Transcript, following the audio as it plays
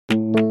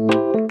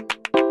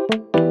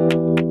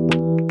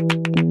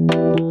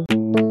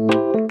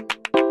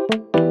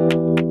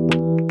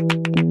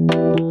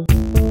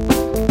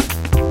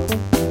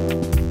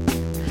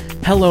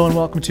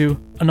welcome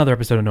to another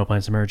episode of No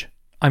Plans to Merge.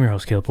 I'm your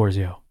host, Caleb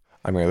Porzio.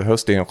 I'm your other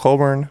host, Daniel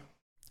Colburn.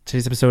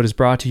 Today's episode is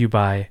brought to you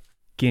by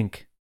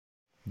Gink.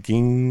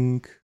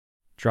 Gink.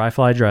 Dry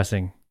fly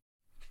dressing.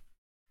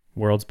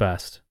 World's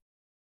best.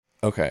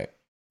 Okay.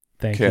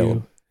 Thank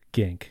Caleb. you,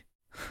 Gink.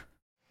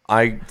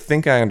 I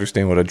think I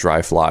understand what a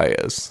dry fly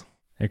is.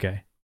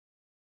 Okay.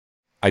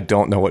 I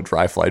don't know what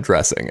dry fly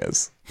dressing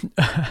is.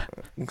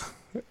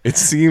 It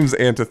seems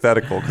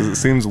antithetical because it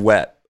seems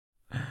wet.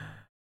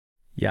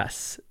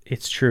 Yes,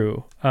 it's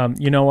true.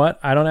 You know what?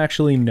 I don't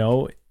actually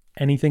know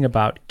anything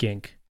about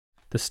Gink.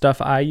 The stuff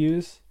I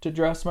use to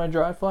dress my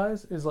dry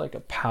flies is like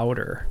a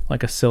powder,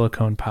 like a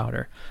silicone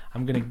powder.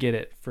 I'm going to get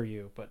it for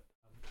you, but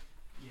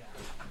yeah.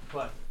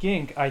 But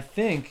Gink, I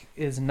think,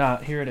 is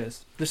not. Here it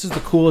is. This is the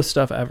coolest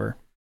stuff ever.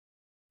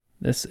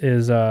 This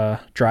is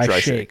dry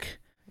shake.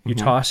 You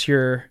toss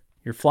your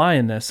fly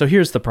in this. So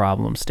here's the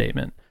problem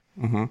statement.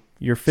 Mm-hmm.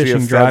 You're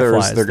fishing so dry feathers,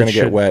 flies. They're going to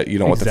get wet. You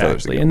don't want the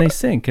feathers to get and wet. They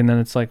sink. And then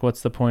it's like,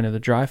 what's the point of the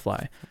dry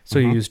fly? So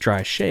you use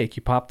dry shake.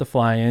 You pop the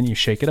fly in, you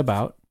shake it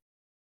about,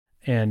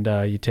 and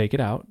you take it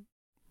out.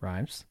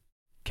 Rhymes.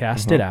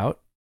 Cast it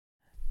out,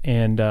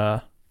 and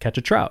catch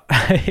a trout.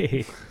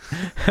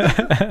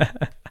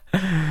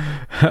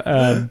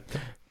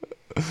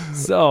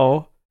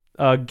 So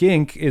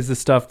Gink is the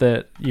stuff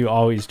that you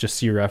always just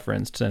see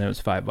referenced, and it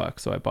was $5,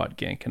 so I bought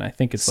Gink, and I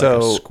think it's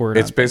like a squirt.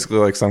 It's basically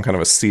like some kind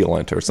of a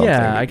sealant or something.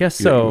 Yeah, I guess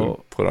that so. You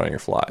would put on your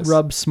flies.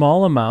 Rub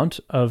small amount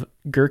of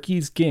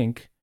Gerke's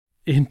Gink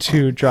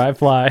into dry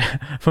fly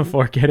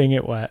before getting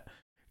it wet.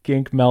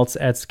 Gink melts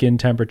at skin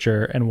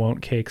temperature and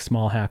won't cake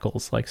small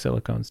hackles like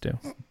silicones do.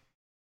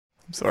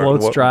 Sorry,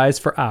 Floats dries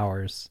for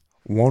hours.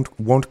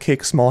 Won't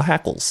cake small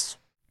hackles.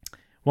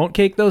 Won't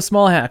cake those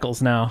small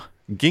hackles now.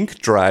 Gink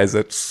dries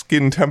at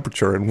skin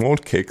temperature and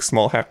won't cake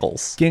small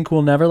hackles. Gink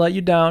will never let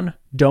you down.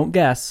 Don't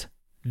guess.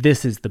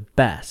 This is the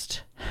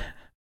best.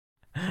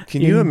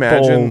 Can you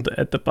imagine bold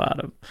at the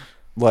bottom?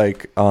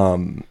 Like,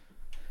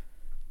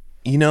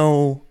 you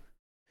know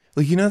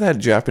that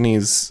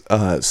Japanese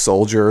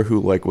soldier who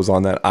like was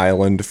on that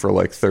island for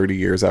like 30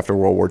 years after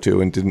World War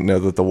II and didn't know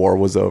that the war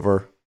was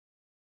over?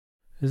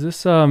 Is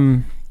this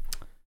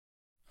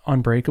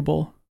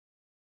Unbreakable?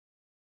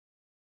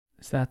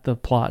 Is that the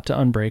plot to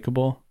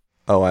Unbreakable?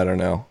 Oh, I don't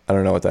know. I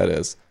don't know what that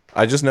is.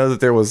 I just know that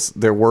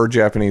there were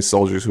Japanese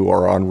soldiers who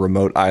are on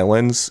remote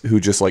islands who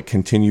just like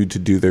continued to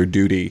do their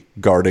duty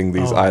guarding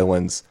these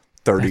islands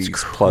 30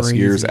 plus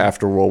years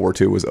after World War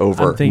II was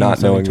over,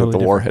 not knowing that the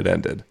war had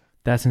ended.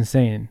 That's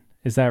insane.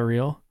 Is that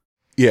real?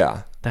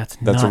 Yeah. That's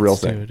a real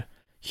thing. Dude.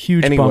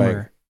 Huge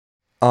bummer.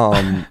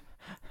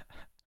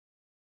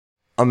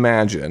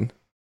 Imagine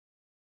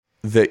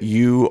that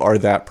you are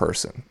that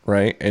person,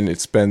 right? And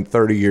it's been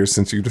 30 years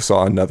since you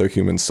saw another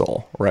human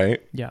soul,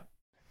 right? Yeah.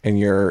 And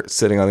you're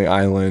sitting on the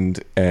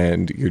island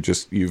and you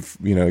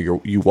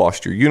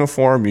washed your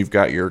uniform, you've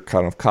got your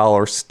kind of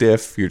collar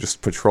stiff, you're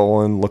just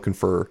patrolling, looking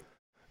for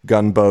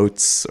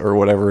gunboats or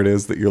whatever it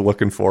is that you're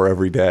looking for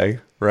every day,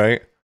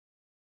 right?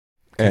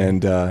 Okay.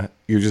 And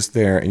you're just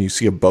there and you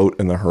see a boat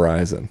in the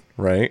horizon,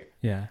 right?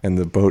 Yeah. And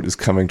the boat is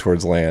coming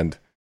towards land.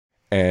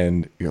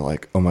 And you're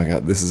like, oh my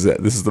God, this is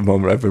it. This is the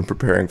moment I've been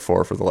preparing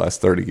for the last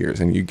 30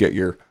 years. And you get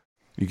your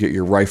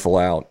rifle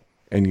out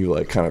and you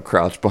like kind of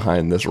crouch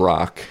behind this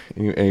rock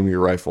and you aim your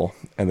rifle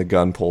and the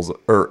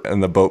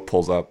boat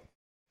pulls up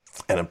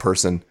and a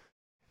person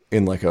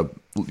in like a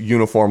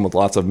uniform with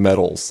lots of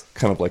medals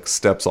kind of like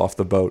steps off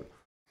the boat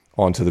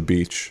onto the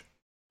beach,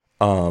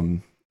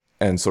 and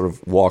sort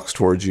of walks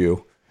towards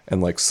you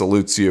and like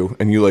salutes you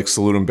and you like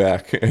salute him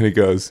back and he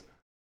goes,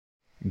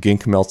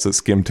 Gink melts at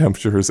skin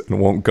temperatures and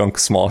won't gunk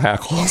small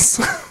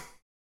hackles.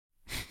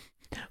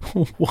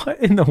 What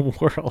in the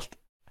world?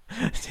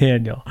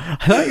 Daniel, I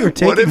thought you were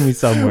taking me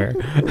somewhere.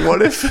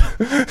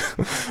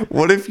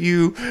 What if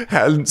you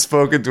hadn't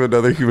spoken to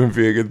another human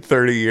being in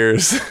 30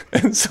 years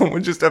and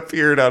someone just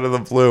appeared out of the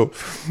blue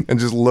and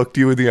just looked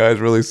you in the eyes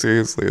really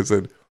seriously and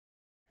said,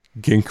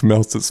 Gink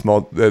melts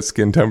at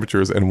skin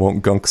temperatures and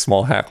won't gunk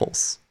small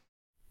hackles?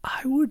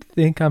 I would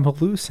think I'm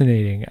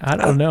hallucinating. I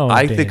don't know.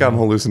 I think I'm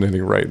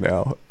hallucinating right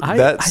now.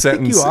 I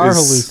think you are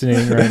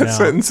hallucinating right now. That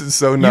sentence is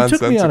so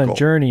nonsensical. You took me on a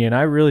journey, and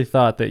I really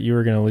thought that you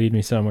were going to lead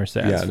me somewhere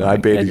satisfying. Yeah, no, I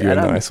baited you,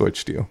 and then I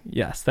switched you.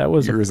 Yes, that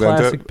was a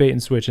classic bait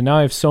and switch. And now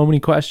I have so many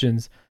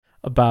questions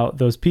about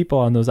those people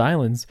on those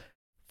islands.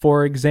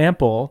 For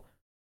example,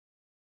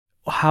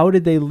 how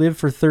did they live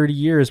for 30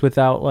 years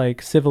without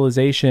like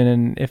civilization?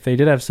 And if they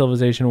did have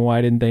civilization, why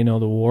didn't they know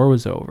the war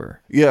was over?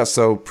 Yeah,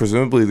 so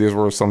presumably these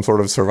were some sort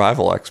of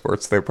survival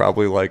experts. They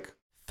probably like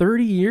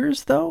 30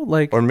 years though,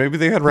 like, or maybe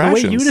they had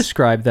rations. The way you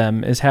describe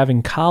them is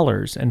having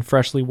collars and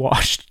freshly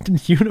washed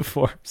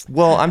uniforms.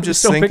 Well, I'm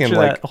just thinking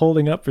like that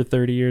holding up for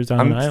 30 years on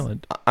an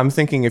island. I'm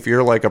thinking if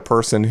you're like a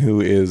person who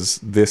is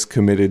this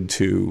committed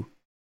to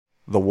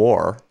the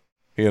war,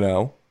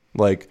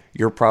 like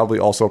you're probably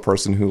also a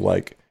person who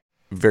like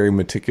very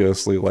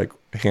meticulously like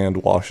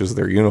hand washes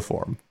their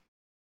uniform.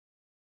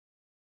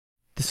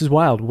 This is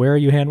wild. Where are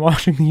you hand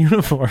washing the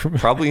uniform?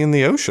 Probably in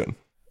the ocean.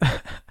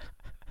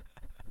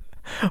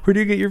 Where do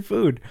you get your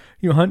food?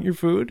 You hunt your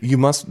food?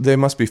 They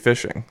must be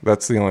fishing.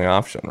 That's the only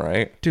option,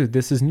 right? Dude,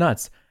 this is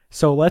nuts.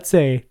 So let's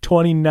say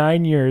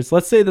 29 years.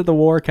 Let's say that the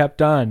war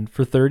kept on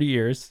for 30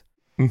 years.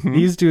 Mm-hmm.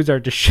 These dudes are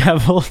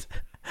disheveled,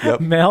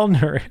 Yep.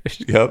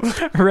 malnourished,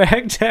 Yep.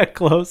 ragtag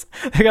clothes.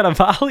 They got a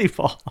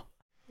volleyball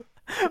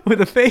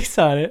with a face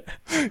on it.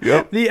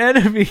 Yep. The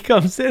enemy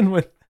comes in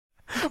with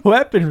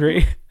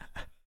weaponry.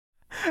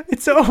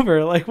 It's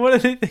over. Like, what do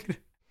they think?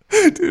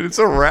 Dude, it's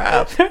a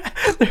wrap.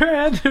 There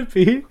had to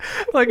be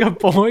like a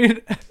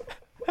point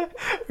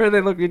where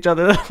they look at each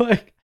other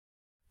like,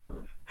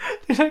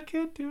 dude, I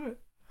can't do it.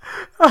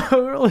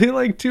 We're only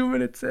like 2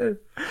 minutes in.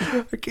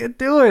 I can't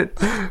do it.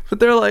 But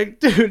they're like,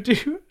 dude, do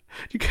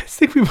you guys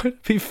think we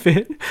might be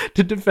fit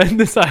to defend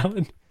this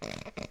island?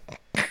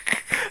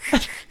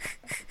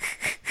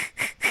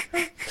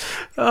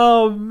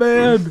 Oh,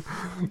 man.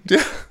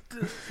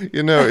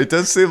 You know, it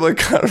does seem like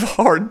kind of a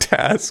hard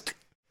task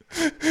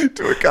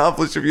to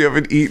accomplish if you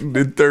haven't eaten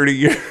in 30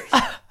 years.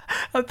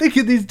 I'm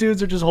thinking these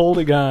dudes are just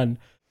holding on.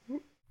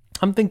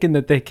 I'm thinking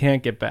that they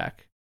can't get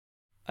back.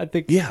 I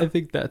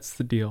think that's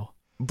the deal.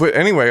 But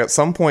anyway, at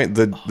some point,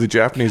 the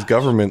Japanese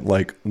government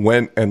like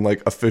went and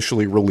like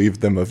officially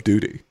relieved them of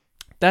duty.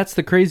 That's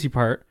the crazy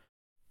part.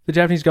 The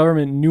Japanese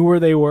government knew where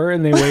they were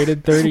and they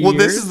waited 30 years. Well,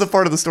 this is the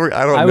part of the story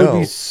I don't know. I would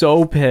be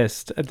so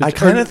pissed. I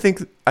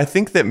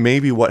think that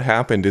maybe what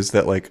happened is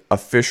that like a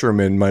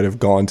fisherman might have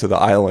gone to the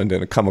island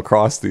and come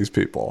across these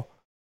people.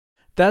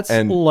 That's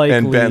and likely.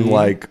 And been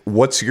like,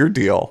 "What's your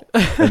deal?"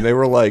 And they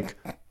were like,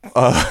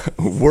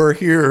 we're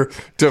here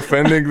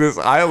defending this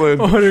island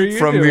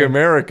from the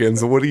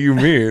Americans. What do you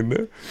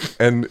mean?"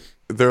 And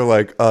they're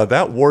like,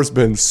 that war's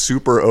been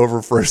super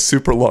over for a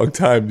super long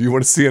time. Do you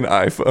want to see an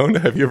iPhone?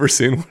 Have you ever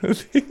seen one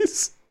of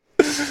these?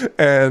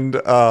 And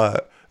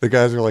the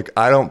guys are like,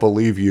 "I don't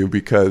believe you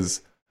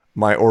because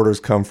my orders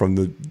come from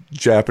the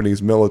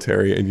Japanese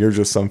military and you're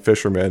just some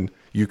fisherman.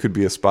 You could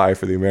be a spy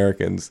for the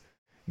Americans.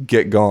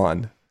 Get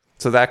gone."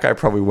 So that guy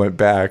probably went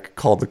back,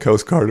 called the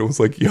Coast Guard, and was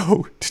like,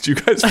 "Yo, did you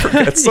guys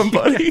forget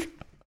somebody?" Yeah.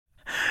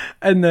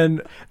 And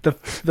then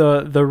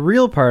the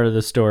real part of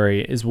the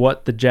story is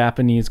what the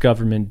Japanese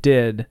government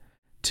did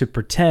to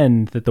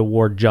pretend that the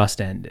war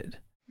just ended.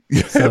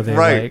 Yeah, so they,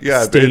 right. like,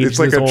 Yeah, it's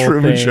like a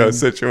Truman Show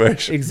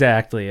situation.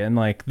 Exactly. And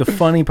like the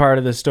funny part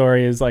of the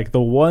story is like the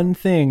one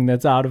thing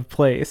that's out of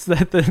place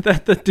that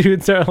the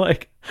dudes are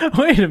like,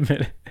 "Wait a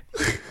minute.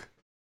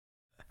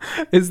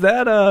 Is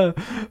that I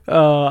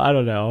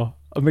don't know,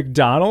 a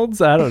McDonald's?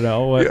 I don't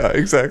know." What? Yeah,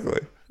 exactly.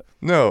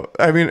 No,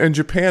 I mean, and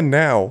Japan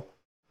now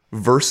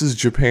versus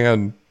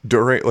Japan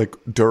during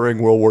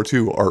World War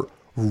II are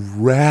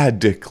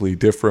radically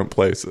different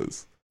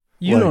places.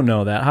 You don't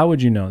know that. How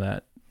would you know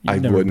that? I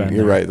wouldn't.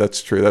 You're right.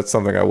 That's true. That's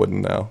something I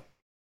wouldn't know.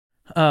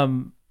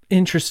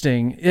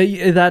 Interesting.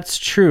 That's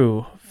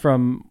true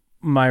from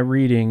my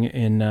reading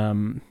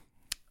in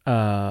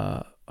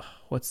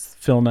what's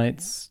Phil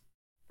Knight's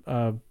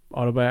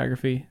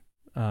autobiography,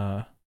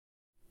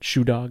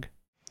 Shoe Dog.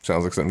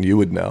 Sounds like something you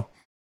would know.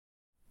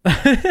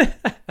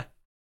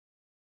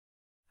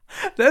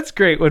 That's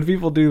great when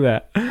people do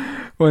that.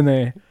 When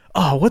they,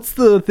 what's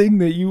the thing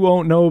that you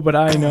won't know but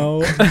I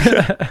know?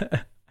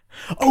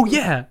 Oh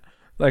yeah,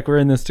 like we're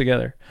in this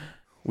together.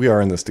 We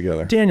are in this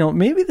together. Daniel,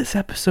 maybe this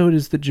episode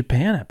is the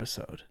Japan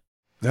episode.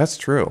 That's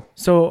true.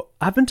 So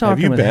I've been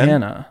talking with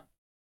Hannah,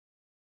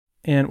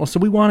 and so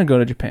we want to go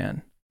to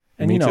Japan.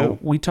 And Me too.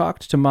 We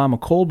talked to Mama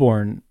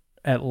Colborn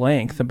at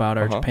length about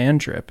our Japan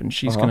trip, and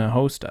she's going to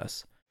host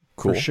us.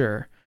 Cool. For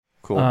sure.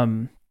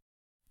 Cool.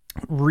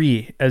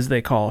 Ri, as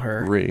they call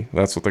her. Ri,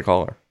 that's what they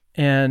call her.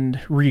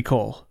 And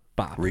Recall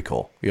Bop.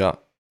 Recall, yeah.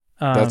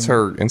 That's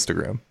her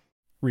Instagram.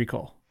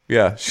 Recall.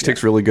 Yeah, she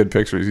takes really good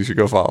pictures. You should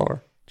go follow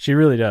her. She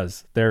really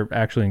does. They're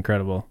actually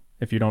incredible.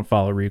 If you don't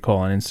follow Recall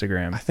on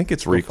Instagram. I think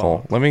it's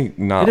Recall. Let me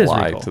not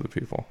lie Recall. to the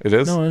people. It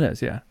is? No, it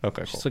is, yeah.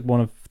 Okay, It's cool. like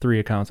one of 3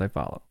 accounts I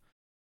follow.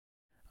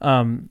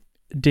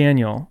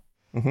 Daniel,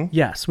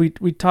 yes, we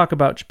talk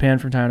about Japan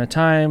from time to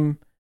time,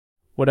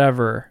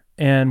 whatever,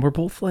 and we're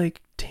both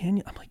like,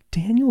 Daniel, I'm like,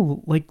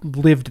 Daniel like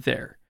lived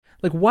there.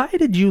 Like, why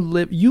did you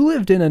live? You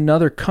lived in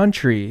another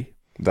country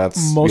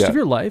most of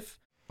your life.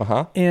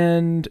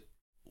 And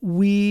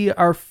we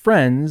are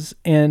friends,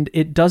 and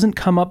it doesn't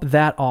come up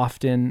that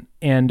often,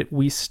 and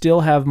we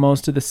still have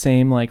most of the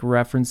same like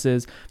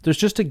references. There's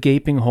just a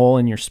gaping hole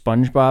in your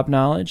SpongeBob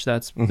knowledge.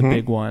 That's the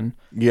big one.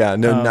 Yeah,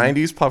 no,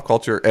 90s pop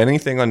culture,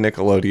 anything on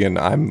Nickelodeon,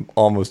 I'm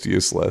almost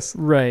useless.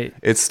 Right.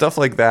 It's stuff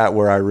like that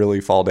where I really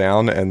fall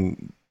down,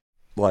 and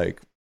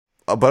like,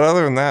 but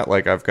other than that,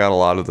 like, I've got a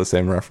lot of the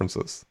same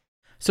references.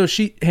 So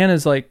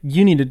Hannah's like,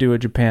 you need to do a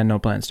Japan No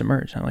Plans to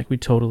Merge. I'm like, we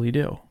totally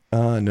do.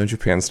 No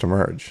Japans to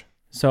Merge.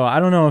 So I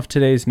don't know if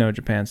today's No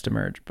Japans to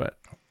Merge, but...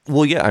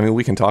 Well, yeah, I mean,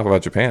 we can talk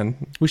about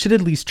Japan. We should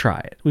at least try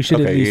it. We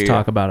should at least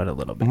talk about it a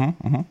little bit.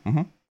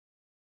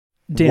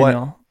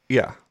 Daniel.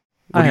 Yeah.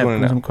 I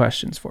have some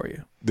questions for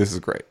you. This is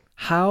great.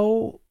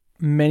 How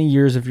many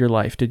years of your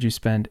life did you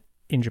spend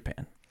in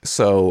Japan?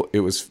 So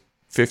it was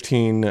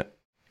 15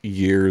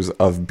 years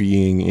of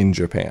being in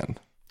Japan.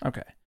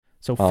 Okay.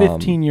 So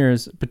 15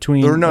 years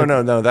between. Or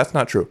no, that's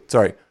not true.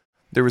 Sorry.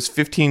 There was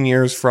 15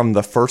 years from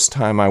the first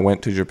time I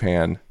went to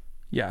Japan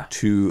Yeah.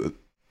 to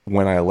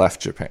when I left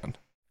Japan.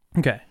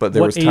 Okay. But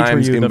there What was age were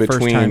times you in the first time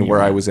between you where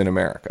I went? was in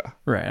America.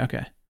 Right.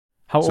 Okay.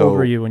 How So- old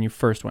were you when you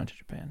first went to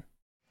Japan?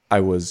 I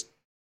was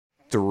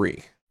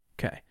 3.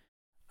 Okay.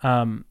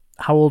 How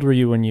old were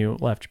you when you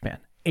left Japan?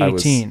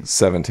 18. I was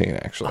 17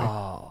 actually.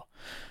 Oh.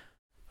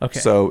 Okay.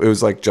 So it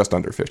was like just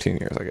under 15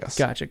 years, I guess.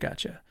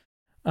 Gotcha.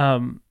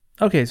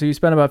 Okay, so you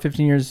spent about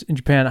 15 years in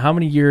Japan. How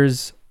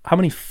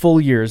many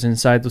full years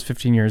inside those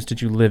 15 years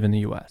did you live in the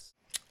US?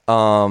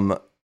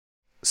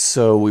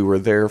 So we were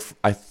there.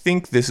 I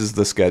think this is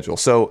the schedule.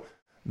 So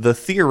the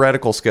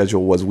theoretical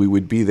schedule was we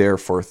would be there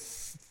for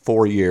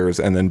 4 years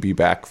and then be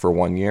back for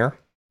 1 year.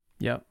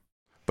 Yep.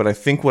 But I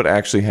think what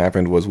actually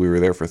happened was we were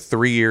there for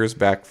 3 years,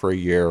 back for a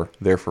year,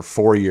 there for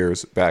 4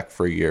 years, back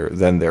for a year,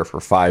 then there for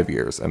 5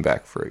 years and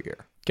back for a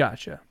year.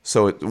 Gotcha.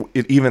 So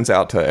it evens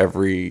out to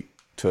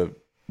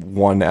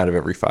 1 out of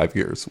every 5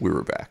 years we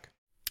were back.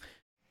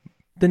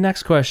 The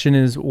next question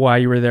is why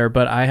you were there,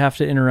 but I have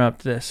to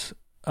interrupt this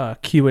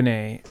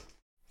Q&A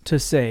to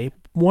say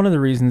one of the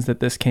reasons that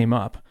this came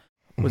up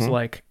was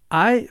like,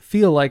 I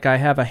feel like I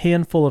have a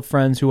handful of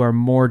friends who are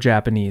more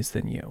Japanese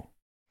than you.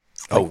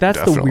 Like, that's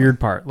definitely. the weird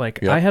part. Like,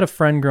 Yep. I had a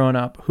friend growing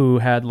up who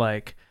had,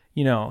 like,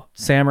 you know,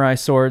 samurai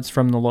swords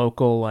from the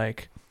local,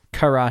 like,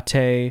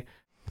 karate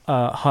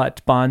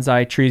hut,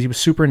 bonsai trees. He was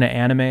super into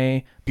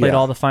anime, played Yeah.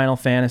 all the Final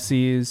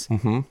Fantasies,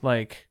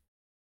 like,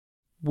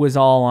 was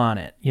all on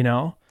it, you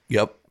know?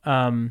 Yep.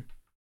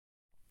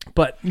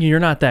 But you're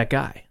not that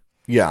guy.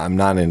 Yeah, I'm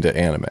not into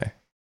anime.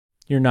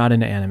 You're not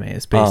into anime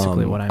is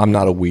basically what I'm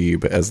not a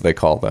weeb, as they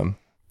call them.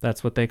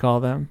 That's what they call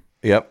them.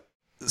 Yep.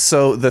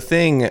 So the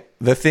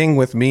thing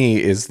with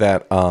me is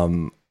that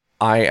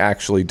I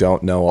actually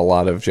don't know a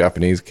lot of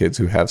Japanese kids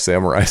who have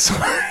samurai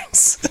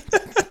swords.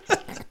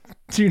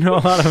 Do you know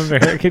a lot of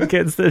American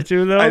kids that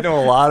do, though? I know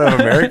a lot of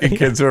American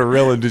kids who are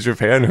real into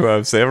Japan who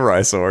have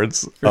samurai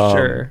swords. For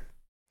sure.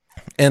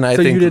 And I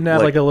So think you didn't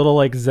have like a little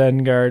like Zen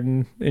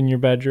garden in your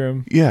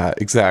bedroom? yeah,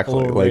 exactly. A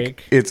little Like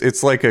rake.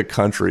 it's like a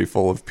country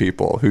full of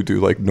people who do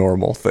like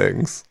normal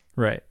things.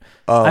 Right.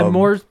 I'm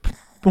more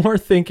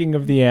thinking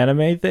of the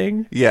anime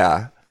thing.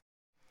 Yeah.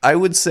 I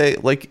would say,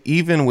 like,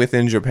 even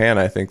within Japan,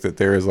 I think that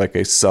there is like a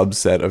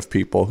subset of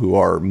people who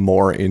are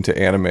more into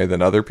anime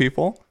than other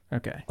people.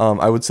 Okay.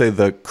 I would say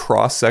the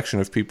cross section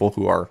of people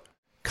who are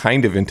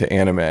kind of into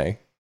anime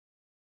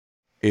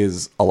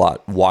is a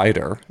lot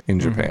wider in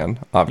Japan,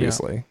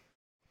 obviously.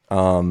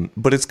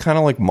 But it's kind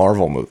of like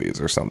Marvel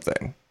movies or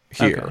something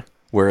here, Okay.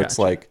 where it's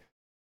Gotcha. like,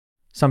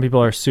 Some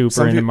people are super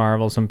Some into peop-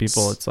 Marvel. Some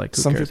people, it's like,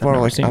 who some cares? people I've are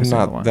never like, seen a I'm single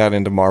not one. that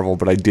into Marvel,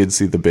 but I did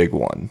see the big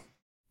one.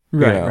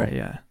 Right, know. right,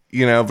 yeah.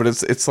 You know, but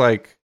it's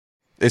like,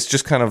 it's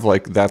just kind of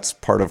like that's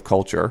part of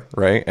culture,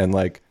 right? And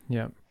like,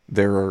 Yeah.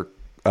 there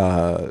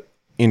are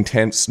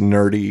intense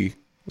nerdy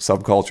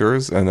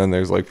subcultures, and then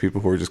there's like people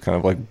who are just kind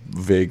of like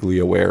vaguely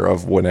aware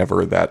of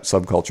whenever that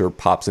subculture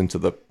pops into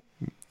the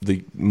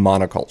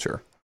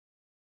monoculture.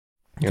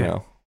 You Okay.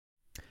 know,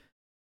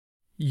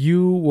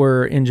 You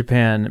were in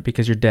Japan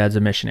because your dad's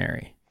a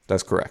missionary.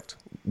 that's correct.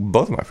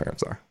 Both of my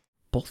parents are.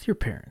 Both your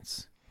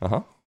parents.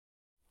 Uh-huh.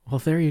 Well,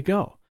 there you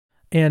go.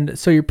 And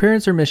so your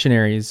parents are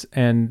missionaries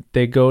and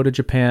they go to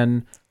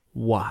Japan.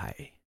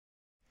 Why?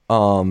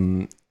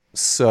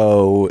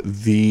 So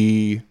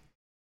the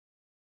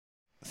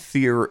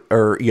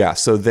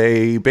so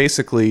they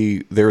basically,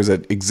 there was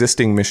an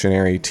existing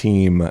missionary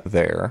team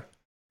there,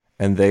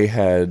 and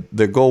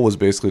their goal was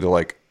basically to,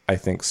 like, I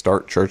think,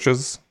 start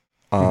churches,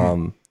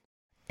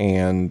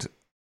 and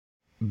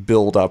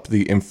build up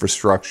the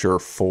infrastructure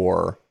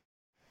for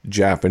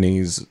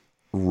Japanese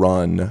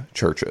run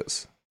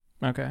churches.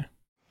 Okay.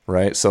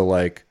 Right? So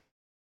like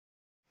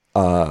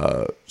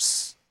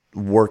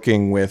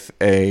working with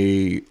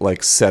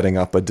setting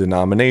up a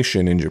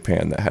denomination in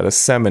Japan that had a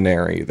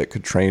seminary that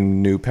could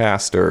train new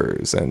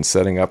pastors, and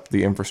setting up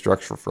the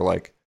infrastructure for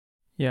like,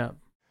 Yeah.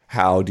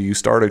 how do you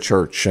start a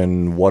church,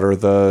 and what are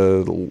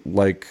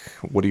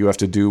what do you have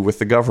to do with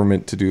the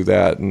government to do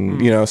that? And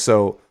you know,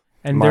 so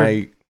And go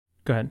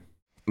ahead.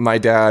 my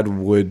dad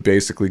would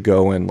basically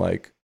go in,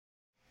 like,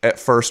 at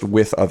first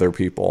with other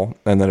people,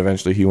 and then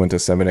eventually he went to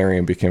seminary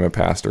and became a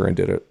pastor and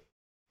did it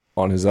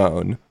on his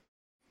own.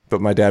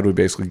 But my dad would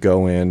basically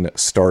go in,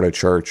 start a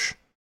church,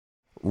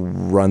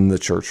 run the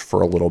church for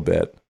a little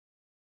bit.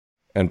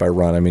 And by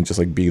run, I mean just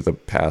like be the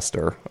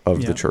pastor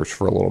of the church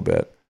for a little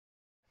bit.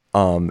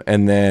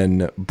 And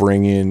then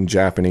bring in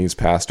Japanese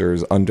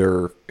pastors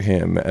under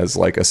him as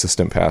like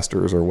assistant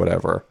pastors or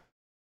whatever.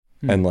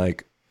 And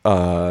like,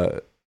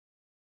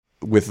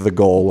 with the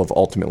goal of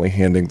ultimately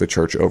handing the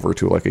church over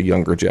to like a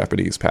younger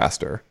Japanese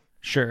pastor.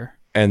 Sure.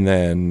 And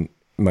then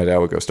my dad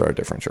would go start a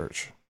different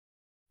church.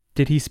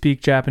 Did he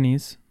speak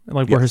Japanese?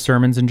 Like, were his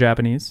sermons in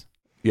Japanese?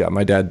 Yeah,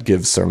 my dad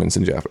gives sermons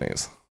in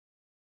Japanese.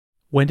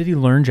 When did he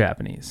learn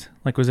Japanese?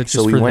 Like, was it just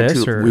So for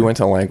this? Or? we went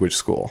to language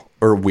school.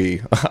 Or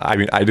I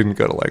mean, I didn't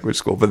go to language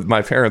school, but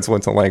my parents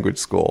went to language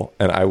school,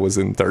 and I was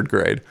in 3rd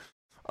grade.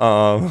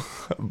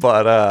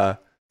 But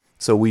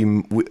So we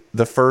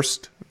the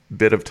first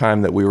bit of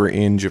time that we were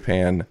in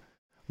Japan,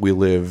 we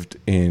lived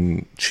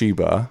in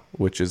Chiba,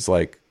 which is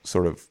like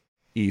sort of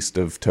east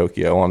of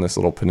Tokyo on this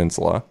little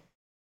peninsula,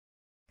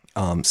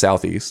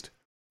 southeast.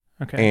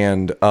 Okay.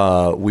 And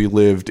we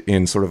lived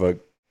in sort of a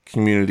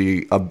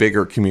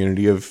bigger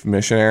community of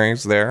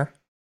missionaries there.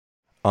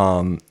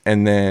 And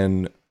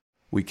then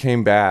we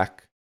came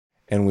back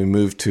and we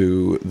moved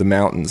to the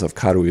mountains of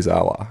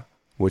Karuizawa,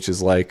 which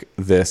is like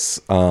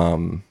this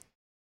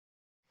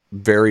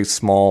very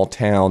small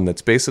town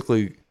that's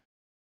basically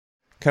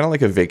kind of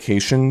like a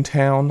vacation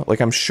town.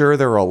 Like, I'm sure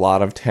there are a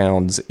lot of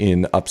towns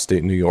in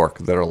upstate New York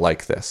that are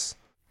like this,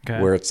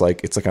 where it's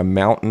like a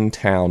mountain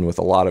town with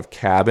a lot of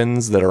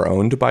cabins that are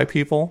owned by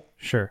people.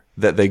 Sure.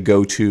 That they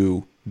go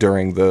to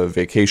during the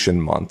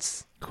vacation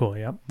months. Cool,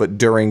 yep. But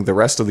during the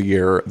rest of the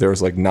year,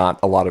 there's like not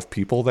a lot of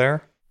people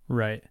there.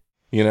 Right.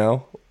 You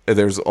know?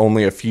 There's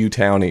only a few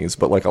townies,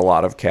 but like a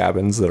lot of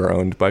cabins that are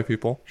owned by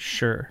people.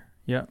 Sure.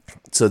 Yep.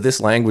 So this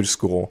language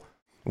school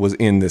was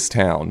in this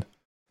town.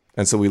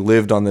 And so we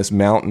lived on this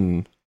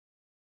mountain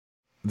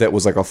that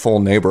was like a full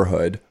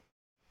neighborhood,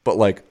 but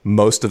like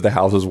most of the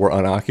houses were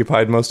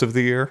unoccupied most of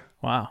the year.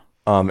 Wow.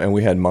 And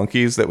we had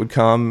monkeys that would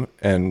come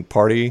and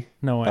party.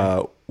 No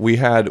way.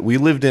 We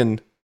lived in,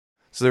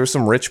 so there were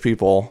some rich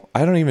people.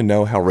 I don't even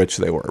know how rich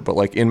they were, but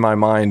like in my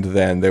mind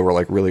then they were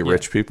like really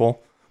rich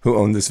people who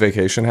owned this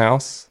vacation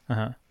house.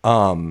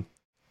 Uh-huh.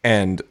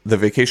 And the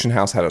vacation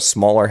house had a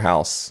smaller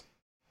house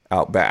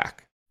out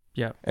back.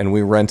 Yep. And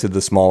we rented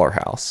the smaller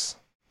house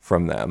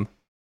from them.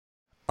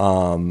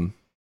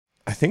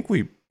 I think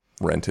we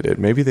rented it.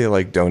 Maybe they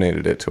like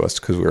donated it to us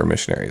because we were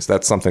missionaries.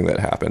 That's something that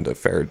happened a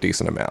fair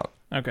decent amount.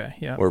 Okay,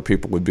 yeah. Where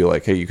people would be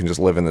like, hey, you can just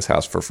live in this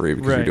house for free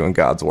because you're doing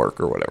God's work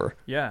or whatever.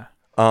 Yeah.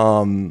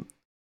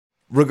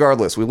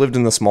 Regardless, we lived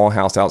in the small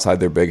house outside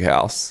their big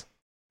house.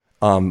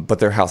 But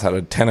their house had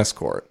a tennis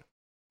court.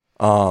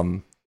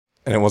 And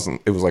it was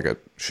like a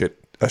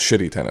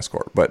shitty tennis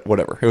court, but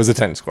whatever. It was a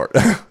tennis court.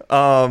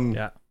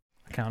 Yeah.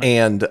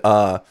 And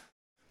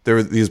there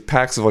were these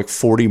packs of like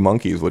 40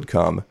 monkeys would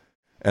come,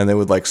 and they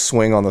would like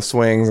swing on the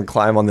swings and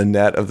climb on the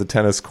net of the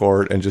tennis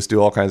court and just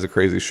do all kinds of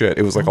crazy shit.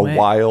 It was like a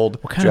wild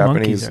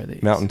Japanese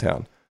mountain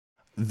town.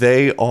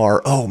 They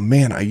are, oh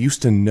man, I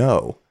used to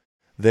know.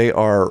 They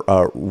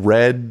are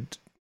red.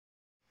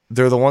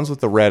 They're the ones with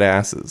the red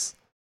asses.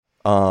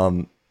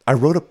 I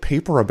wrote a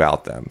paper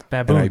about them.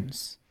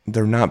 Baboons.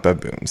 They're not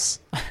baboons.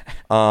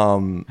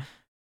 But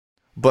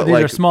these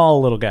like, are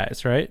small little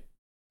guys, right?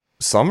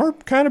 Some are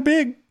kind of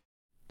big.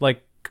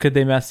 Like, could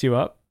they mess you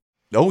up?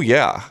 Oh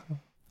yeah.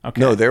 Okay.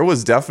 No, there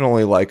was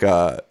definitely like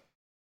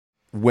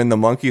when the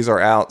monkeys are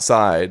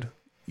outside,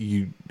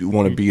 you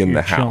want to be in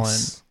the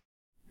house.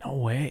 No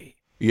way.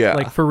 Yeah.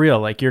 Like for real.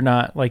 Like you're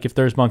not, like if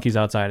there's monkeys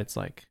outside, it's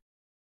like,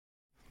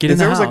 get in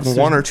the house. If there was like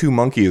one or two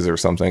monkeys or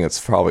something,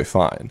 it's probably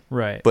fine.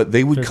 Right. But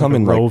they would come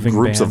in like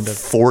groups of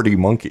 40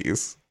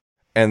 monkeys.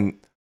 And,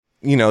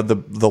 you know,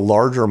 the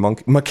larger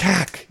monkey,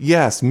 macaque.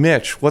 Yes,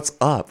 Mitch, what's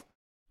up?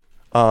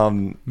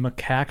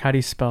 Macaque, how do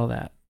you spell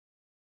that?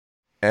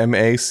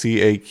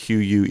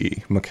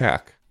 Macaque.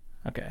 Macaque.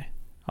 Okay.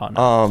 Oh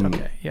no.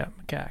 Okay. Yeah,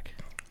 macaque.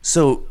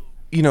 So,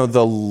 you know,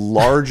 the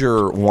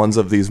larger ones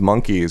of these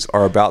monkeys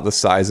are about the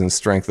size and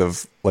strength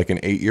of like an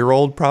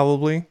 8-year-old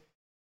probably.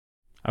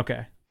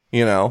 Okay.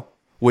 You know,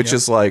 which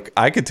is like,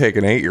 I could take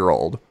an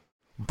 8-year-old,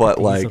 but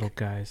these like, little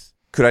guys.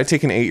 Could I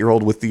take an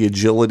 8-year-old with the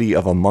agility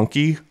of a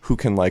monkey who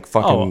can like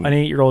fucking... Oh, an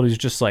 8-year-old who's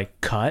just like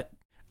cut?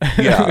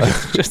 Yeah.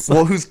 Just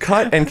well, who's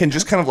cut and can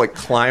just kind of like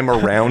climb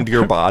around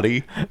your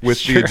body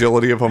with the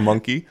agility of a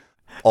monkey.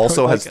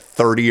 Also has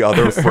 30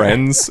 other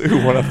friends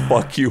who want to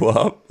fuck you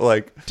up.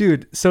 Like,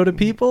 dude, so do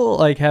people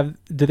like do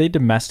they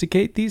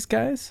domesticate these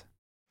guys?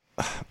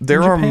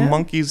 There are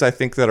monkeys, I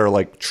think, that are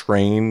like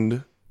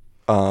trained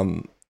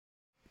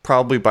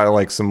probably by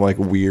like some like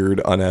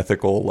weird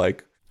unethical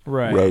like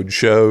road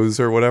shows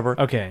or whatever.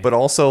 Okay. But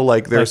also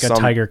like there's like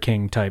a Tiger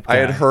King type guy. I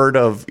had heard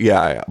of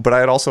but I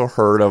had also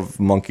heard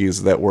of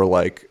monkeys that were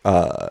like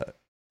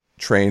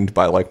trained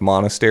by like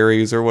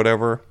monasteries or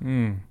whatever.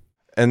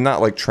 And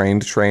not like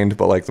trained,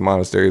 but like the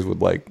monasteries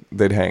would like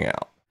they'd hang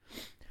out.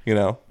 You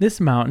know? This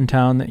mountain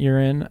town that you're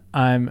in,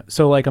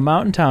 so like a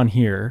mountain town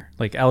here,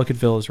 like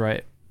Ellicottville is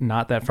right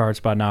not that far, it's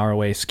about an hour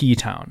away, ski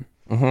town.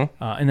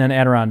 Mm-hmm. And then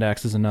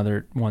Adirondacks is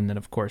another one that,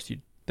 of course,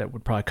 that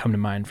would probably come to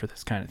mind for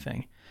this kind of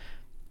thing.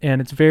 And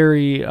it's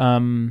very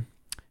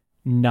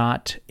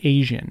not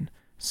Asian.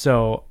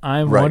 So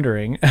I'm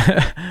wondering,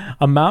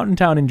 a mountain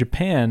town in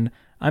Japan,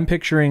 I'm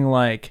picturing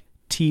like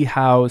tea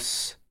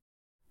house,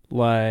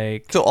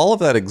 like... So all of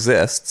that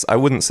exists. I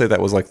wouldn't say that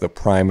was like the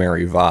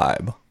primary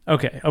vibe.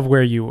 Okay, of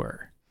where you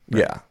were. Right?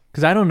 Yeah.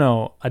 Because I don't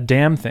know a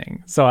damn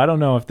thing. So I don't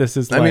know if this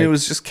is I mean, it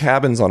was just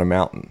cabins on a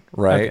mountain,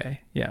 right?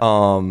 Okay,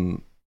 yeah.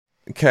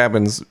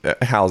 Cabins,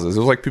 houses. It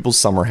was like people's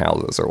summer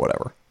houses or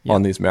whatever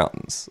on these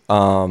mountains.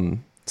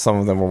 Some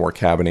of them were more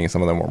cabiny,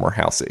 some of them were more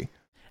housey.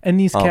 And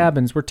these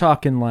cabins, we're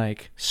talking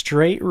like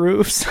straight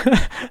roofs,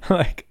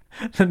 like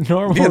The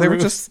normal. Yeah, they were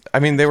roofs, just. I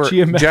mean, they were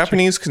geometric.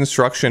 Japanese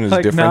construction is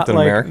Like, different not than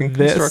like American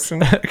this construction.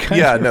 kind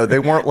Yeah, of- no, they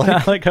weren't like.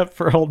 not like a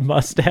furled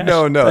mustache.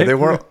 No, type they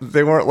roof. weren't.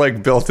 They weren't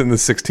like built in the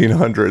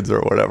 1600s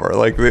or whatever.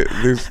 Like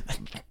these.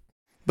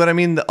 But I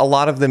mean, a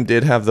lot of them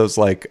did have those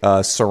like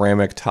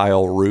ceramic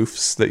tile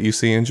roofs that you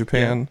see in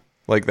Japan.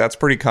 Like that's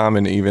pretty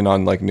common even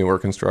on like newer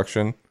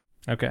construction.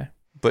 Okay.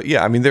 But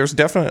yeah, I mean, there's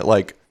definite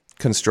like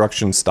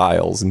construction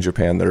styles in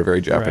Japan that are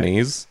very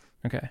Japanese.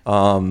 Okay.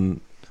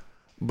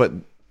 But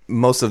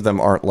most of them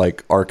aren't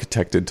like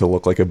architected to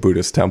look like a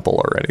Buddhist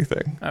temple or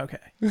anything. Okay.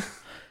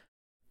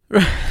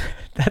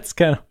 That's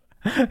kind of,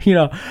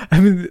 I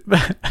mean,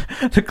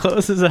 the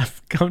closest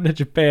I've come to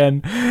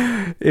Japan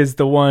is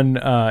the one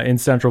in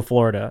Central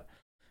Florida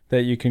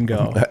that you can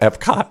go.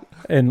 Epcot.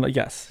 And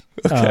yes.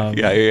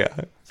 Okay. Yeah.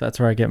 So that's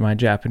where I get my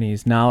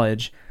Japanese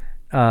knowledge.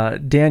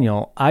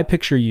 Daniel, I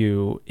picture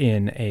you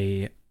in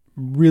a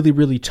really,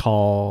 really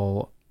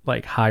tall,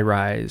 like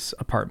high-rise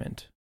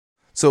apartment.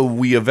 So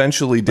we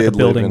eventually Like did a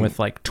building live in, with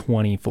like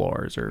 20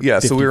 floors or yeah.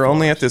 So 50 we were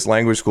only floors. at this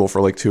language school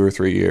for like 2 or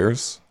 3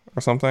 years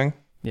or something.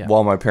 Yeah.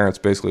 While my parents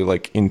basically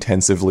like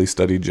intensively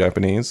studied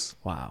Japanese.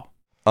 Wow.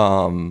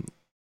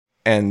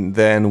 And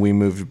then we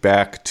moved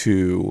back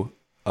to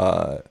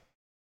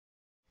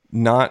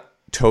not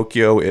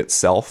Tokyo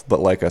itself, but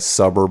like a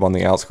suburb on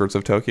the outskirts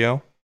of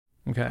Tokyo.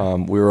 Okay.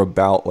 We were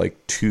about like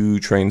 2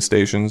 train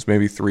stations,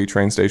 maybe 3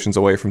 train stations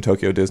away from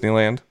Tokyo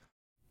Disneyland.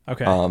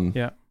 Okay.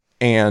 Yeah.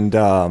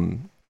 And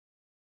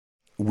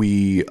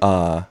we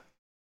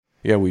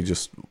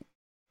just,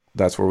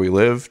 that's where we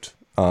lived.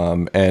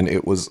 And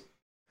it was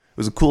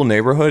a cool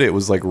neighborhood. It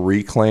was like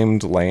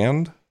reclaimed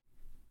land.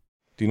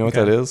 Do you know what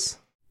Okay. that is?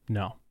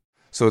 No.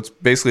 So it's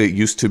basically, it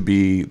used to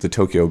be the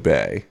Tokyo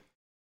Bay.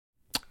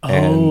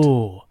 And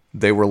Oh,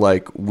 they were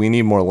like, we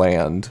need more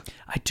land.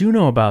 I do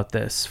know about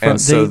this.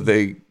 And so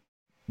they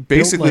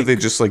basically, like- they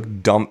just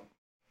like dump,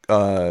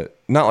 not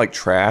like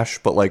trash,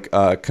 but like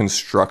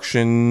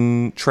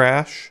construction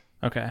trash.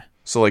 Okay.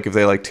 So like if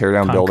they like tear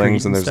down Concrete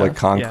buildings and and there's like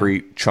stuff, yeah.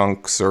 concrete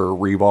chunks or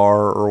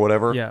rebar or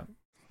whatever, Yeah.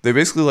 they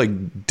basically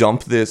like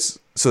dump this.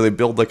 So they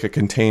build like a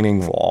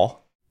containing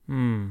wall.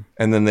 Hmm.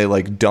 And then they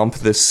like dump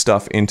this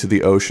stuff into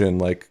the ocean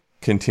like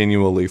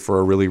continually for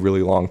a really,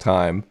 really long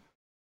time.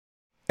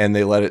 And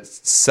they let it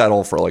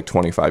settle for like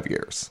 25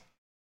 years.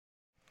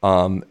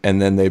 And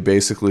then they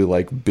basically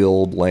like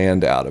build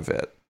land out of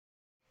it.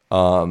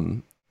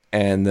 And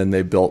then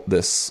they built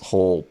this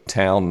whole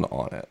town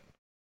on it.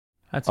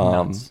 That's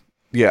nuts.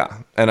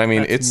 Yeah. And I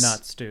mean, That's it's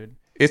nuts, dude.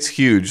 it's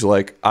huge.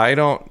 Like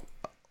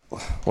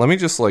let me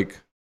just like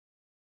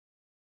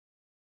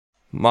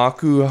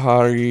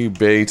Makuhari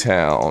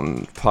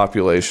Baytown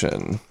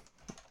population.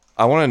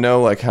 I want to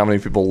know like how many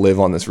people live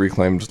on this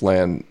reclaimed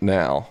land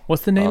now.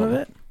 What's the name of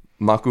it?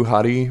 Makuhari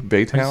How do you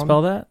Baytown.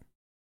 spell that?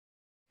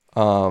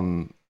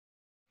 Makuhare.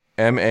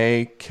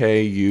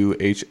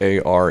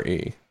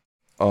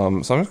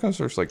 So I'm just gonna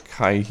search like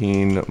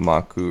Kaihin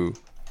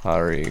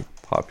Makuhari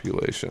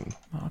population.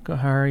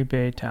 Makuhari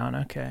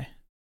Baytown. Okay.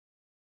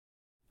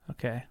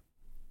 Okay.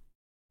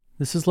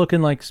 This is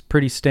looking like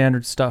pretty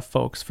standard stuff,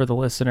 folks, for the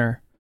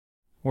listener.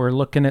 We're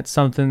looking at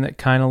something that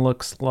kind of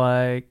looks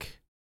like,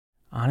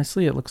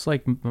 honestly, it looks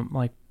like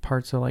like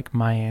parts of like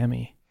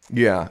Miami.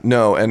 Yeah,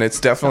 no, and it's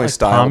definitely like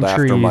styled palm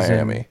after trees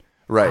Miami. and-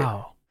 Right.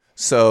 Wow.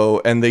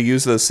 So, and they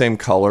use those same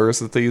colors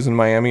that they use in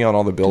Miami on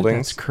all the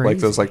buildings, that's like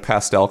those crazy. like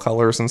pastel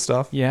colors and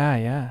stuff. Yeah,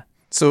 yeah.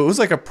 So it was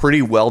like a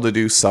pretty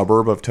well-to-do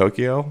suburb of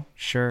Tokyo.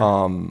 Sure.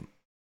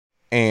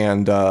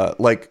 And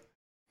like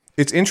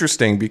it's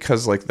interesting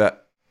because like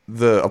that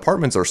the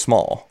apartments are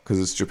small because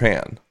it's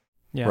Japan,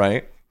 yeah.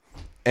 right?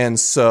 And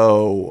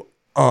so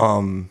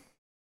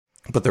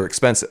but they're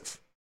expensive,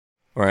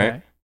 right?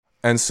 Okay.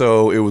 And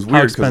so it was How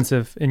weird 'cause-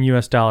 expensive in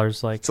US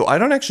dollars? Like, so I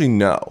don't actually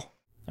know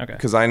okay.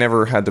 because I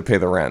never had to pay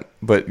the rent,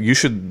 but you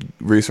should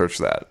research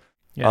that.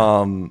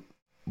 Yeah.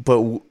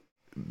 But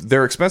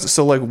they're expensive.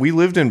 So like we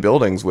lived in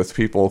buildings with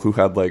people who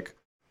had like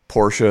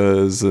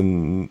Porsches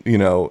and, you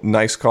know,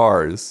 nice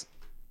cars.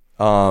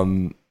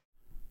 But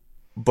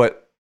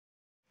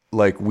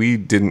like we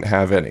didn't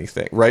have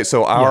anything, right?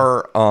 So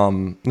our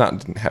not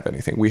didn't have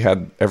anything. We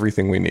had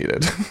everything we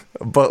needed.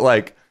 but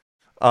like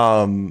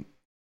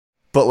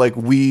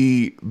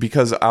we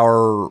because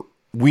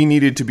we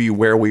needed to be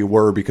where we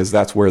were because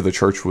that's where the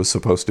church was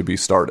supposed to be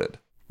started.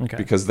 Okay.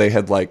 Because they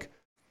had like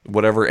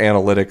whatever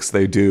analytics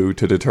they do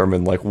to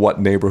determine like what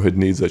neighborhood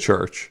needs a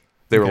church.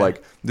 They were Okay.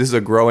 like, this is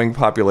a growing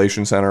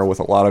population center with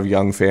a lot of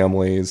young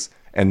families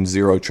and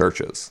 0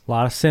 churches. A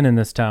lot of sin in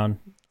this town.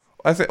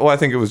 I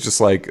think it was just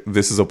like,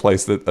 this is a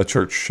place that a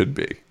church should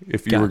be.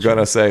 If you were Gotcha. going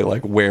to say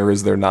like, where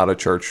is there not a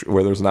church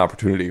where there's an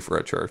opportunity for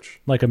a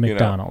church? Like a know.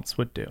 McDonald's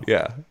would do.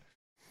 Yeah.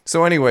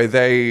 So anyway,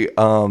 they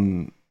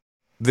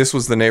this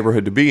was the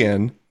neighborhood to be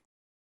in.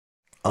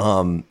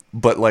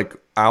 But like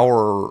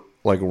our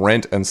like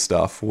rent and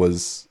stuff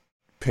was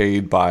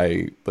paid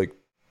by like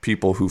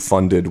people who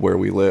funded where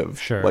we live.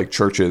 Sure. Like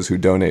churches who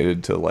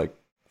donated to like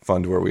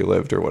fund where we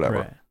lived or whatever.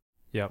 Right.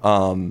 Yep.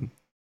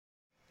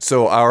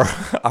 So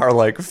our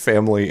like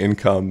family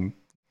income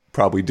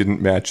probably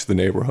didn't match the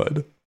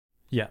neighborhood,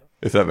 Yeah.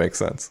 if that makes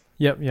sense.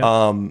 Yep. Yep.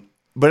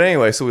 But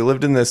anyway, so we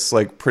lived in this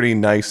like pretty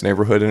nice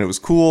neighborhood, and it was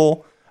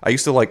cool. I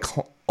used to like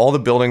all the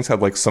buildings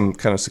had like some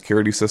kind of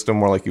security system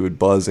where like you would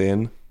buzz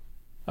in.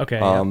 Okay.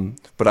 Yeah.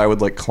 But I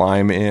would like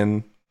climb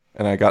in,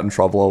 and I got in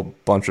trouble a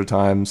bunch of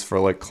times for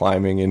like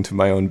climbing into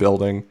my own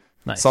building.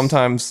 Nice.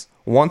 Sometimes,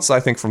 once I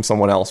think from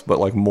someone else, but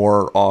like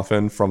more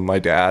often from my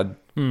dad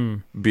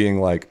being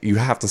like, you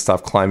have to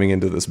stop climbing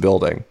into this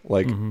building.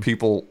 Like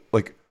people,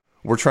 like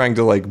we're trying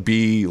to like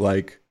be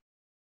like,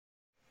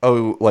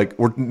 oh, like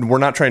we're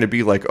not trying to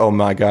be like, oh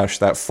my gosh,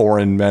 that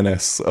foreign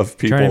menace of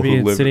people Trying to be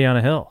who a live. city on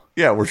a hill.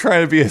 Yeah, we're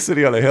trying to be a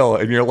city on a hill,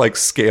 and you're like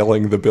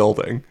scaling the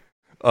building.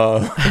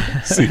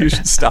 So you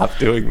should stop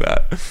doing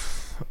that.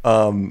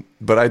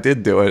 But I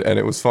did do it, and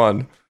it was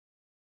fun.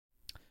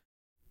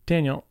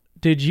 Daniel,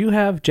 did you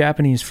have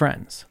Japanese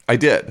friends? I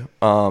did.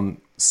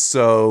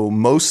 So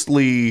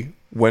mostly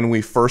when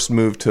we first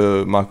moved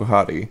to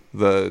Makuhari,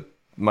 the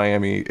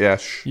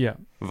Miami-ish Yeah.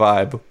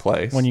 vibe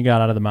place. When you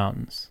got out of the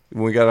mountains.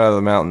 When we got out of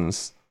the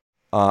mountains,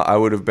 I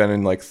would have been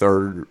in like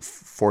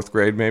fourth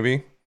grade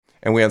maybe.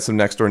 And we had some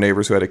next door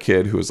neighbors who had a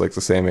kid who was like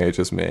the same age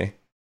as me.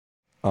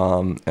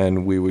 And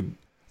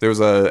there was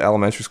a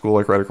elementary school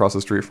like right across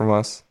the street from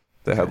us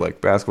that had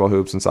like basketball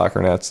hoops and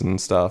soccer nets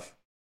and stuff.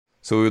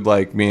 So we would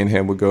like, me and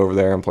him would go over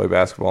there and play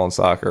basketball and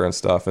soccer and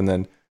stuff. And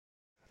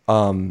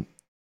then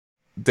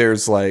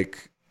there's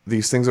like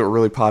these things that were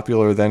really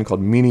popular then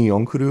called mini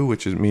yonkuru,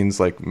 which means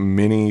like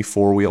mini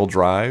 4-wheel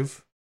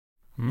drive.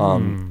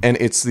 And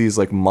it's these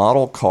like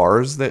model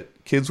cars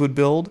that kids would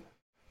build,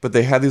 but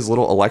they had these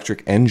little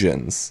electric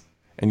engines,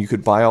 and you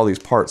could buy all these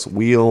parts,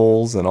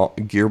 wheels and all,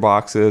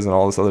 gearboxes and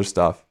all this other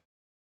stuff.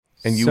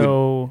 And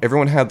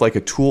everyone had like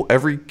a tool.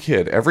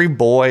 Every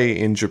boy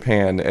in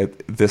Japan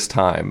at this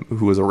time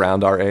who was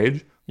around our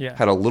age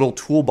had a little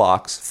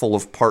toolbox full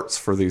of parts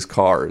for these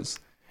cars.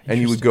 And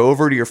you would go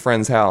over to your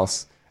friend's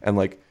house and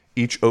like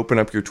each open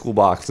up your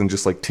toolbox and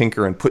just like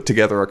tinker and put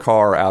together a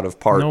car out of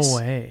parts. No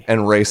way.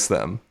 And race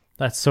them.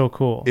 That's so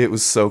cool. It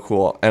was so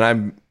cool.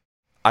 And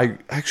I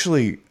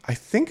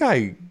think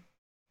I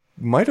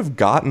might have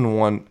gotten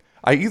one.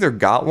 I either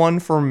got one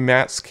for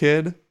Matt's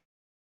kid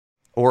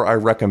or I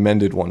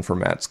recommended one for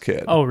Matt's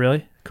kid. Oh,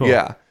 really? Cool.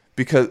 Yeah.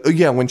 Because,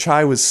 when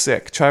Chai was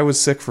sick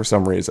for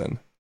some reason.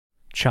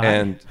 Chai.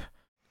 And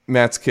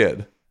Matt's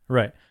kid.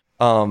 Right.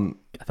 I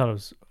thought it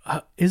was,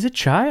 is it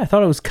Chai? I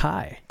thought it was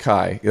Kai.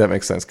 Kai. That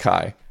makes sense.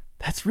 Kai.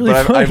 That's really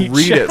but funny. I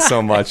read Chai. it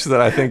so much that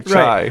I think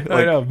Chai. Right.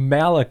 Like, know,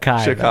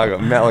 Malachi. Chicago.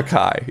 Though.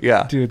 Malachi.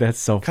 Yeah. Dude, that's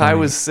so funny. Kai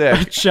was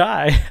sick.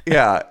 Chai.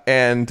 Yeah.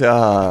 And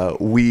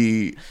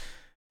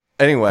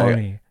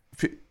anyway,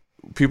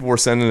 people were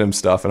sending him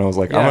stuff, and I was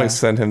like, I'm going to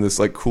send him this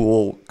like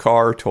cool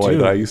car toy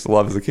that I used to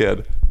love as a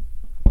kid.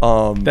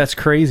 That's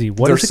crazy.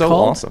 What is it called? They're so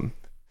awesome.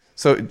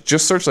 So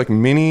just search like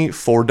mini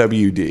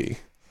 4WD,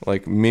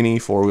 like mini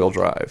 4-wheel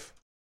drive.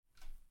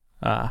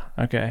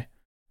 Okay.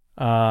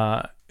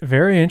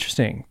 Very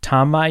interesting.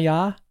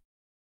 Tamaya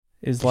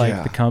is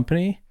like the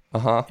company.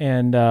 Uh-huh.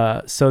 And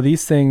so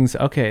these things,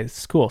 okay,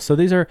 it's cool. So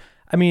these are,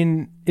 I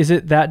mean, is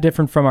it that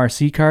different from our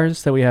C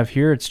cars that we have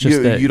here? It's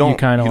just that you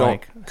kind of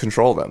like... don't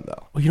control them,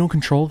 though. Well, you don't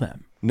control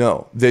them.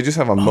 No, they just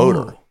have a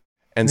motor.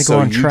 And they so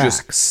go on you tracks.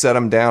 just set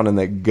them down and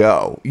they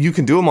go. You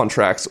can do them on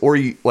tracks, or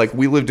like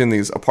we lived in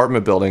these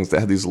apartment buildings that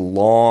had these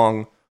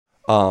long...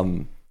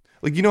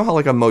 like, you know how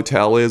like a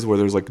motel is where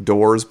there's like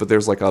doors, but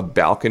there's like a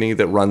balcony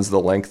that runs the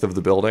length of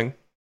the building?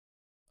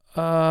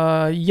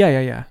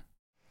 Yeah.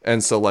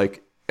 And so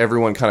like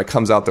everyone kind of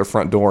comes out their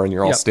front door and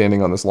you're all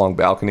standing on this long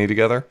balcony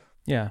together.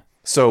 Yeah.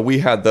 So we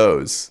had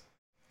those.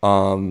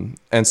 And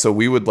so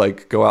we would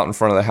like go out in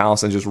front of the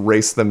house and just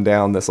race them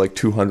down this like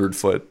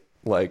 200-foot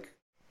like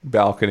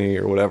balcony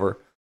or whatever.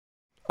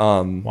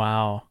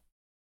 Wow.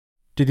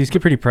 Dude, these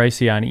get pretty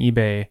pricey on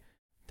eBay.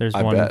 There's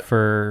one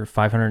for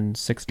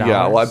 $506.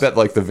 Yeah, well, I bet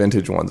like the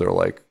vintage ones are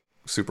like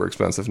super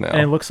expensive now.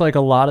 And it looks like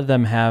a lot of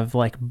them have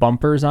like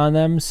bumpers on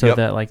them so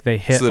that like they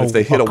hit, if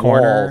they hit a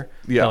corner,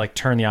 wall, they like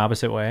turn the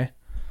opposite way.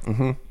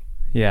 Mm-hmm.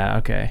 Yeah,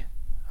 okay.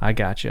 I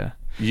gotcha.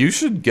 You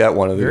should get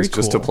one of these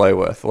just to play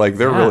with. Like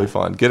they're really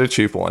fun. Get a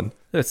cheap one.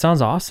 That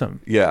sounds awesome.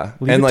 Yeah.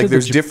 And like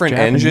there's different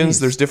engines,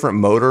 there's different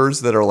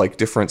motors that are like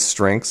different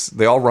strengths.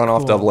 They all run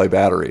off AA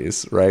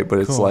batteries, right? But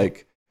it's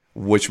like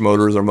which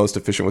motors are most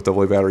efficient with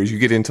AA batteries. You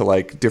get into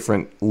like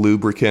different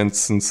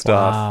lubricants and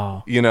stuff.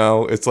 Wow. You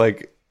know, it's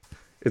like,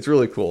 it's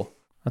really cool.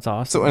 That's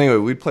awesome. So anyway,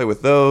 we'd play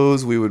with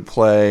those. We would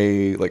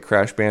play like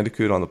Crash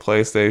Bandicoot on the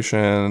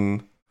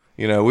PlayStation.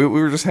 You know, we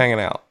were just hanging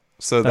out.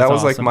 So that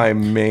was like my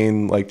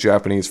main like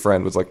Japanese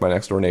friend was like my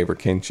next door neighbor,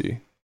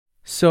 Kenchi.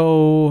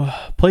 So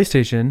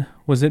PlayStation,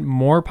 was it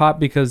more pop?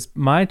 Because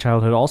my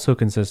childhood also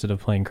consisted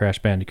of playing Crash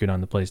Bandicoot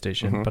on the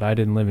PlayStation, but I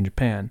didn't live in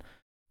Japan.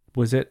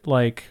 Was it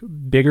like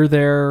bigger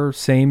there,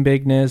 same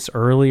bigness,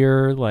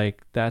 earlier?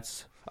 Like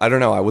that's... I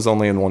don't know. I was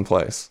only in one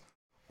place.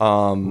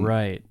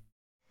 Right.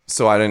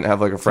 So I didn't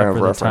have like a frame of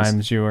reference. The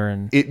times you were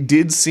in... It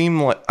did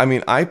seem like... I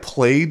mean, I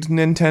played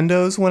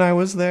Nintendos when I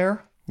was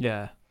there.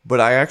 Yeah. But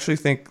I actually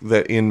think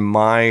that in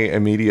my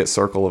immediate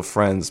circle of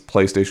friends,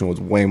 PlayStation was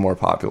way more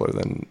popular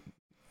than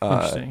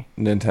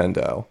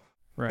Nintendo.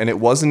 Right. And it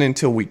wasn't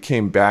until we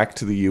came back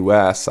to the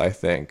US, I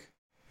think,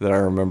 that I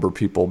remember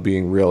people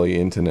being really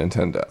into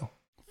Nintendo.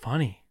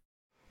 Funny.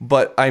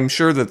 But I'm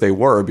sure that they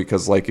were,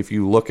 because like if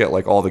you look at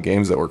like all the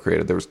games that were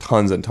created, there was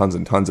tons and tons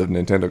and tons of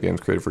Nintendo games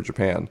created for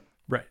Japan.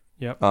 Right.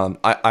 Yep.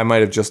 I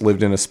might have just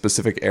lived in a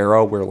specific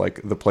era where like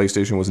the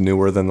PlayStation was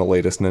newer than the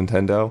latest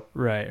Nintendo.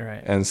 Right.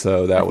 And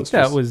so that was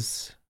that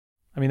was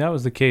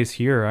the case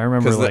here. I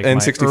remember like the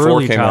my N64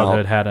 early came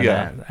childhood out.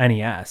 had an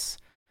NES,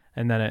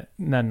 and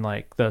then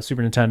like the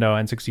Super Nintendo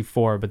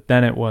N64, but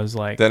then it was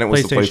like the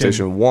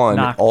PlayStation 1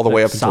 all the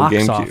way up until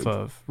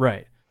GameCube.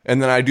 Right.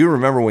 And then I do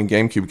remember when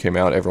GameCube came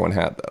out, everyone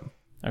had them.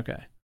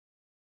 Okay.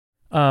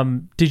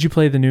 Did you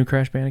play the new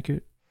Crash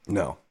Bandicoot?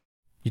 No.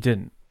 You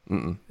didn't?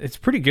 Mm-mm. It's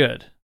pretty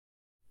good.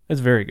 It's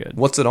very good.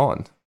 What's it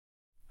on?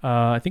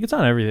 I think it's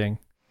on everything.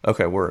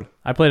 Okay, word.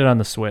 I played it on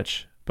the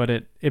Switch, but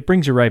it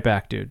brings you right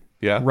back, dude.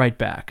 Yeah? Right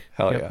back.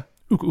 Hell yep. yeah.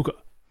 Ooga ooga.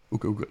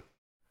 Ooga ooga.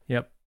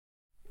 Yep.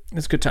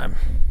 It's a good time.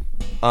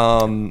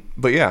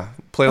 But yeah,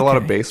 played a lot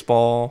of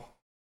baseball.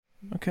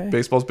 Okay.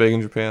 Baseball's big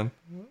in Japan.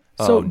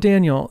 So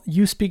Daniel,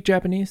 you speak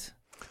Japanese?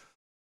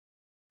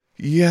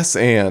 Yes,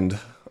 and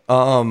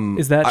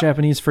is that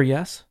Japanese for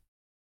yes?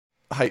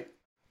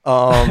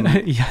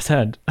 Yes,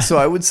 and so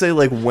I would say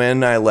like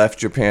when I left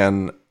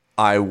Japan,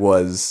 I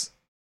was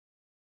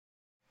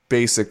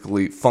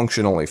basically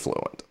functionally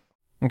fluent.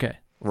 Okay.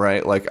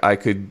 Right? Like I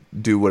could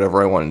do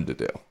whatever I wanted to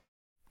do.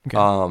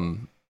 Okay.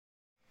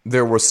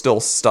 There was still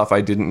stuff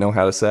I didn't know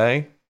how to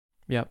say.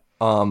 Yep.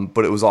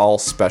 But it was all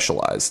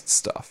specialized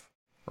stuff.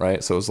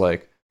 Right? So it was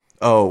like,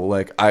 oh,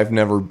 like I've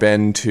never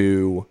been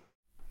to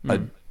a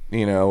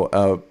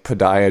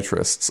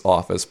podiatrist's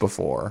office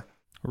before.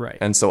 Right.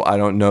 And so I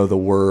don't know the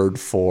word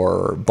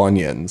for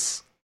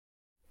bunions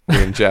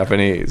in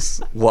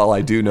Japanese, while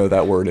I do know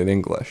that word in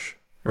English.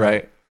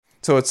 Right.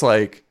 So it's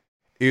like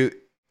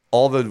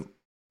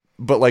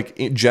but like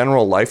in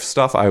general life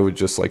stuff, I would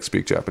just like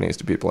speak Japanese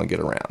to people and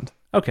get around.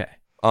 Okay.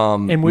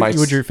 And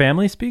would your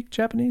family speak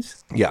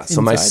Japanese? Yeah.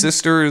 So my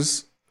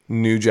sisters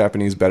knew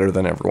Japanese better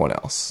than everyone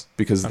else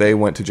because they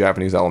went to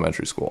Japanese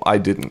elementary school. I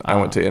didn't. I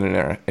went to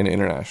an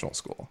international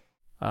school.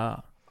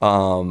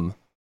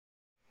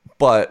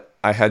 But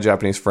I had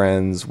Japanese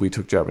friends. We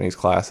took Japanese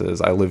classes.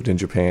 I lived in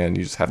Japan.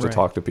 You just have to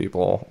talk to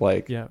people.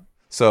 Like, yeah.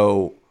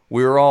 So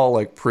we were all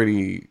like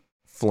pretty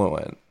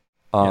fluent.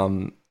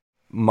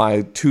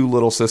 My two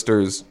little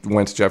sisters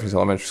went to Japanese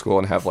elementary school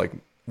and have like,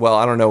 well,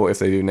 I don't know if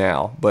they do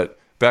now, but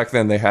back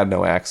then they had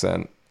no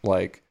accent.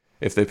 Like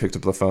if they picked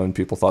up the phone,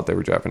 people thought they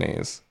were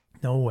Japanese.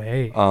 No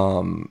way.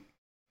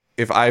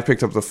 If I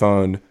picked up the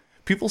phone,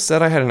 people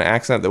said I had an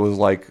accent that was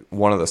like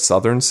one of the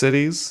southern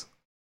cities,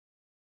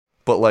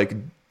 but like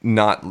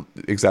not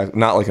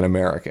like an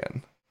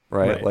American,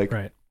 right?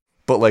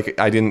 But like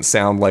I didn't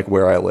sound like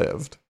where I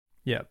lived.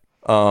 Yep.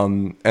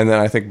 And then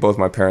I think both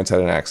my parents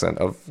had an accent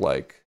of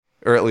like,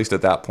 or at least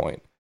at that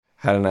point,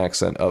 had an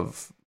accent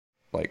of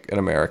like an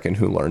American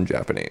who learned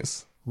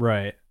Japanese.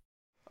 Right.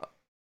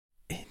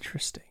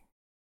 Interesting.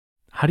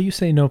 How do you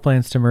say no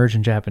plans to merge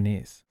in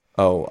Japanese?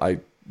 Oh, I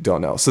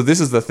don't know. So this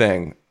is the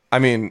thing. I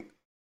mean,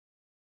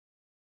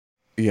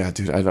 yeah,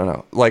 dude, I don't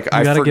know. Like,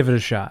 you gotta give it a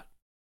shot.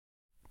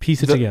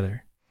 Piece it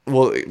together.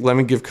 Well, let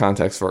me give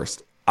context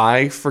first.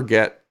 I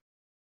forget.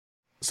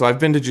 So I've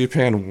been to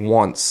Japan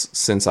once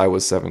since I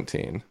was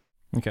 17.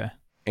 Okay.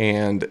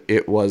 And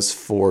it was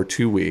for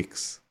 2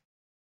 weeks.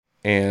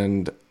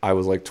 And I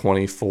was like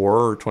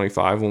 24 or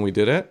 25 when we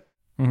did it.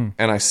 Mm-hmm.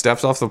 And I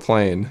stepped off the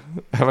plane.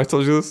 Have I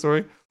told you this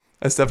story?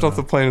 I stepped off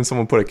the plane and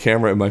someone put a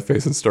camera in my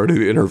face and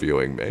started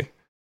interviewing me.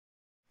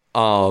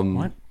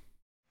 What?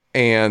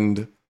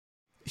 And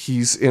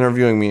he's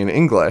interviewing me in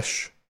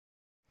English.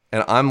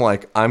 And I'm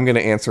like, I'm going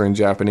to answer in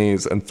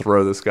Japanese and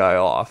throw this guy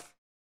off.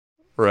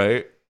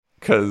 Right?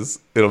 Because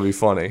it'll be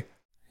funny.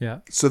 Yeah.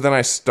 So then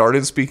I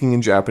started speaking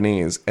in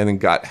Japanese and then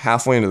got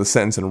halfway into the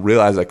sentence and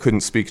realized I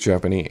couldn't speak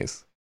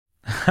Japanese.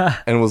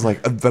 And was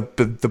like,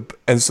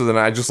 and so then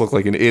I just looked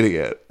like an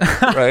idiot,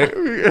 right?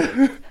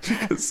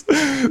 Because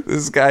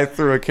this guy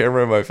threw a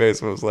camera in my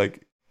face and was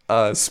like,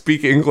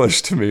 speak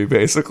English to me,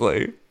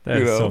 basically.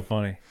 That's so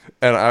funny.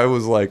 And I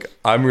was like,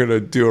 I'm going to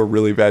do a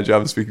really bad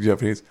job of speaking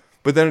Japanese.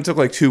 But then it took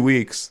like 2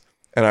 weeks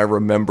and I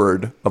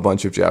remembered a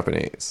bunch of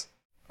Japanese.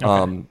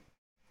 Okay.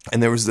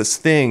 And there was this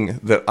thing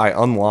that I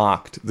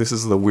unlocked. This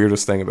is the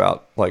weirdest thing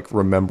about like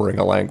remembering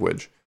a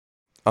language.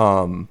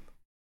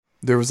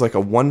 There was like a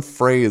one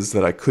phrase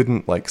that I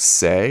couldn't like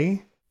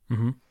say.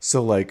 Mm-hmm.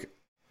 So like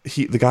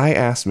the guy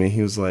asked me,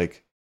 he was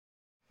like,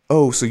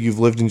 oh, so you've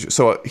lived in,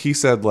 so he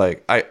said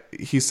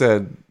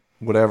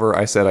whatever.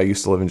 I said, I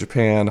used to live in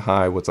Japan.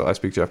 Hi, what's up? I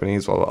speak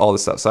Japanese, blah, blah, all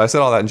this stuff. So I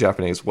said all that in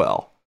Japanese.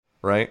 Well,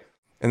 right.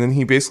 And then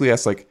he basically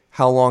asked like,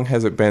 how long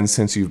has it been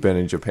since you've been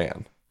in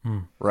Japan?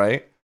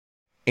 Right.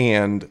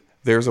 And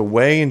there's a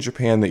way in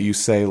Japan that you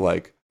say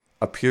like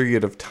a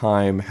period of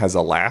time has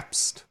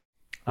elapsed.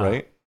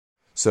 Right.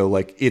 So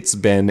like it's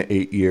been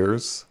 8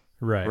 years.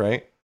 Right.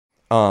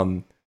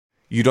 Right.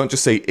 you don't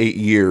just say 8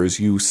 years.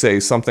 You say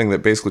something that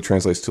basically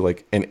translates to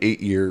like an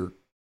 8-year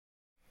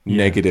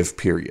negative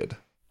period,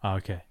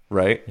 Okay.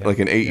 right? Yeah. Like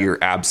an 8-year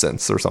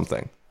absence or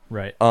something.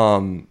 Right.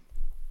 And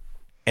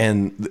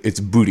it's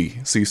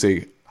buri. So you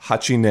say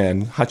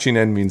hachinen.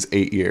 Hachinen means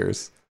 8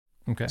 years.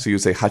 Okay. So you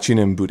would say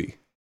hachinen buri.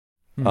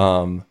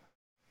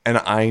 And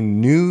I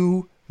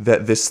knew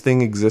that this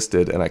thing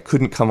existed and I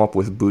couldn't come up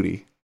with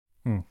booty.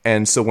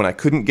 And so when I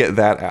couldn't get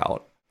that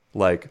out,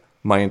 like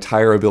my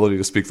entire ability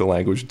to speak the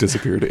language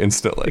disappeared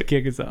instantly. The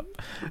gig is up.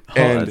 Oh,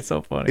 And that's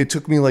so funny. it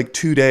took me like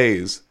 2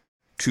 days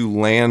to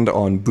land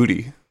on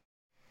booty,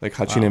 like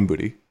hachinen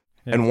booty.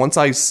 Yeah. And once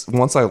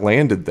I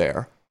landed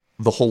there,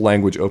 the whole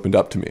language opened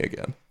up to me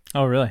again.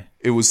 Oh, really?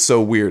 It was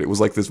so weird. It was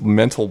like this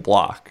mental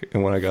block.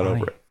 And when I got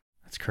over it.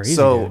 That's crazy,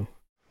 So dude.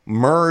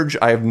 merge,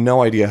 I have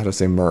no idea how to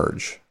say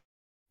merge.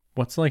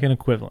 What's like an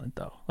equivalent,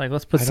 though? Like,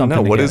 let's put I don't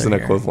something know. What is an together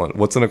here. equivalent?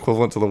 What's an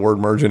equivalent to the word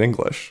merge in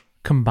English?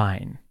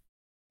 Combine.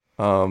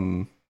 I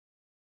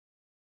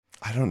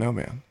don't know,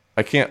 man.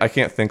 I can't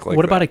think like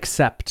What that. about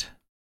accept?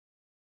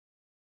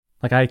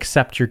 Like, I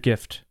accept your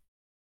gift.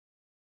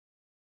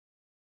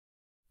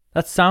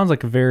 That sounds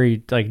like a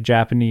very like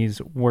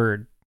Japanese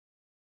word.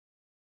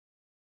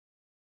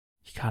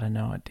 You gotta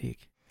know it,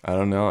 Deke. I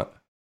don't know it.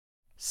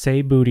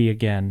 Say booty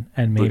again,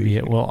 and maybe Booty.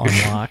 it will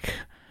unlock.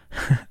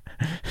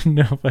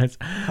 No, but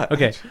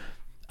okay.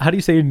 How do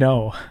you say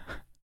no?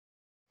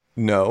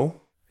 No.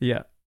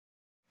 Yeah,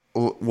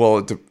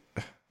 Well,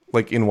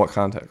 like in what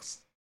context?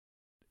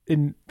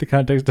 in the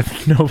context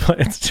of no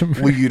plans to merge.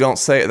 Well, you don't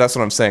say it. That's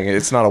what I'm saying.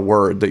 It's not a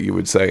word that you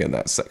would say in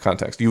that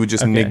context. You would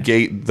just Okay.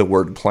 negate the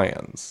word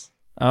plans,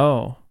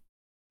 Oh,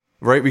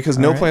 right? Because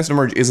All no right. plans to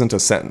merge isn't a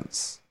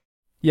sentence.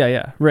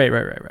 yeah. Right.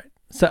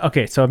 So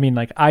okay, so I mean,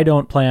 like, I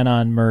don't plan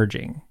on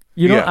merging.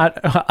 You know,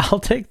 Yeah. I'll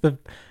take the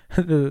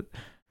Well,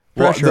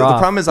 pressure the off.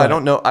 problem is but-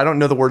 I don't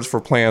know the words for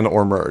plan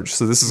or merge.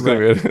 So this is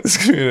going to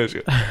be an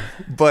issue.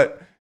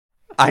 But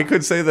I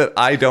could say that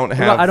I don't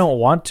have. Well, I don't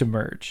want to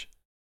merge.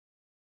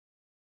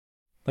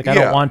 Like, I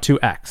Yeah. don't want to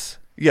X.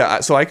 Yeah,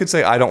 so I could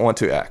say I don't want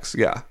to X.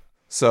 Yeah.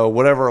 So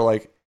whatever,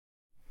 like,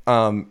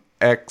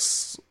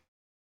 X,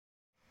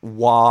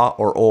 wa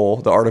or ol.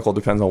 The article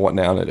depends on what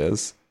noun it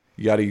is.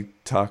 Yari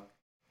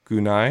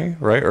takunai,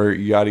 right? Or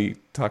yari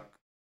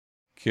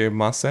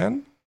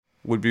takemasen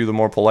would be the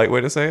more polite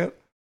way to say it.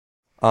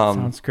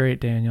 Sounds great,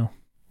 Daniel.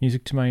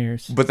 Music to my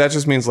ears. But that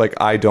just means like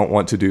I don't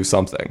want to do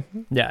something.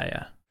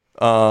 Yeah.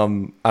 I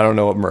don't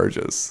know what merge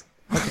is.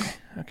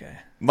 Okay.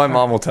 My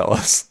mom will tell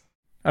us.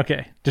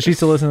 Okay. Does she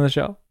still listen to the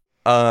show?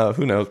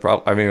 Who knows?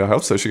 Probably. I mean, I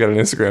hope so. She got an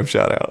Instagram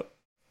shout out.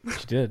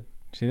 She did.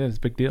 It's a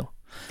big deal.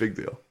 Big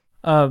deal.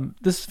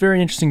 This is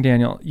very interesting,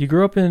 Daniel. You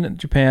grew up in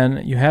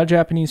Japan. You had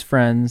Japanese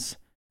friends.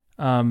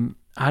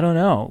 I don't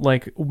know.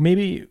 Like,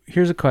 maybe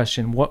here's a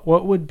question. What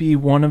would be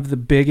one of the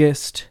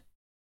biggest?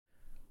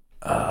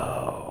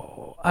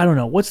 Oh, I don't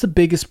know. What's the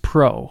biggest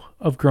pro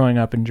of growing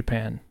up in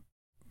Japan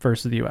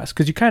versus the U.S.?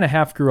 Because you kind of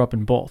half grew up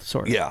in both,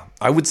 sort of. Yeah,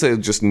 I would say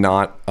just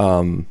not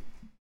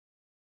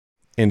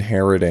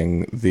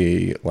inheriting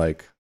the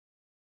like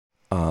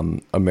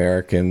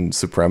American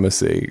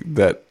supremacy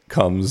that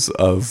comes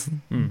of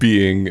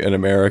being an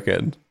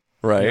American,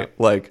 right? Yeah.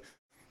 Like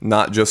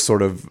not just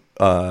sort of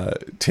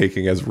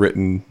taking as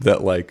written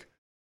that like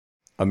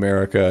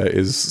America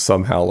is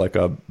somehow like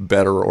a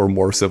better or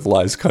more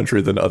civilized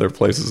country than other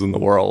places in the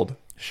world.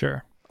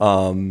 Sure.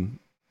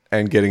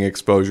 And getting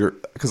exposure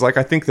because like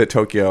I think that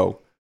Tokyo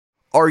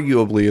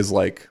arguably is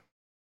like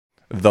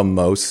the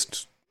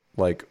most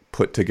like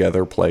put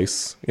together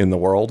place in the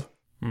world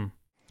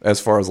as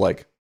far as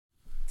like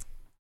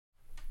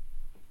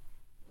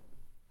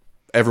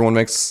everyone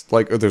makes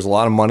like there's a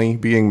lot of money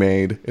being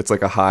made. It's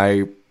like a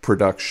high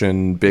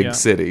production big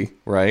city,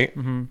 right?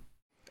 Mm-hmm.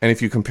 And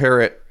if you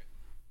compare it,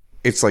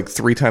 it's like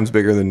 3 times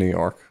bigger than New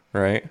York,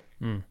 right?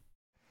 And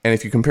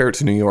if you compare it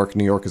to New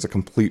York is a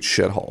complete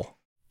shithole.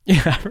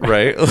 Yeah.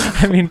 Right?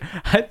 I mean,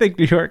 I think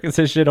New York is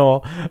a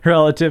shithole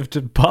relative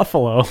to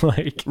Buffalo.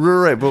 Like,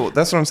 Right, but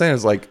that's what I'm saying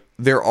is like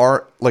there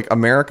are like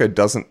America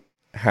doesn't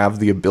have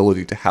the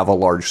ability to have a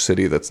large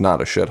city that's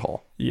not a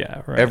shithole.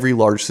 yeah, right. Every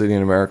large city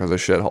in America is a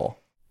shithole,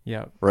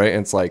 yeah. right?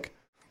 And it's like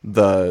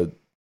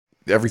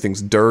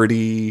everything's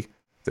dirty.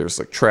 There's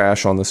like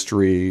trash on the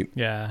street.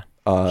 Yeah.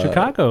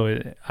 Chicago,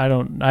 I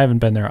haven't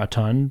been there a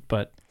ton,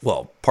 but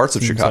Well, parts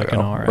of seems Chicago, like an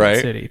all right right?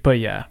 city. But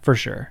yeah, for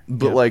sure.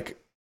 But Yeah. like,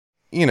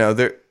 you know,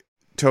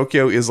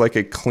 Tokyo is like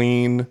a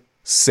clean,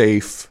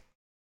 safe,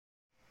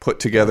 put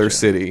together Gotcha.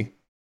 city.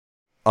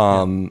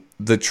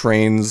 The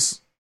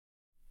trains,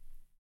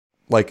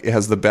 like, it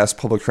has the best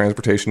public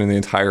transportation in the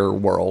entire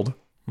world.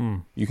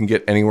 You can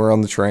get anywhere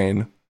on the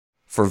train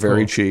for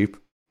very Cool. cheap.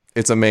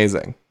 It's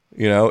amazing.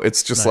 You know,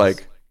 it's just Nice.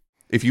 like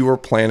if you were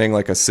planning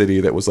like a city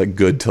that was like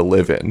good to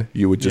live in,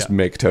 you would just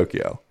make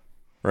Tokyo,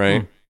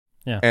 right?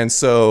 Yeah. And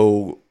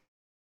so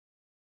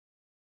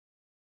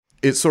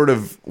it's sort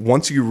of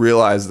once you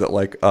realize that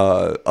like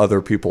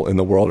other people in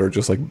the world are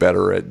just like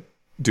better at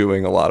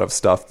doing a lot of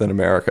stuff than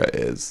America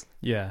is,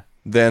 Yeah.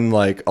 then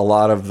like a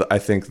lot of I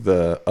think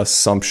the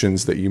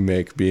assumptions that you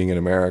make being in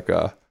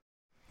America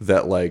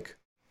that like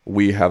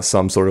we have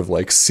some sort of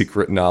like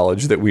secret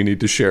knowledge that we need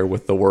to share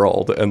with the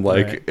world, and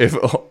like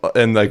Right.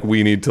 and like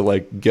we need to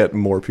like get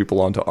more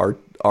people onto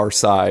our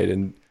side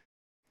and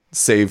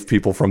save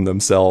people from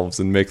themselves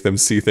and make them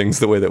see things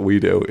the way that we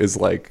do is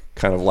like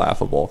kind of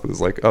laughable, because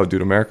it's like, oh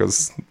dude,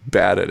 America's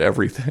bad at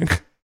everything.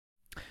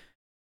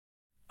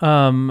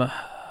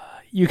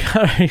 You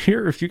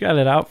got you got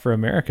it out for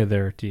America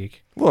there,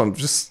 Deke. Well, I'm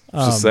just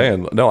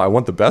saying, no, I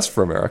want the best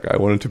for America. I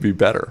want it to be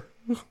better.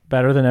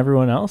 Better than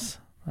everyone else?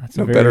 That's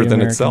No, a very better than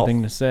American itself.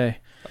 thing to say.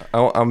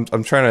 I'm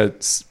trying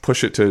to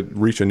push it to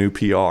reach a new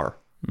PR.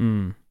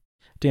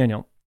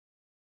 Daniel.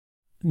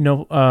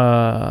 No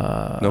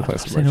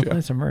place to merge, No yeah.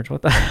 place to merge.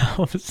 What the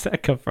hell does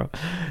that come from?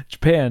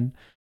 Japan.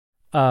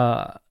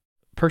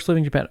 Perks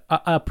living in Japan.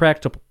 A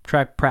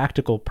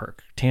practical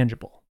perk.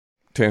 Tangible.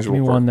 Tangible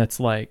Give me perk. one that's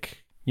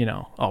like,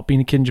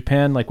 being a kid in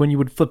Japan, like when you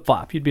would flip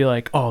flop, you'd be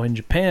like, oh, in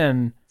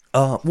Japan.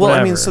 Well, I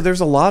whatever. mean, so there's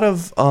a lot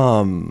of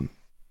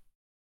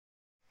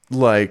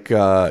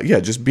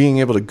just being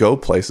able to go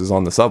places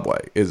on the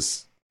subway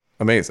is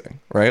amazing,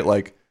 right?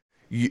 Like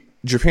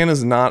Japan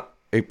is not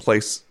a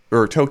place,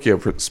 or Tokyo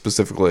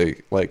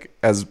specifically, like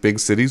as big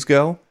cities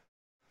go,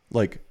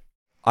 like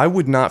I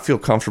would not feel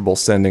comfortable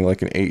sending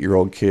like an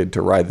 8-year-old kid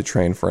to ride the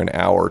train for an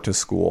hour to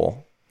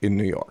school in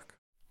New York.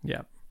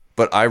 Yeah.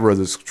 But I rode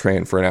this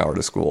train for an hour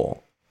to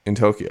school in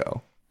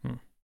Tokyo.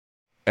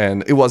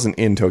 And it wasn't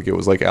in Tokyo, it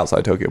was like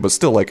outside Tokyo. But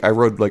still, like I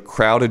rode like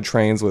crowded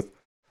trains with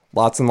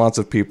lots and lots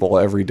of people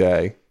every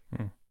day.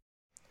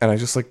 And I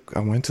just I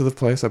went to the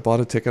place, I bought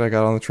a ticket, I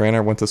got on the train,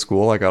 I went to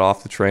school, I got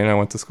off the train, I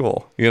went to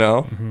school,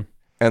 Mm-hmm.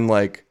 And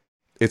like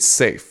it's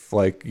safe.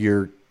 Like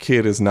your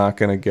kid is not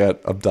going to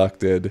get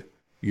abducted.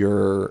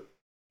 Your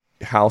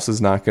house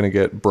is not going to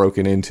get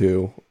broken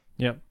into.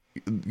 Yep.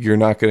 You're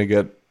not going to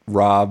get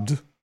robbed.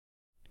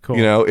 Cool.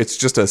 It's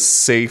just a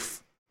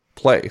safe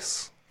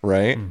place,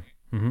 right?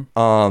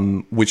 Mm-hmm.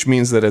 Which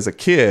means that as a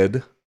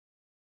kid,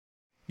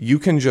 you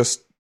can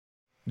just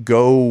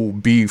go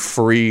be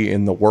free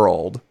in the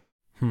world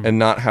and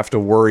not have to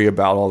worry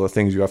about all the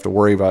things you have to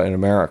worry about in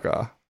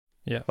America.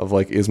 Yeah. Of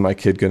like, is my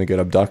kid going to get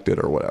abducted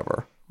or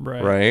whatever?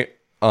 Right.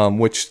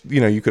 Which,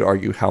 you could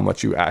argue how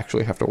much you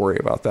actually have to worry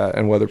about that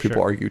and whether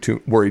people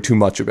worry too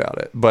much about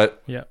it.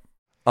 But, yeah.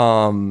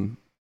 But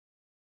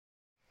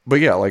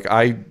yeah, like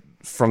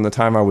from the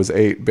time I was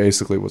 8,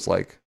 basically was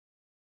like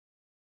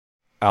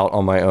out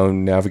on my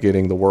own,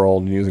 navigating the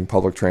world and using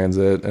public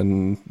transit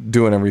and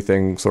doing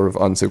everything sort of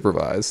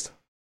unsupervised.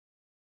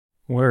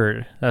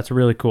 Word. That's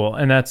really cool.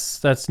 And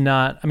that's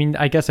not, I mean,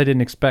 I guess I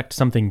didn't expect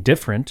something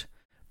different,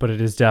 but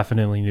it is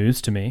definitely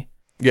news to me.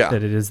 Yeah.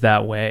 That it is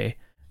that way.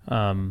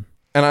 And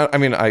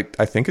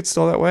I think it's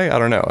still that way. I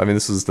don't know. I mean,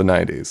 this is the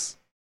 90s.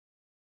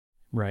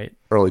 Right.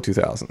 Early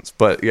 2000s.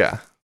 But yeah.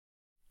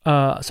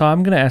 So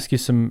I'm going to ask you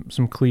some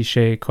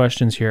cliche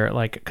questions here,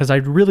 like, because I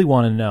really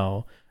want to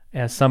know,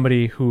 as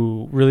somebody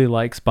who really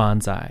likes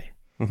bonsai,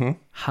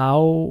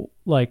 how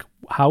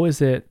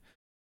is it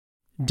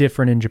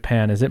different in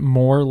Japan? Is it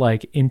more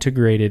like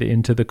integrated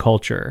into the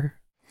culture?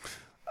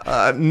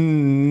 Like,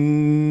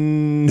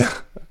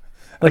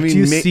 do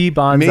you see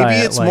bonsai?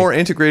 Maybe it's more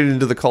integrated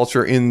into the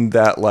culture in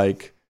that,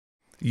 like,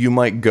 you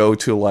might go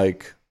to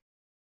like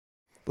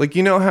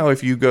how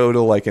if you go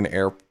to like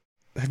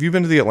have you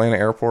been to the Atlanta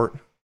airport?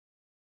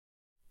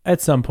 At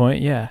some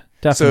point, yeah,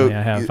 definitely.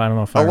 I have. I don't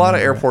know if a lot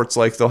of airports,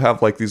 like, they'll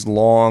have like these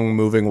long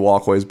moving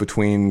walkways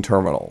between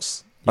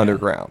terminals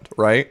underground,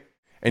 right?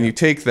 And you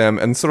take them,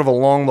 and sort of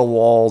along the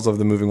walls of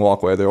the moving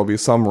walkway, there will be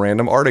some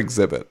random art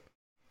exhibit,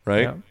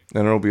 right? Yeah.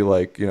 And it'll be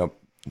like,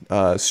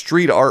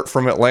 street art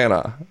from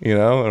Atlanta, and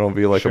it'll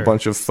be like a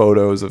bunch of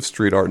photos of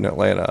street art in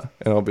Atlanta.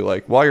 And it'll be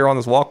like, while you're on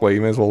this walkway,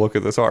 you may as well look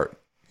at this art,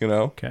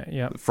 Okay,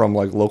 yeah. from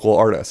like local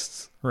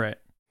artists. Right.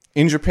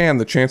 In Japan,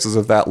 the chances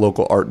of that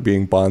local art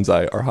being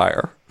bonsai are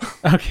higher.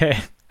 Okay.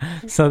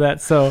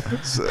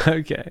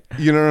 Okay.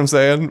 You know what I'm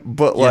saying?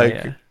 But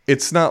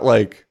it's not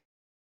like,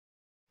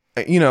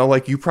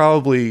 like you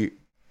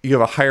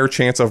have a higher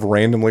chance of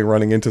randomly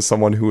running into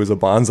someone who is a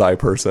bonsai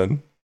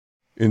person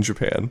in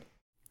Japan.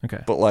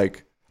 Okay. But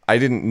like, I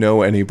didn't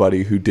know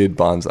anybody who did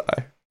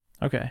bonsai.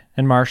 Okay.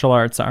 And martial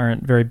arts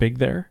aren't very big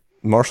there?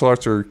 Martial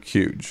arts are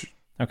huge.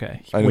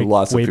 Okay. I know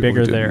lots of people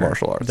bigger who did there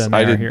martial arts. than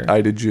they are here.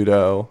 I did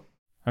judo.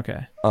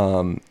 Okay.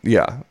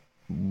 Yeah.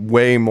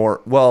 Way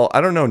more. Well, I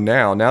don't know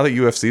now. Now that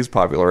UFC is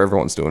popular,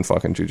 everyone's doing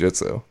fucking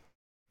jujitsu.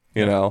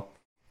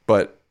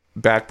 But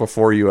back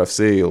before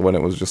UFC, when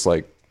it was just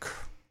like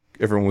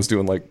everyone was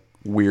doing like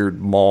weird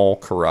mall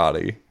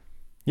karate.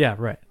 Yeah,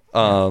 right.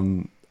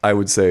 I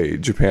would say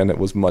Japan, it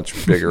was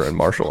much bigger in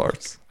martial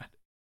arts.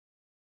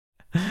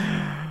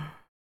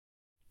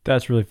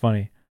 That's really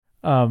funny.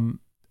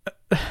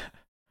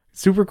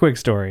 Super quick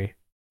story.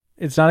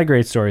 It's not a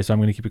great story, so I'm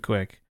going to keep it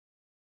quick.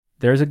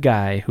 There's a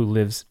guy who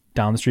lives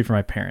down the street from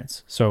my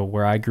parents, so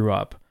where I grew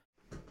up.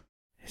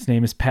 His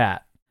name is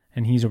Pat,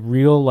 and he's a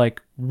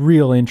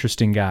real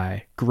interesting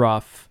guy.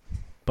 Gruff,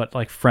 but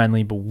like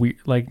friendly,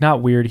 but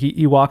not weird.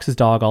 He walks his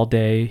dog all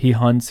day. He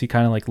hunts. He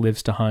kind of like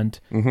lives to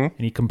hunt, and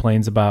he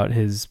complains about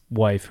his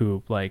wife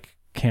who like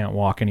can't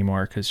walk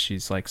anymore because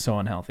she's like so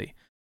unhealthy.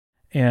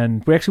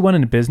 And we actually went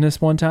into business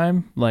one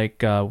time,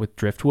 like with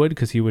driftwood,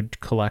 because he would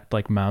collect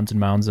like mounds and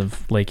mounds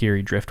of Lake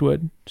Erie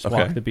driftwood. Just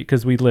walk the beach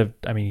because we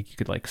lived. I mean, you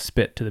could like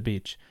spit to the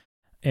beach,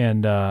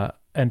 and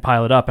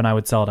pile it up, and I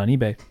would sell it on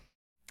eBay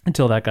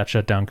until that got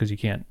shut down because you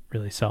can't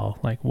really sell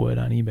like wood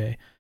on eBay.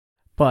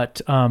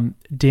 But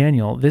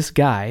Daniel, this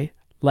guy,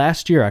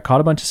 last year I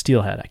caught a bunch of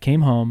steelhead. I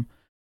came home,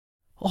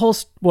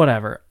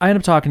 whatever. I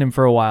ended up talking to him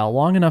for a while,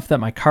 long enough that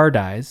my car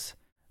dies.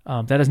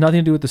 That has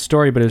nothing to do with the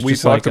story, but it's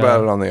just we talked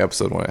about it on the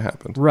episode when it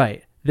happened.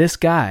 Right. This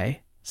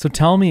guy. So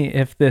tell me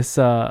if this,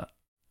 I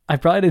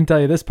probably didn't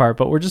tell you this part,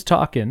 but we're just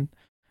talking.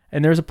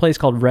 And there's a place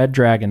called Red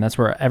Dragon. That's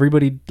where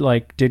everybody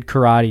like did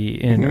karate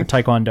in or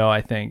Taekwondo, I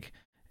think,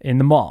 in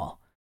the mall.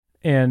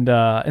 And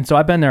so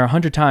I've been there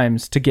 100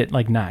 times to get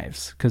like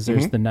knives because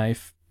there's the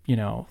knife,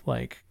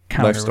 like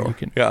counter knife store. Where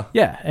you can,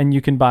 yeah. And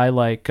you can buy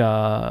like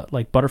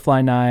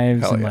butterfly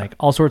knives and like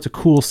all sorts of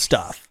cool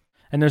stuff.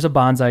 And there's a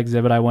bonsai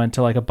exhibit. I went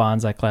to like a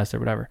bonsai class or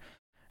whatever.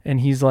 And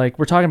he's like,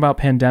 we're talking about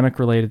pandemic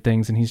related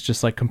things. And he's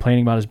just like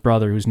complaining about his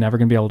brother who's never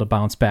going to be able to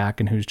bounce back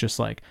and who's just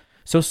like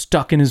so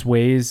stuck in his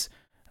ways,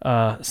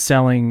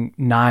 selling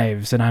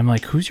knives. And I'm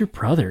like, who's your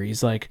brother?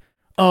 He's like,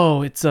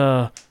 oh, it's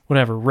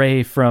whatever,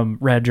 Ray from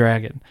Red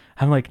Dragon.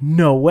 I'm like,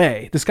 no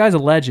way. This guy's a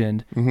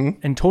legend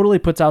and totally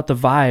puts out the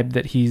vibe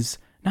that he's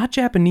not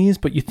Japanese,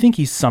 but you think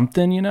he's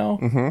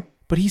something,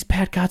 but he's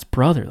Pat Gott's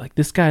brother. Like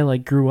this guy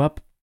like grew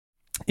up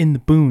in the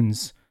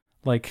boons.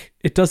 Like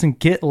it doesn't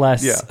get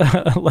less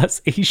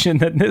less Asian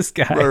than this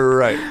guy.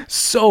 Right.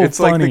 So it's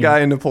funny. like the guy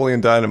in Napoleon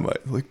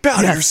Dynamite. Like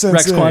bow to your sensei.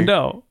 Rex Kwon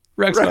Do.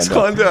 Rex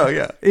Kwon Do,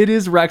 yeah. It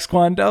is Rex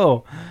Kwon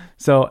Do.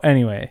 So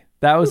anyway,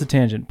 that was a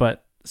tangent.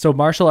 But so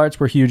martial arts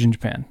were huge in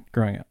Japan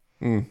growing up.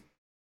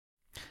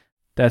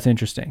 That's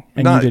interesting.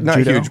 And not you did not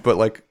judo? huge, but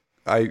like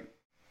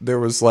there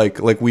was like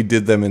we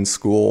did them in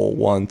school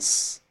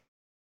once.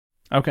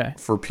 Okay.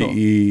 For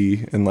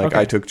PE and like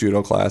I took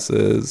judo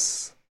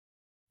classes.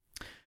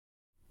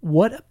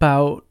 What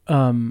about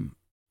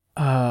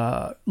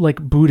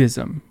like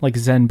Buddhism, like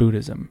Zen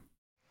Buddhism?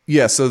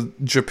 Yeah, so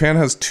Japan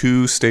has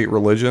 2 state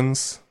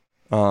religions.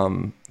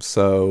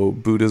 So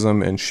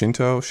Buddhism and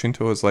Shinto.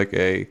 Shinto is like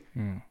a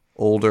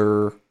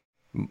older,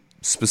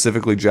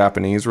 specifically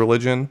Japanese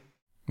religion.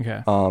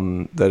 Okay.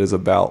 That is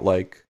about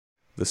like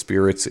the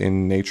spirits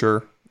in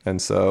nature.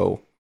 And so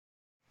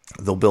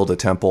they'll build a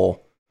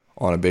temple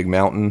on a big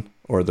mountain,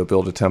 or they'll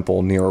build a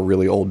temple near a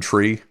really old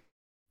tree.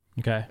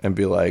 Okay. And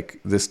be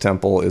like, this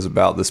temple is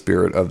about the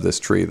spirit of this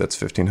tree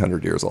that's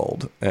 1,500 years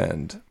old.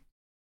 And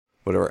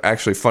whatever.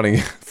 Actually,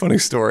 funny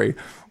story.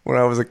 When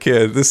I was a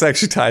kid, this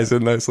actually ties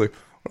in nicely.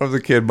 When I was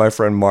a kid, my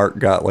friend Mark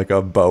got like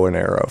a bow and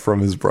arrow from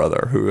his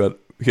brother,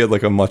 he had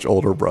like a much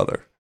older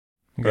brother.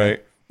 Okay.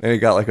 Right? And he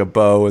got like a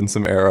bow and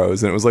some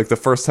arrows. And it was like the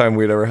first time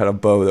we'd ever had a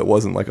bow that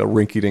wasn't like a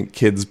rinky-dink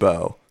kid's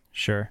bow.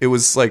 Sure. It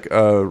was like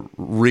a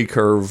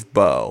recurve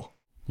bow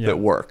that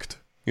worked,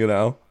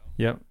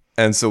 Yep.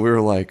 And so we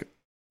were like,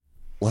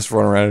 let's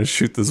run around and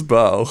shoot this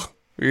bow,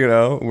 We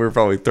were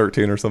probably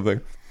 13 or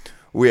something.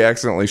 We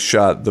accidentally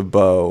shot the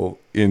bow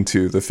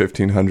into the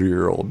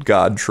 1,500-year-old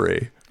god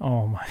tree.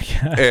 Oh my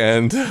God.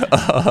 And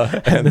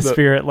the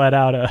spirit let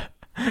out a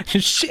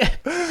shit.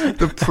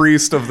 The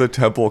priest of the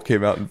temple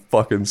came out and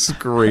fucking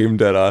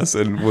screamed at us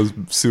and was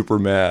super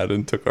mad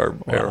and took our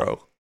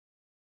arrow.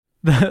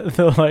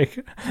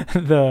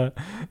 The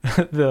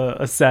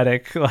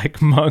ascetic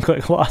like monk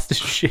like lost his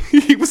shit.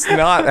 He was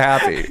not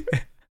happy.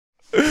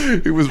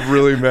 He was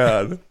really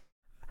mad.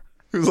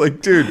 He was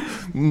like, dude,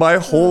 my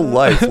whole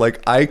life,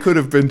 like I could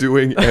have been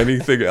doing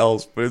anything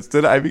else, but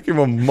instead I became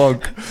a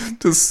monk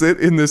to sit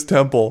in this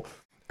temple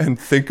and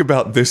think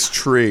about this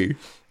tree,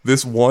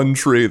 this one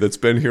tree that's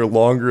been here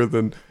longer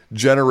than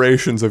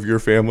generations of your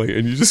family,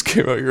 and you just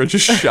came out here and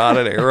just shot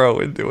an arrow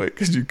into it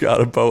because you got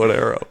a bow and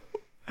arrow.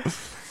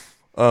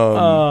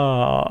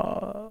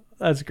 Oh,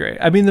 that's great.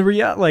 I mean,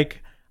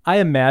 I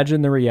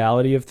imagine the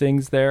reality of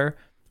things there.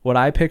 What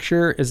I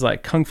picture is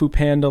like Kung Fu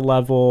Panda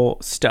level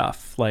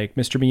stuff, like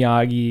Mr.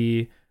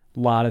 Miyagi, a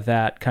lot of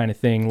that kind of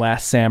thing,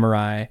 Last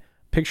Samurai,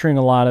 picturing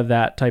a lot of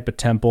that type of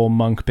temple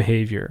monk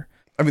behavior.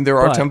 I mean, there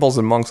are temples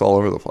and monks all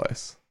over the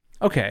place.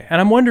 Okay. And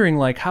I'm wondering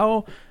like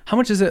how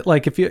much is it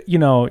like if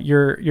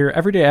your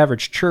everyday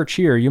average church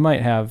here, you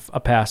might have a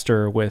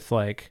pastor with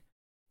like,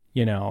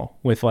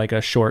 with like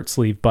a short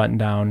sleeve button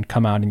down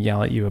come out and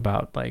yell at you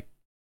about like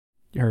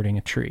hurting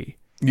a tree.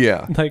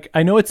 Yeah. Like,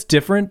 I know it's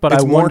different, but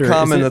it's I wonder. It's more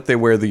common that they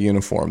wear the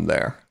uniform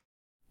there.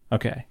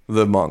 Okay.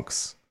 The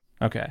monks.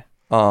 Okay.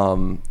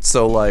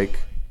 So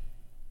like,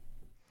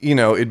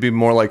 it'd be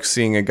more like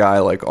seeing a guy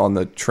like on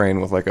the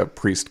train with like a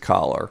priest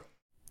collar.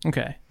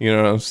 Okay. You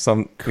know what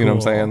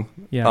I'm saying?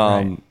 Yeah.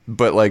 Right.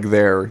 But like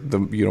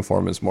the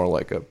uniform is more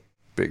like a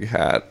big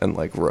hat and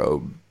like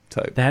robe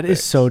type. That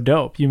is so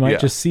dope. You might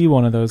just see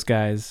one of those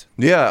guys.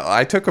 Yeah.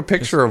 I took a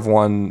picture of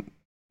one.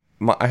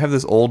 I have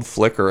this old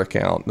Flickr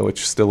account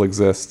which still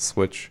exists,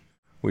 which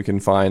we can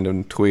find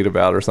and tweet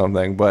about or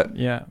something. But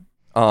yeah,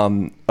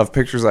 of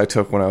pictures I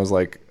took when I was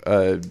like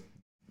a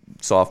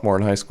sophomore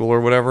in high school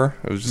or whatever.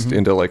 I was just Mhm.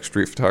 into like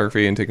street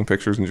photography and taking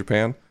pictures in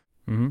Japan.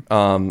 Mm-hmm.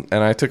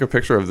 And I took a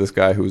picture of this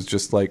guy who was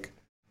just like,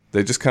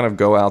 they just kind of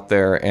go out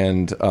there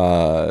and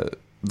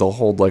they'll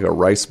hold like a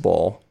rice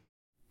ball.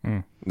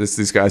 Mm.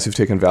 These guys who've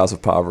taken vows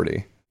of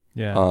poverty.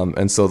 Yeah.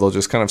 And so they'll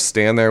just kind of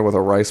stand there with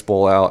a rice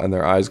bowl out and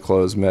their eyes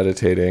closed,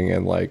 meditating,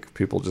 and like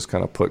people just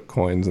kind of put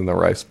coins in the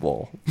rice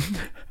bowl.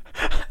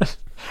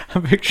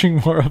 I'm picturing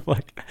more of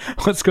like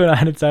what's going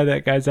on inside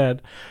that guy's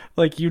head.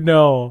 Like,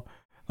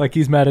 like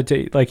he's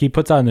meditate, like he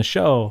puts on the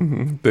show.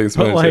 He's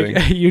But meditating.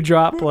 like you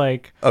drop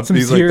like some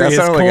he's like, serious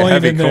that sounded like a coin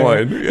heavy in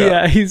there. coin.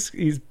 Yeah.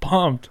 He's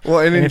pumped. Well,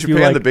 and in if you,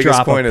 Japan, like, the biggest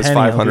drop a coin is penny,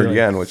 I'll be 500 like,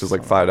 yen, which is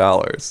like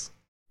 $5.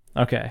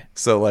 Okay.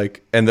 So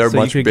like, and they're So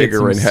you much could get bigger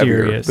some and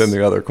heavier serious- than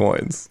the other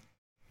coins.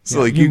 So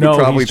Yeah, like, you know could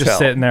probably he's just tell.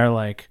 sitting there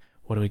like,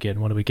 what do we get?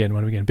 What do we get? What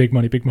do we get? Big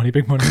money, big money,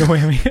 big money. No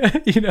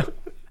whammy. you know.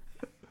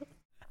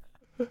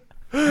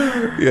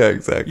 Yeah,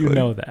 exactly. You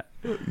know that.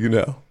 You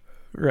know.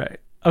 Right.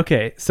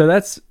 Okay. So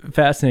that's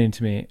fascinating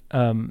to me.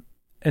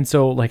 And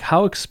so like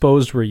how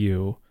exposed were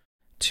you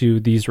to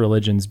these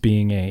religions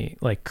being a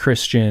like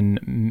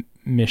Christian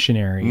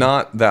missionary?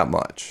 Not that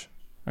much.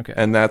 Okay.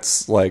 And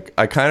that's like,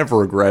 I kind of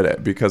regret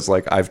it because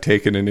like I've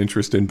taken an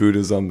interest in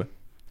Buddhism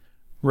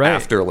right.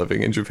 after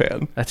living in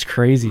Japan. That's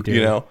crazy, dude.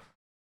 You know?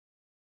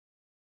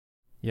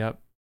 Yep.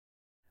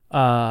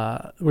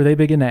 Were they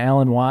big into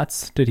Alan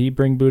Watts? Did he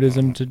bring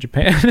Buddhism to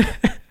Japan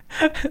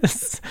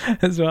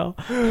as well?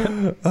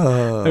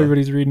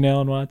 Everybody's reading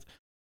Alan Watts.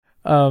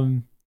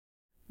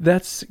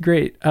 That's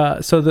great.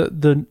 So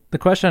the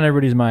question on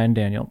everybody's mind,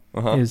 Daniel,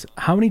 is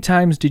how many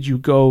times did you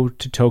go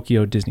to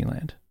Tokyo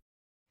Disneyland?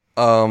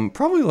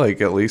 Probably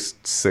like at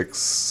least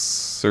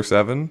 6 or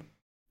 7,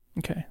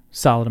 Okay,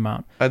 solid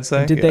amount. I'd say.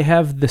 And did Yeah. they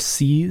have the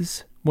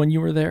Seas when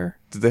you were there?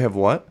 Did they have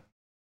what?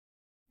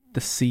 The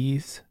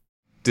Seas?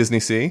 Disney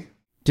Sea?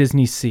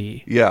 Disney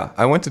Sea. Yeah,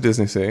 I went to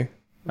Disney Sea.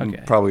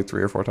 Okay. Probably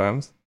 3 or 4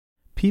 times.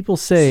 People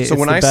say So it's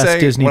when the I best say-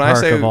 Disney when I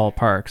park say- of all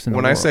parks in the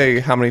When world. I say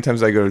how many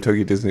times I go to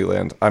Tokyo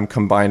Disneyland, I'm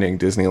combining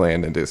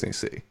Disneyland and Disney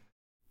Sea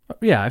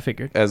Yeah, I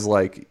figured. as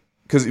like,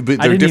 because I they're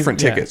didn't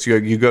different even- yeah. tickets.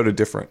 You go to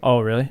different.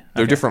 Oh, really?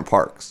 They're Okay. different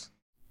parks.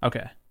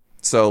 Okay.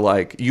 So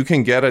like you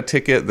can get a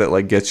ticket that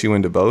like gets you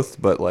into both,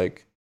 but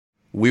like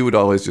we would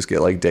always just get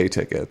like day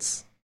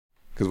tickets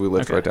because we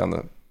lived Okay. right down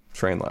the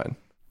train line.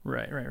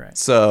 Right.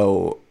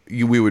 So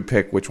we would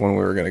pick which one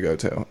we were going to go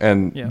to,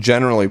 and Yeah.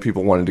 generally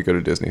people wanted to go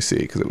to Disney Sea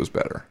because it was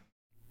better.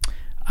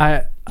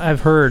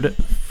 I've heard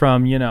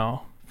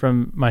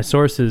from my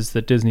sources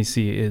that Disney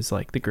Sea is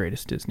like the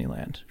greatest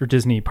Disneyland or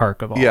Disney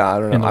park of all. Yeah, I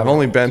don't in know. the I've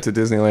only world. been to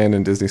Disneyland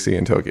and Disney Sea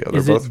in Tokyo.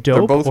 Is it they're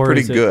dope, both or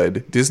pretty is it-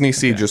 good. Disney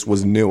Sea Okay. just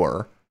was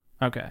newer,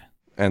 Okay.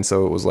 and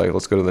so it was like,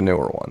 let's go to the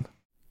newer one.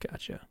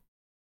 Gotcha.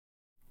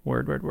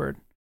 Word.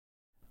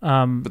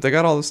 But they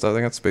got all this stuff.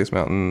 They got Space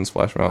Mountain,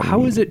 Splash Mountain.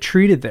 How is it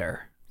treated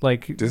there?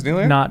 Like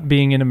Disneyland? not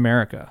being in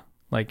America,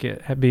 like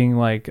it being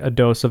like a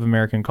dose of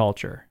American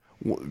culture.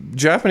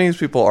 Japanese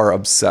people are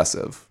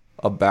obsessive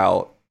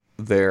about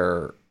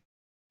their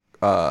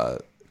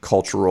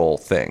cultural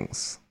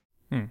things.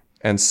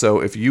 And so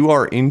if you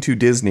are into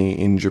Disney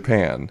in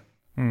Japan,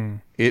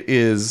 it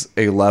is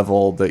a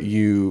level that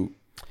you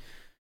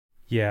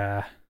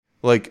Yeah.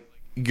 like,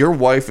 your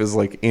wife is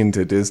like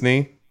into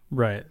Disney,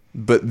 Right.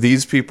 but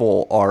these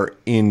people are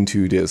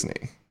into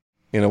Disney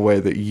in a way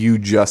that you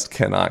just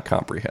cannot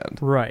comprehend.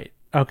 Right.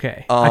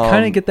 Okay. I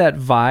kind of get that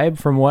vibe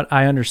from what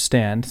I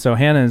understand. So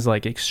Hannah is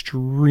like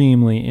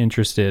extremely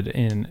interested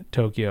in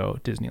Tokyo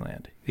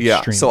Disneyland. Yeah.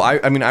 Extremely. So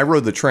I mean, I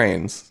rode the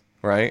trains,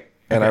 right?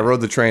 And I Okay.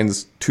 rode the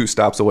trains 2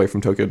 stops away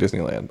from Tokyo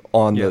Disneyland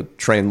on Yeah. the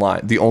train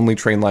line, the only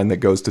train line that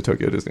goes to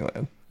Tokyo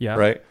Disneyland. Yeah.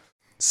 Right.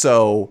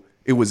 So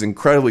it was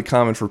incredibly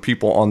common for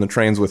people on the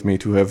trains with me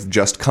to have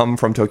just come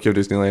from Tokyo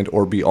Disneyland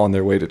or be on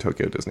their way to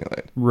Tokyo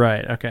Disneyland.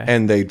 Right. Okay.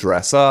 And they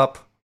dress up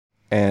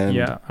and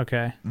yeah.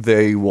 Okay.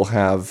 they will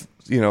have,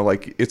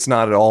 like, it's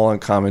not at all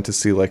uncommon to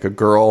see like a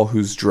girl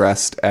who's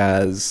dressed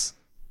as,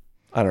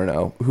 I don't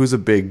know, who's a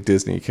big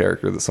Disney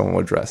character that someone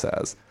would dress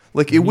as.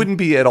 Like, it wouldn't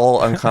be at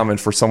all uncommon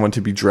for someone to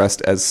be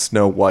dressed as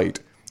Snow White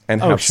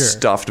and have sure.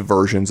 stuffed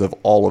versions of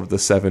all of the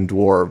 7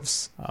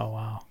 dwarves Oh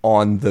wow.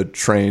 on the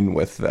train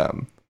with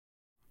them.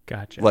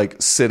 Gotcha.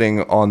 Like,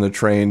 sitting on the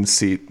train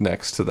seat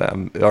next to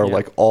them are Yeah.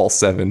 like all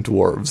 7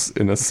 dwarves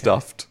in a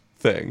stuffed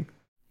thing,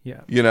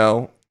 Yeah.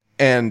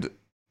 And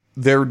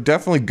they're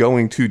definitely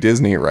going to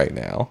Disney right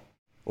now,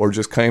 or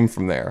just came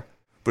from there.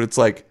 But it's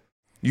like,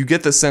 you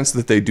get the sense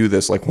that they do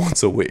this like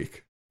once a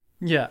week.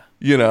 Yeah.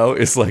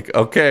 It's like,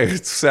 okay,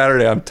 it's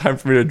Saturday. Time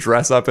for me to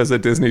dress up as a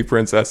Disney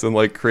princess and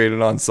like create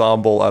an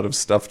ensemble out of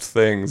stuffed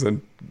things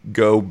and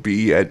go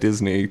be at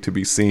Disney to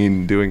be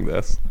seen doing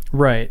this.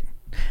 Right.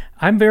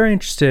 I'm very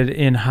interested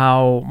in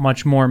how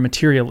much more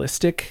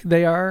materialistic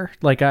they are.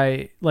 Like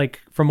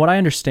from what I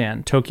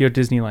understand, Tokyo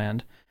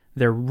Disneyland,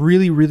 they're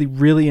really, really,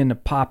 really into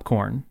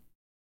popcorn.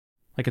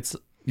 Like it's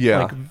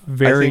Yeah. like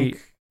very. I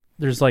think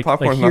There's like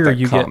popcorn's not here that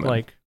you common. get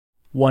like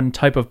one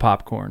type of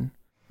popcorn,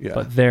 yeah.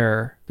 but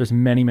there's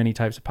many, many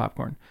types of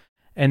popcorn.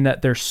 and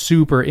that they're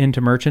super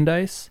into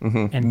merchandise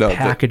and No,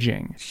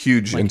 packaging.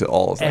 Huge into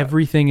all of that.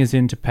 Everything is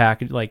into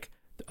package, like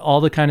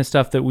all the kind of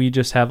stuff that we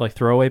just have like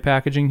throwaway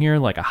packaging here,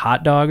 like a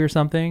hot dog or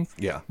something.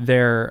 Yeah.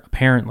 There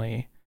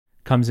apparently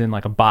comes in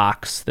like a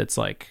box that's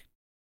like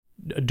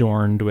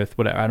adorned with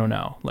whatever. I don't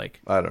know.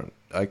 Like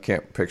I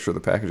can't picture the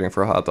packaging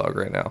for a hot dog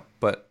right now,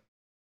 but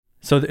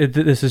so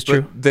this is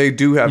true. But they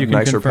do have You can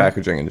nicer confirm?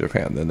 packaging in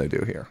Japan than they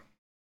do here.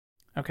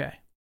 Okay.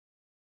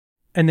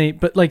 And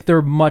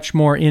they're much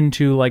more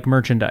into like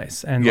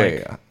merchandise and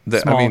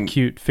small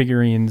cute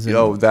figurines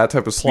and that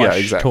type of plush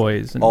exactly.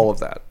 toys and all of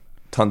that,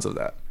 tons of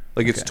that.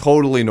 Like it's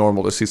totally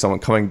normal to see someone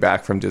coming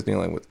back from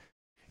Disneyland with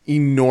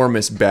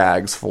enormous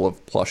bags full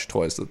of plush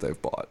toys that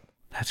they've bought.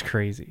 That's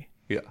crazy.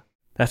 Yeah,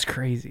 that's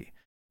crazy.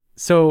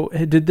 So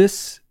did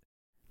this,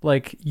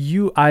 like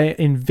I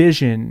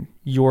envision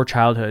your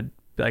childhood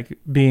like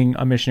being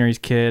a missionary's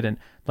kid and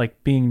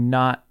like being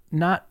not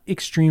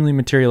extremely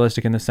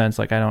materialistic in the sense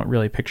like I don't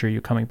really picture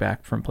you coming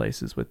back from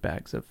places with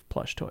bags of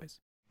plush toys.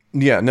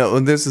 Yeah, no,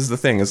 and this is the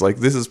thing is like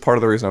this is part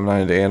of the reason I'm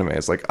not into anime.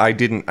 It's like I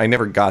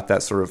never got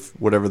that sort of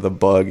whatever the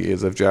bug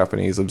is of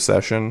Japanese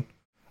obsession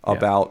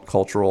about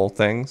cultural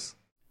things.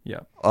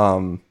 Yeah.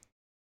 And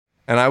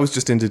I was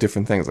just into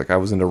different things. Like I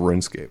was into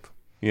RuneScape,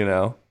 you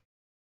know?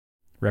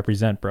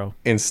 Represent, bro.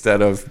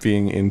 Instead of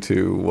being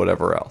into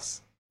whatever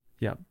else.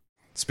 Yep.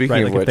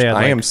 Speaking of which,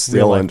 I am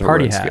still into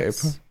RuneScape.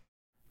 Hats.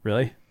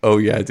 Really? Oh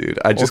yeah, dude.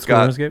 I just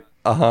got the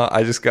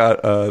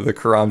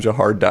Karamja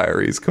Hard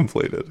Diaries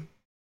completed.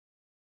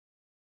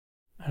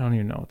 I don't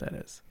even know what that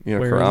is. You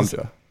know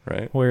Karamja,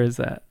 right? Where is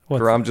that?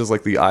 Karamja's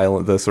like the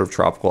island, the sort of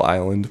tropical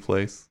island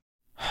place.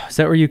 Is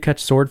that where you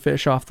catch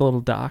swordfish off the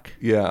little dock?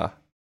 Yeah.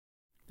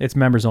 It's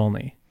members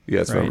only.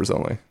 Yeah, it's members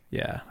only.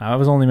 Yeah, I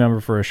was only a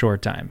member for a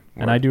short time,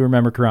 and I do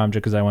remember Karamja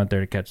because I went there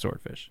to catch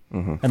swordfish.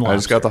 Mm-hmm. And I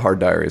just got the Hard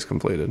Diaries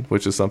completed,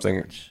 which is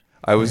something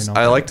I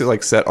like to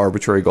like set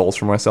arbitrary goals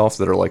for myself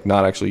that are like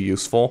not actually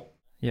useful.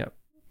 Yep.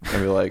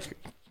 And be like,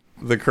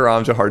 the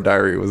Karamja Hard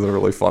Diary was a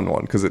really fun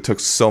one because it took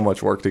so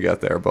much work to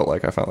get there, but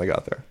like I finally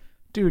got there.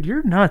 Dude,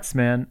 you're nuts,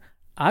 man.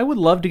 I would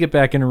love to get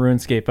back into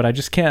RuneScape, but I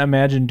just can't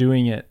imagine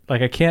doing it.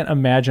 Like I can't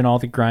imagine all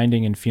the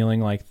grinding and feeling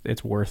like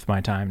it's worth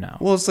my time now.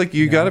 Well, it's like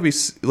you got to be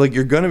like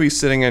you're going to be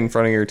sitting in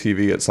front of your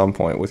TV at some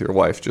point with your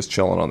wife just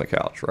chilling on the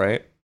couch,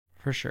 right?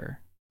 For sure.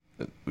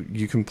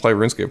 You can play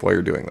RuneScape while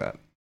you're doing that.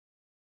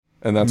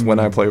 And that's when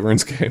I play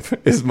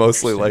RuneScape is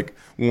mostly like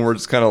when we're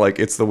just kind of like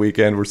it's the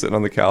weekend, we're sitting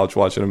on the couch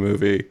watching a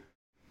movie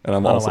and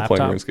I'm also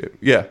playing RuneScape.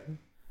 Yeah.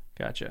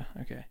 Gotcha.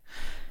 Okay.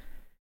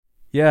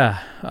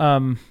 Yeah.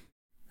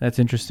 That's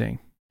interesting.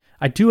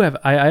 I do have,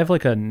 I have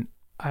like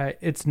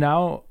it's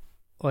now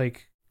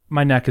like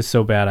my neck is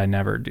so bad. I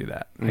never do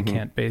that. Mm-hmm. I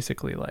can't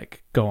basically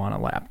like go on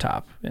a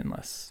laptop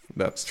unless.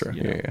 That's true.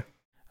 Yeah.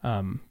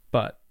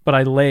 But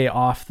I lay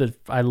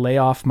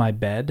off my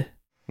bed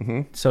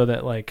so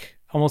that like,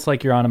 almost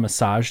like you're on a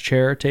massage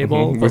chair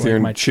table with your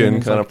my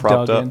chin kind of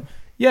propped up.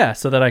 Yeah.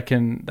 So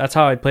that that's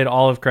how I played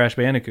all of Crash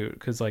Bandicoot.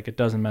 Cause like it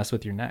doesn't mess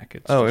with your neck.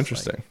 It's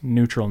interesting. Like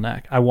neutral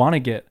neck. I want to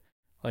get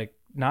like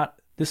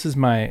this is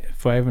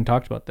if I haven't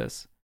talked about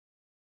this,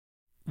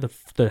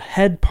 the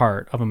head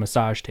part of a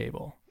massage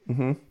table,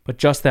 but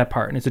just that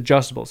part, and it's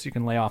adjustable, so you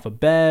can lay off a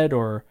bed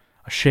or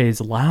a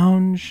chaise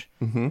lounge,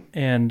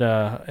 and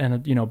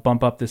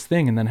bump up this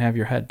thing, and then have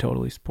your head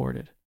totally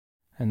supported,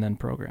 and then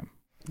program.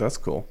 That's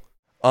cool.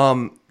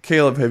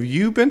 Caleb, have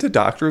you been to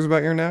doctors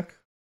about your neck?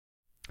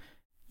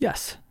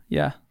 Yes.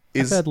 Yeah.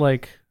 I've had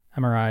like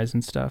MRIs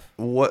and stuff.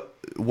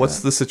 What's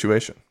the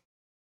situation?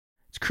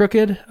 It's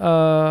crooked.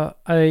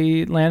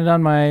 I landed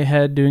on my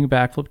head doing a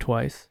backflip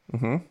twice.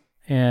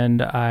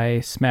 And I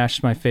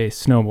smashed my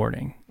face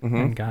snowboarding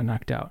and got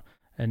knocked out.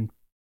 And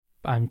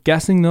I'm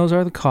guessing those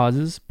are the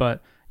causes,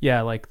 but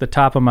yeah, like the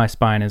top of my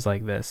spine is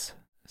like this.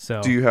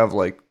 So do you have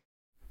like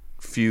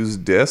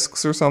fused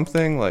discs or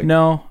something? Like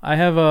no, I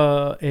have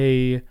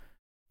a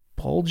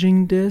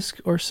bulging disc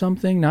or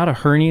something, not a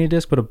herniated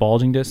disc, but a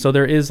bulging disc. So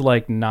there is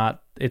like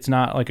it's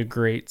not like a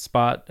great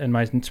spot, and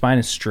my spine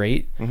is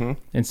straight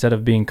instead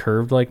of being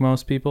curved like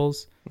most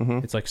people's.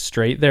 It's like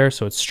straight there,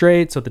 so it's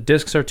straight. So the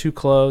discs are too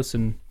close,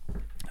 and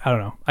I don't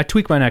know. I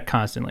tweak my neck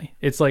constantly.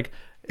 It's like,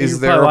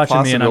 is there a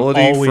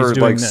possibility for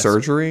like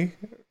surgery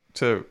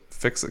to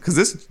fix it? Because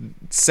this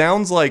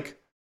sounds like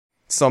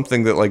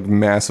something that like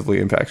massively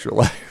impacts your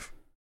life.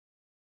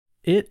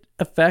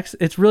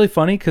 It's really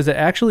funny because it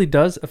actually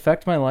does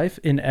affect my life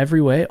in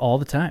every way all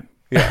the time.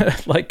 Yeah.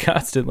 Like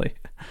constantly.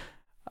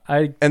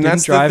 I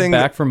didn't drive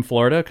back from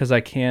Florida because I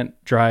can't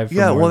drive for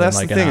more than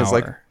like an hour. Is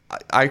like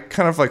I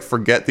kind of like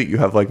forget that you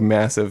have like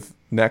massive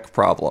neck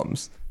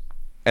problems.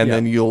 And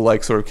then you'll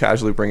like sort of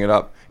casually bring it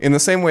up in the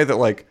same way that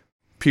like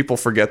people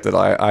forget that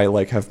I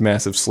like have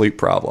massive sleep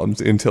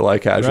problems until I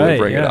casually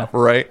bring it up.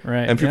 Right.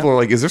 And people are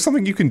like, is there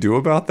something you can do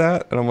about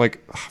that? And I'm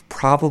like,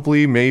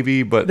 probably,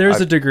 maybe, but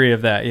there's a degree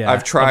of that. Yeah.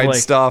 I've tried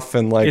stuff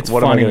and like,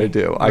 what am I going to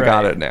do? I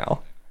got it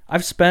now.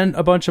 I've spent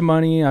a bunch of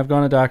money. I've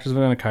gone to doctors, I've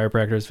gone to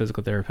chiropractors,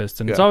 physical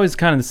therapists, and it's always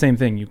kind of the same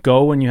thing. You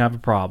go when you have a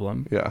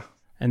problem. Yeah.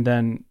 And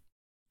then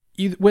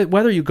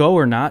whether you go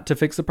or not to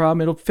fix the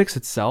problem, it'll fix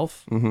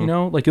itself. Mhm. You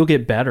know, like you'll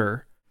get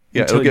better.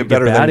 Yeah, until it'll you get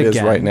better than bad it is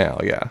again. right now.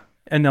 Yeah.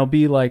 And they'll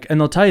be like, and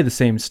they'll tell you the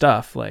same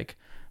stuff, like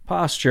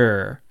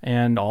posture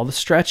and all the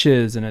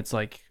stretches. And it's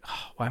like,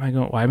 oh, why am I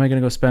going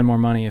to go spend more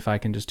money if I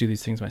can just do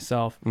these things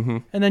myself? Mm-hmm.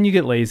 And then you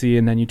get lazy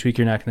and then you tweak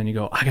your neck and then you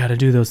go, I got to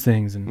do those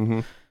things and Mm-hmm.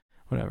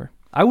 whatever.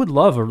 I would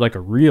love a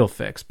real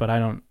fix, but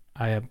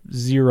I have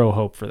zero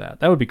hope for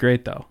that. That would be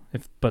great though.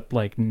 But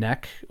like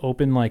neck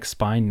open, like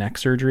spine neck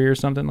surgery or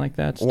something like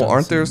that. Well,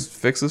 aren't there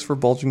fixes for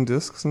bulging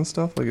discs and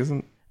stuff? Like,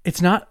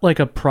 It's not like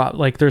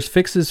like there's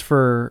fixes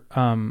for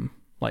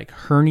like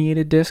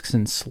herniated discs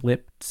and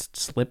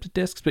slipped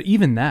discs, but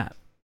even that,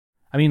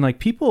 I mean, like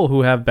people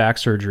who have back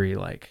surgery,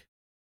 like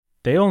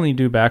they only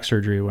do back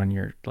surgery when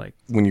you're like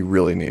when you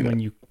really need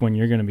it. When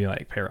you're gonna be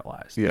like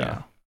paralyzed. Yeah. You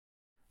know?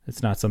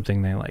 It's not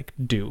something they like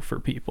do for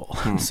people.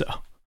 So,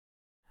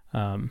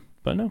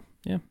 but no,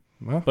 yeah.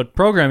 Well, But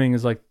programming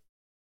is like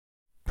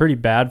pretty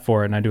bad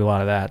for it, and I do a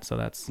lot of that, so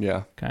that's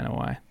yeah. kind of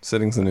why.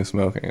 Sitting's the new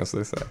smoking, as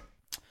they say.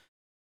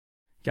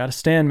 Got to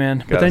stand, man.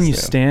 But Gotta then you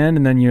stand. stand,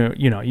 and then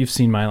you've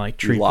seen my like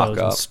tree lock pose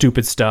up. and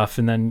stupid stuff,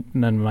 and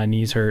then my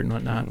knees hurt and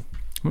whatnot. I'm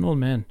an old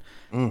man.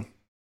 Mm.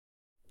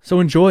 So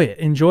enjoy it.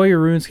 Enjoy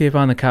your RuneScape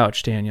on the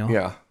couch, Daniel.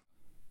 Yeah.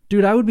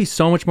 Dude, I would be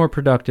so much more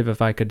productive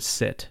if I could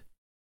sit.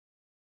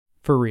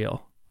 For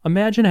real.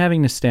 Imagine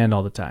having to stand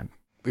all the time.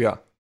 Yeah.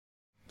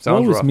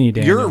 Sounds was rough. me,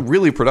 Daniel. You're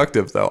really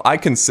productive, though. I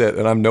can sit,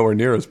 and I'm nowhere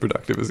near as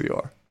productive as you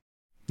are.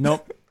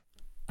 Nope.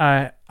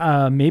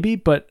 Maybe,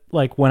 but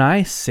like when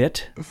I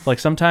sit, like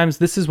sometimes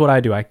this is what I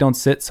do. I don't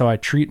sit, so I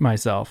treat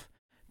myself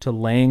to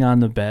laying on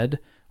the bed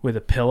with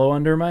a pillow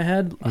under my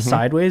head,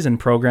 sideways, and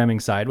programming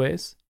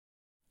sideways.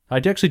 I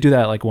actually do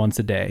that like once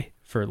a day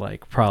for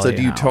like probably So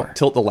do you an hour.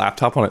 tilt the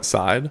laptop on its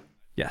side?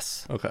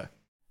 Yes. Okay.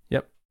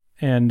 Yep.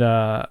 And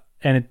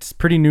it's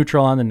pretty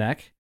neutral on the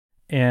neck.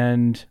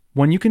 And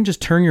when you can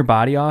just turn your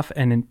body off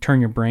and then turn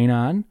your brain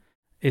on,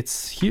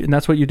 it's huge. And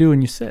that's what you do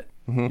when you sit.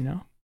 Mm-hmm. You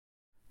know,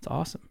 it's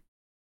awesome.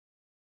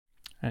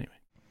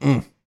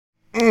 Anyway.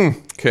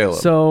 Caleb.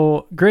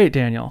 So great,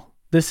 Daniel.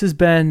 This has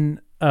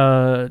been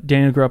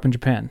Daniel grew up in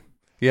Japan.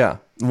 Yeah.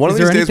 One Is of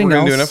there these days we're anything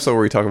going to do an else? episode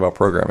where we talk about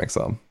programming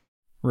some.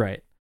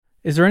 Right.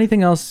 Is there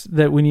anything else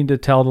that we need to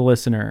tell the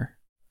listener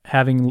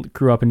having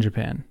grew up in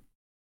Japan?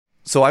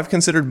 So I've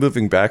considered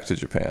moving back to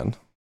Japan.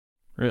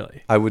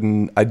 Really?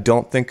 I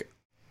don't think,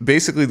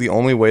 basically the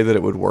only way that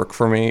it would work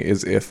for me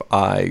is if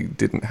I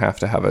didn't have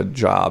to have a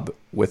job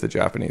with a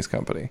Japanese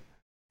company.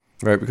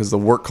 Right? Because the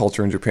work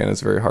culture in Japan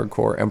is very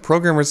hardcore, and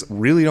programmers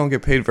really don't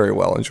get paid very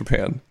well in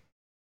Japan.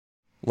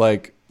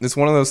 Like, it's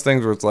one of those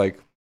things where it's like,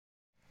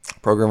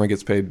 programmer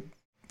gets paid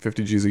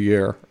 50 G's a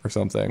year or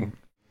something,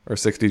 or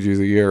 60 G's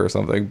a year or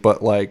something,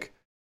 but like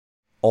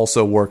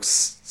also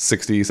works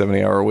 60,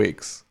 70 hour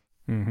weeks.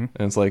 Mm-hmm.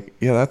 And it's like,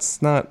 yeah,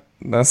 that's not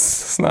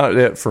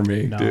it for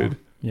me, No. dude.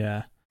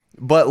 Yeah.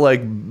 But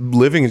like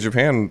living in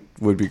Japan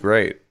would be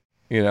great.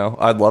 You know,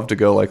 I'd love to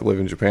go like live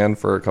in Japan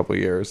for a couple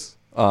of years.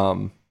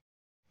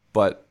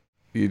 But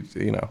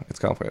you know, it's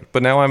complicated.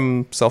 But now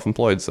I'm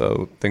self-employed,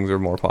 so things are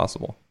more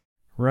possible.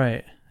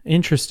 Right.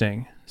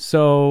 Interesting.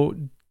 So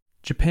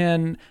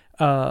Japan,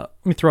 let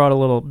me throw out a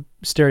little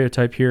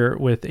stereotype here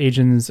with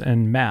Asians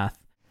and math.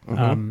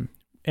 Mm-hmm.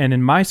 And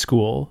in my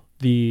school,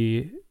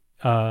 the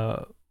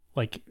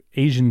like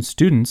Asian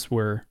students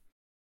were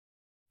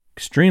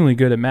extremely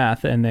good at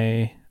math, and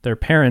their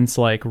parents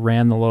like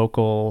ran the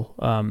local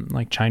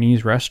like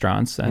Chinese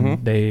restaurants, and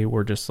Mhm. they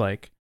were just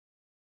like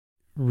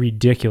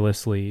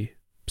ridiculously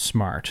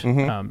smart.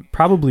 Mhm.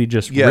 Probably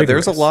just Yeah,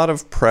 rigorous. there's a lot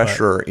of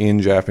pressure in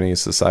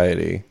Japanese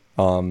society.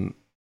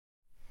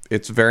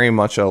 It's very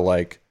much a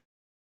like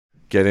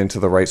get into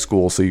the right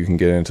school so you can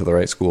get into the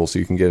right school so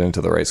you can get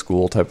into the right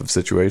school type of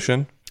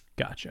situation.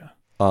 Gotcha.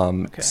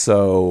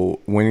 So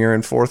when you're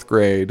in 4th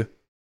grade,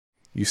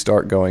 you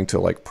start going to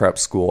like prep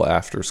school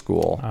after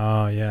school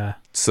Oh yeah.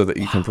 so that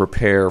you can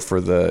prepare for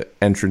the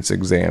entrance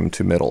exam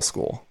to middle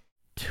school.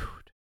 Dude.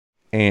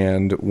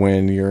 And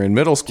when you're in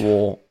middle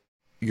school,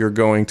 you're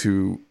going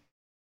to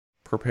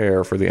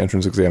prepare for the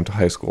entrance exam to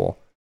high school.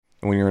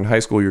 And when you're in high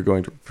school, you're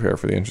going to prepare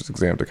for the entrance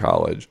exam to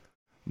college.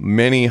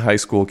 Many high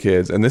school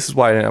kids, and this is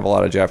why I didn't have a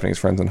lot of Japanese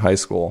friends in high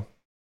school,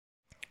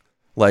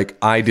 like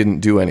I didn't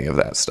do any of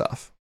that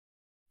stuff,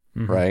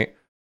 Mhm. right?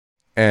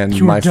 And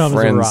You were dumb as a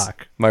friends,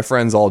 rock. my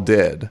friends all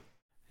did.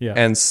 Yeah.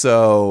 And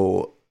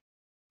so,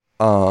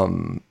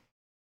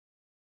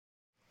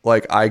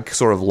 like I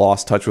sort of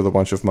lost touch with a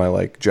bunch of my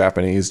like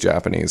Japanese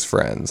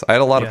friends. I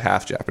had a lot of Yeah.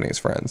 half Japanese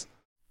friends.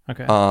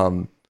 Okay.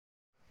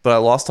 But I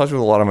lost touch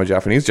with a lot of my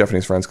Japanese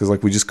friends because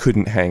like we just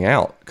couldn't hang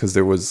out because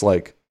there was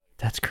like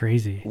That's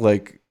crazy.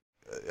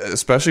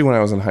 especially when I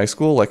was in high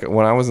school, like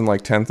when I was in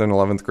like 10th and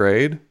 11th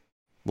grade,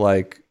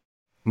 like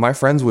my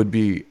friends would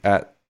be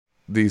at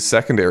these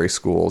secondary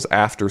schools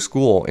after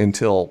school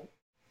until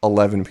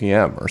 11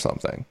 p.m. or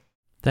something.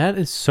 That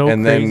is so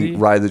and crazy. then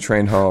ride the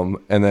train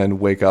home and then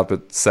wake up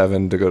at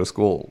 7 to go to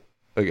school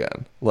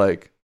again.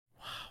 Like,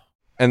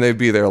 and they'd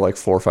be there like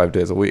 4 or 5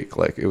 days a week.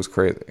 Like it was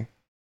crazy.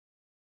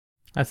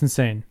 That's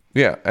insane.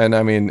 Yeah, and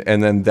I mean,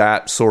 and then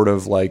that sort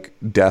of like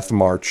death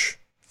march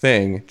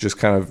thing just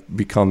kind of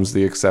becomes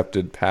the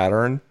accepted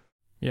pattern.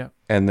 Yeah.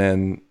 And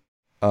then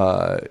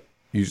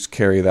you just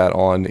carry that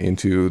on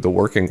into the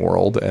working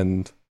world,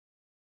 and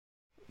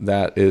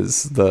that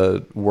is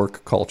the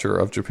work culture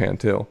of Japan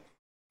too.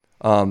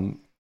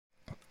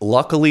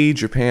 Luckily,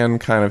 Japan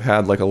kind of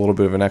had like a little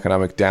bit of an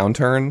economic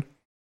downturn.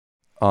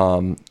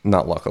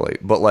 Not luckily,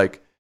 but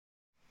like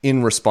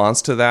in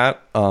response to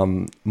that,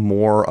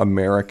 more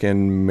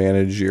American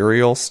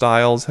managerial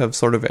styles have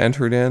sort of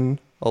entered in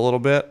a little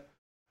bit.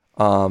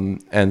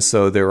 And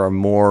so there are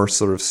more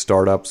sort of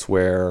startups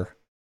where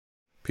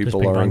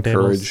people are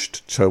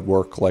encouraged to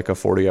work like a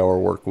 40-hour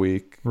work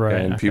week. Right.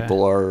 And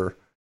people are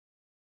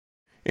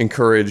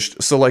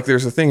encouraged. So like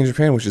there's a thing in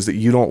Japan, which is that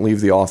you don't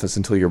leave the office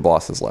until your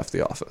boss has left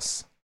the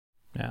office.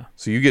 Yeah.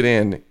 So you get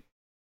in,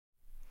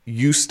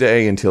 you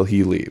stay until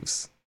he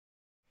leaves.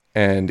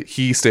 And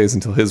he stays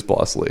until his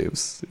boss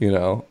leaves, you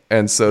know?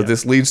 And so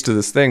this leads to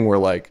this thing where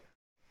like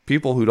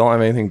people who don't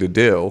have anything to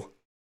do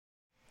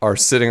are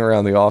sitting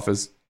around the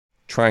office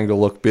trying to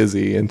look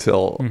busy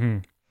until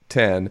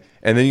 10,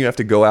 and then you have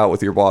to go out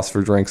with your boss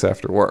for drinks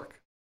after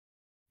work.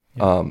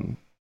 Yeah.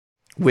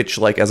 Which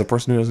like as a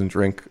person who doesn't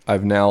drink,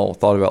 I've now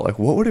thought about like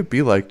what would it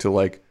be like to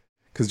like,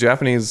 because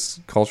Japanese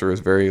culture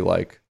is very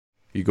like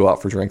you go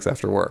out for drinks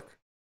after work.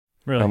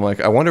 Really? I'm like,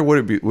 I wonder what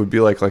it would be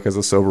like as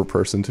a sober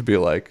person to be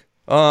like,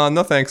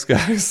 no thanks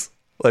guys.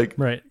 Like,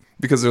 right.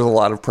 Because there's a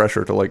lot of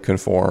pressure to like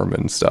conform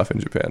and stuff in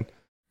Japan.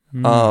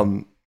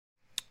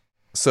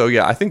 So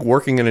yeah, I think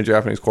working in a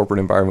Japanese corporate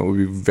environment would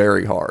be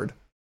very hard.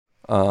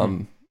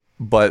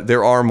 But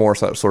there are more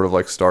sort of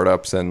like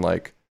startups, and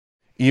like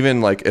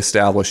even like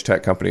established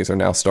tech companies are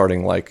now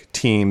starting like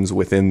teams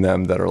within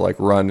them that are like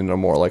run in a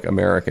more like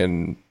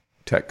American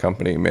tech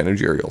company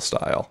managerial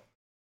style.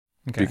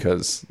 Okay.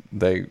 Because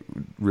they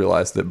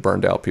realize that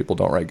burned out people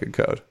don't write good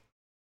code.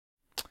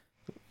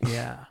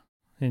 Yeah.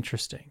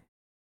 Interesting.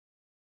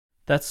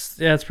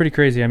 It's pretty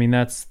crazy. I mean,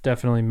 that's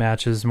definitely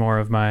matches more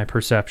of my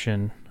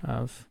perception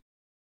of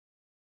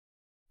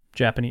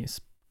Japanese,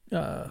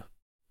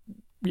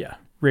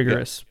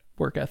 rigorous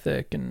work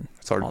ethic and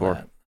it's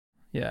hardcore.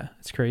 Yeah,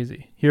 it's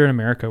crazy. Here in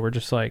America, we're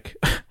just like,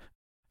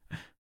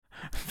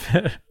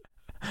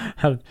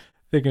 I'm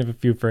thinking of a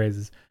few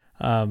phrases.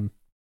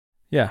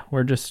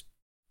 We're just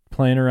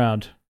playing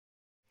around.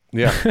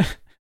 Yeah.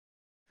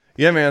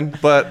 Yeah, man.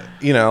 But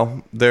you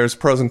know, there's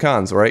pros and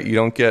cons, right? You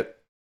don't get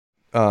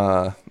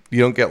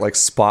like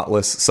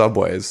spotless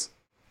subways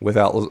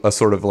without a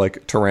sort of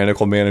like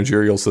tyrannical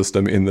managerial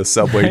system in the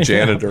subway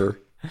janitor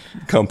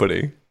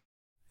company.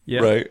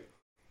 Yeah. Right.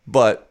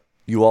 But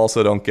you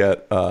also don't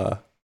get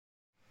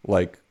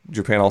like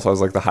Japan also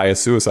has like the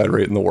highest suicide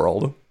rate in the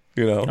world,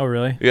 you know? Oh,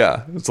 really?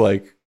 Yeah. It's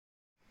like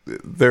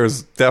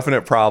there's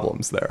definite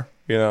problems there,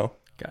 you know?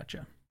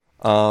 Gotcha.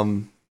 But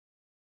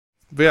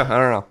yeah, I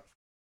don't know.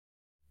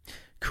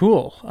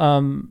 Cool.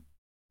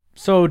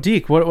 So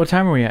Deke, what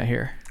time are we at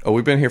here? Oh,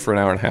 we've been here for an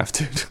hour and a half,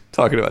 dude,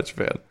 talking about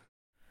Japan.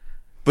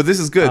 But this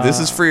is good. This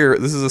is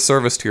this is a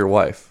service to your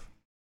wife.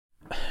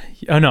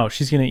 Oh no,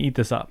 she's gonna eat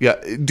this up.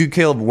 Yeah, dude,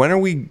 Caleb, when are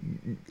we?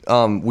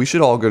 We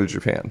should all go to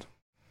Japan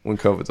when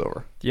COVID's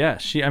over. Yeah,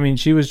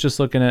 she was just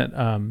looking at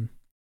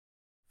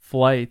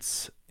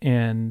flights,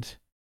 and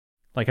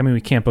like, I mean,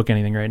 we can't book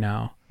anything right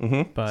now.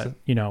 But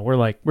you know,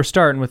 we're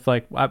starting with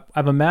like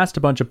I've amassed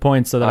a bunch of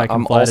points so that I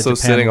can fly to Japan. I'm also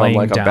sitting on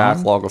like a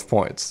backlog of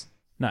points.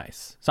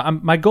 Nice. So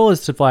my goal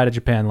is to fly to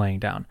Japan laying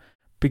down,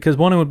 because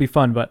one, it would be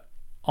fun, but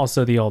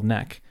also the old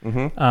neck.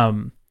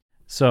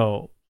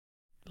 So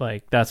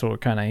like that's what we're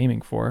kind of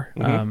aiming for.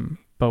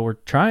 But we're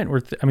trying.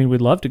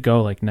 We'd love to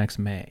go like next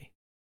May.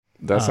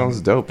 That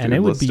sounds dope, dude. And it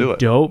would be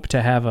dope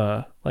to have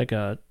a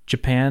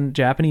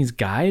Japanese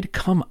guide.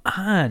 Come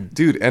on,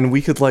 dude. And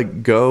we could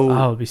like go.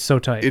 Oh, it'd be so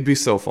tight. It'd be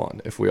so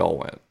fun if we all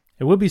went.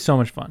 It would be so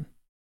much fun.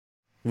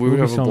 We would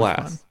have a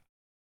blast.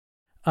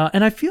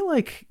 And I feel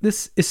like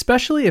this,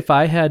 especially if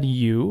I had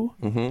you,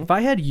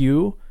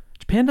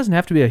 Japan doesn't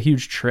have to be a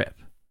huge trip.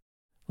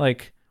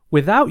 Like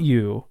without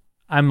you,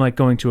 I'm like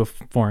going to a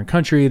foreign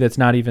country that's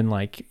not even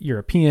like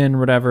European or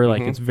whatever.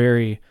 Like it's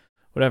very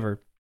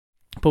whatever.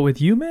 But with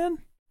you, man,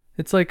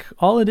 it's like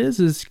all it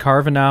is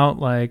carving out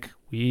like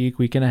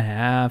week and a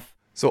half.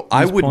 So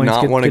I would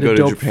not want to go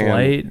to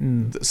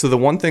Japan. So the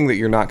one thing that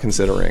you're not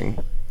considering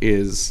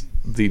is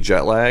the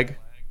jet lag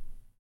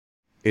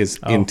is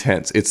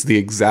intense. It's the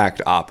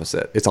exact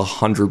opposite. It's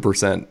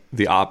 100%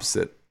 the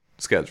opposite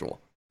schedule.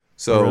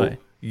 So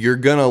you're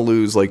going to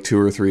lose like 2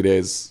 or 3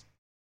 days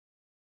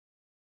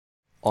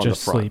on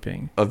just the front.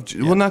 Sleeping.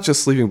 Well, not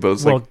just sleeping, but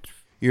it's like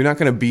you're not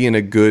going to be in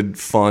a good,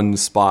 fun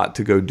spot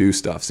to go do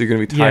stuff. So you're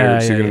going to be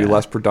tired. So you're going to be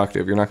less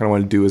productive. You're not going to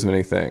want to do as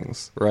many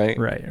things, right?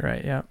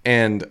 Right, yeah.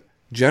 And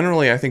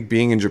generally, I think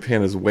being in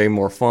Japan is way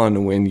more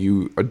fun when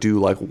you do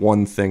like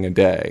one thing a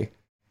day.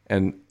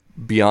 And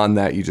beyond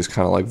that, you just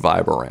kind of like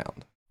vibe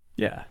around.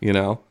 Yeah. You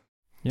know?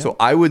 Yep. So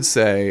I would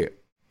say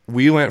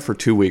we went for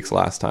 2 weeks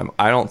last time.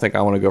 I don't think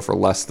I want to go for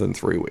less than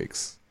 3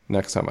 weeks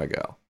next time I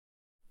go.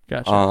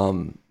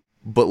 Gotcha.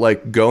 but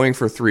like going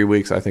for 3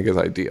 weeks, I think is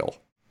ideal,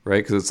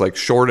 right? Because it's like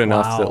short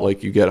enough that Wow.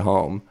 like you get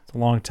home. It's a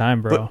long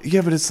time, bro. But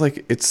yeah, but it's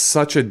like it's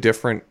such a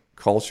different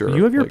culture.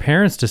 You have your like,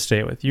 parents to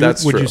stay with.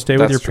 That's Would true. you stay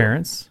with That's your true.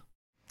 parents?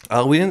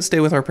 We didn't stay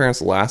with our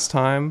parents last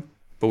time,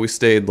 but we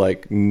stayed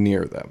like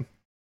near them.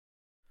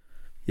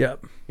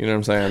 Yep. You know what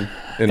I'm saying?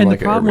 In And like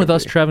the problem with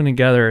us Airbnb. traveling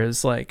together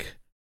is like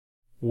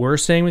we're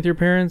staying with your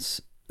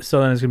parents,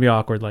 so then it's gonna be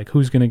awkward. Like,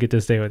 who's gonna get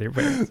to stay with your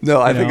parents?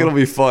 No, I you think know? it'll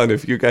be fun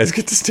if you guys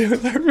get to stay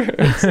with our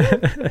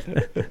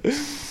parents.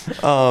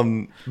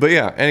 But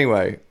yeah,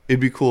 anyway, it'd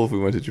be cool if we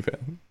went to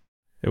Japan.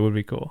 It would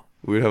be cool.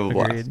 We'd have a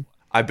blast. Agreed.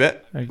 I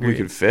bet we Agreed.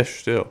 could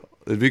fish too.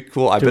 It'd be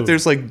cool. I bet Dude.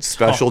 there's like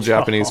special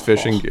Japanese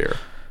fishing gear.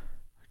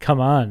 Come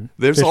on.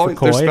 There's Fish for always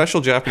there's koi?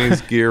 special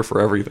Japanese gear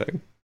for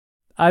everything.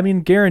 I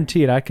mean,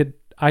 guaranteed. I could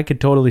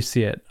totally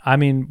see it. I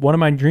mean, one of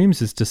my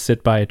dreams is to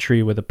sit by a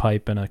tree with a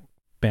pipe and a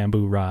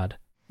bamboo rod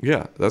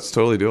Yeah, that's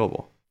totally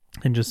doable.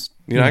 and just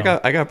You know, I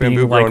got being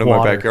bamboo like growing in my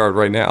water. backyard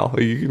right now.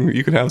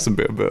 You can have some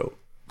bamboo.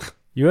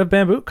 You have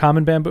bamboo,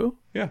 common bamboo,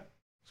 Yeah,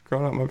 it's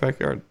growing out in my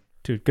backyard.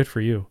 dude. Good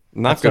for you.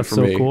 Not That good stuff's for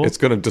so me. cool. It's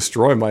gonna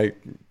destroy my yard.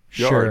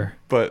 Sure.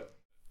 But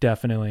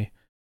Definitely.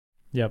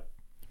 Yep.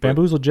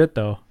 Bamboo's legit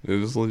though. it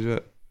is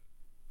legit.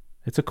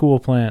 It's a cool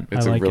plant.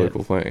 It's I a like really it.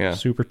 cool plant. Yeah.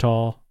 Super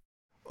tall.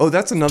 Oh,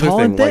 that's another Tall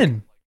thing. and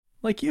thin,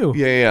 like you.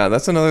 Yeah.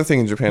 That's another thing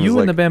in Japan. You is and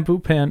like, the bamboo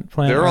plant.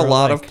 there are a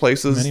lot of alike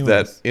places in many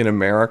that ways. in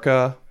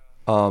America,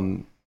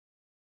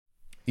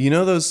 you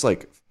know those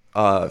like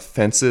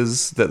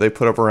fences that they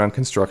put up around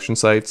construction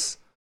sites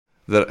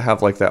that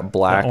have like that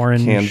black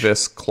orange-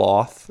 canvas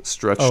cloth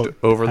stretched Oh,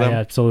 over them. I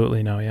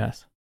absolutely know.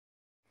 Yes.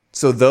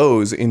 So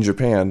those in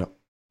Japan,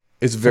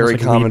 it's very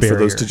like a common weed for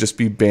those barrier. to just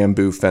be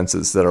bamboo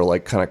fences that are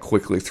like kind of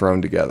quickly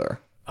thrown together.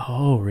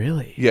 Oh,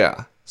 really?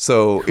 Yeah.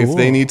 So if they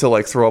Cool. need to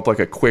like throw up like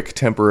a quick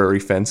temporary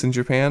fence in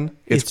Japan,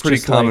 it's It's pretty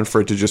just common like-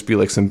 for it to just be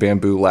like some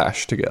bamboo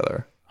lashed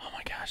together. Oh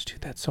my gosh,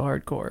 dude, that's so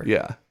hardcore.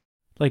 Yeah.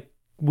 Like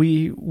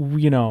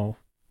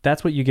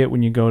that's what you get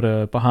when you go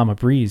to Bahama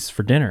Breeze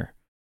for dinner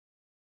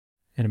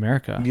in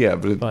America. Yeah,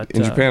 but, But,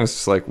 in Japan it's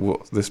just like,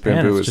 well, this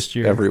Japan, bamboo it's is just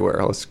your-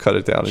 everywhere. Let's cut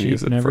it down and Cheap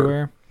use it and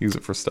for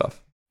everywhere.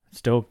 stuff.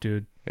 It's dope,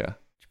 dude. Yeah.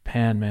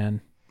 Japan,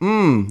 man. What I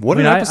an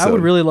mean, episode. I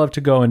would really love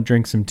to go and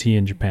drink some tea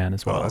in Japan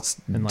as well. Oh, that's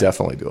and, like,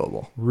 definitely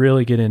doable.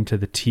 really get into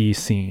the tea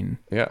scene.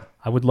 Yeah.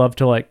 I would love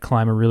to like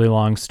climb a really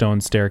long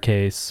stone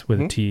staircase with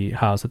Mhm. a tea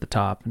house at the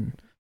top, and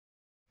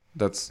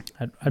That's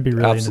I'd be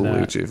really absolutely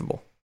into that.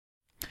 achievable.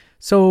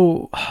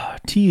 So,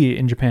 tea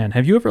in Japan.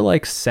 Have you ever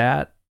like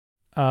sat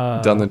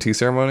Done the tea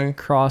ceremony?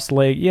 cross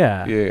leg?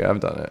 Yeah. Yeah, I've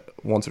done it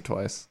once or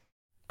twice.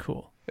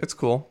 Cool. It's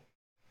cool.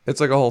 It's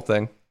like a whole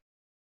thing.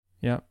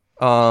 Yeah.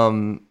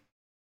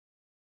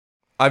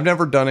 I've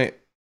never done it,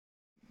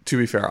 to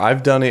be fair.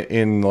 I've done it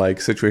in like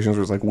situations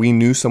where it's like we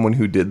knew someone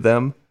who did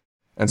them,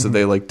 and so Mhm.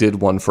 they like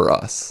did one for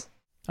us,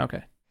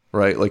 Okay.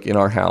 right? Like in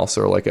our house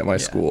or like at my Yeah.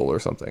 school or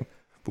something.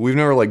 But we've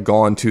never like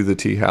gone to the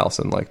tea house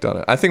and like done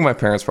it. I think my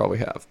parents probably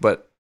have,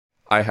 but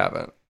I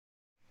haven't.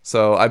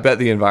 So I bet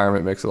the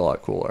environment makes it a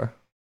lot cooler.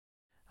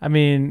 I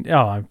mean,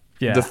 yeah.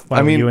 The- Why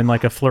I were mean- you in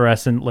like a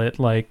fluorescent lit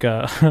like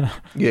Yeah, Like-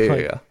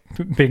 yeah,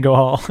 bingo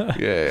hall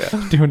yeah,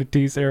 yeah. doing a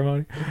tea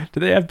ceremony?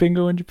 Do they have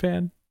bingo in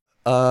Japan?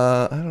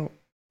 I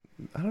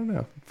don't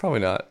know. Probably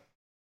not.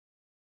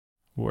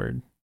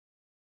 Word.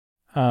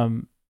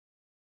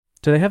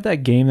 Do they have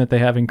that game that they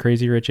have in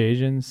Crazy Rich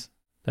Asians?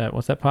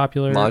 What's that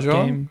popular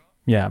Mahjong? game?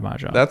 Yeah,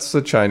 Mahjong. That's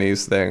a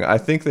Chinese thing. I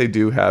think they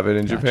do have it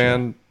in Gotcha.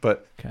 Japan,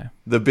 but okay.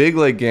 the big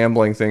like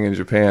gambling thing in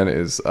Japan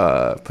is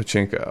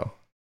pachinko,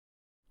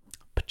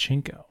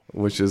 Pachinko.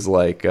 which is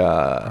like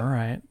All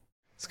right.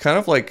 it's kind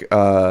of like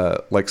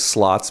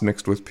slots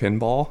mixed with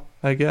pinball,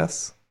 I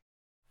guess.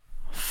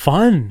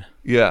 Fun.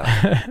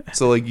 Yeah.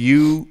 So like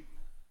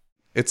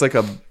it's like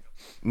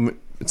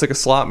a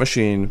slot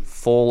machine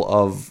full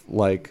of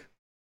like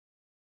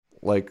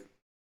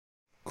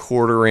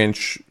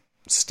 1/4-inch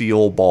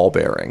steel ball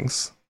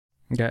bearings,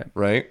 Okay.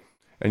 right?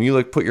 And you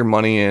like put your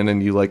money in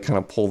and you like kind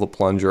of pull the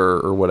plunger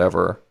or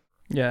whatever.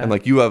 Yeah. And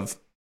like you have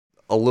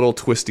a little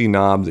twisty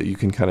knob that you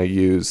can kind of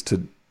use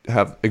to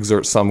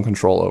exert some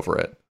control over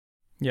it.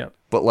 Yep.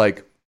 But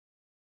like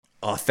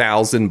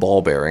 1,000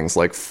 ball bearings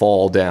like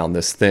fall down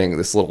this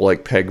little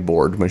like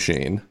pegboard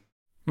machine.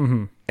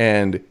 Mm-hmm.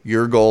 And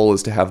your goal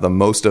is to have the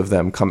most of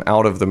them come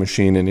out of the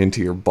machine and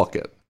into your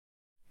bucket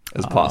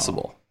as Oh.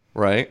 possible,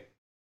 right?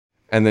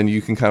 And then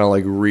you can kind of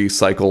like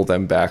recycle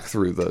them back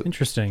through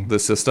Interesting. the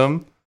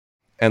system.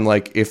 And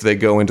like if they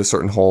go into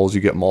certain holes,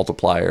 you get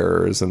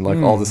multipliers and like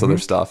all this other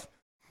Mhm. stuff.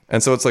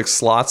 And so it's like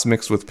slots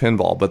mixed with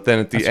pinball. But then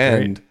at the That's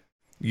end,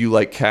 you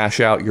like cash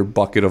out your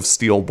bucket of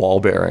steel ball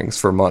bearings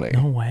for money.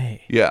 No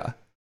way. Yeah.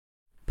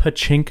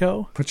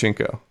 Pachinko?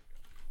 Pachinko.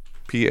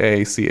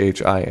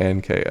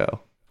 Pachinko.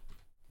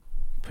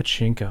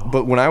 Pachinko.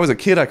 But when I was a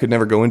kid, I could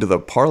never go into the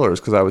parlors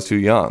because I was too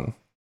young.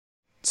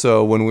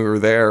 So when we were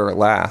there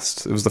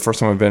last, it was the first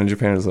time I've been in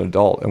Japan as an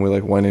adult, and we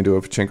like went into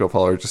a pachinko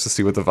parlor just to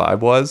see what the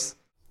vibe was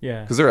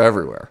yeah. because they're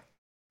everywhere.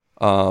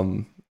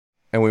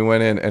 and we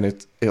went in, and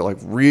it like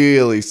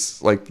really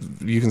like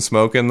you can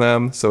smoke in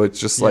them, so it's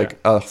just like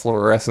a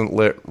fluorescent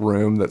lit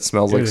room that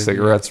smells like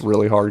cigarettes,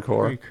 really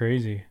hardcore. Very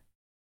crazy.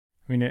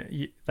 I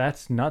mean,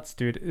 that's nuts,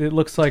 dude. It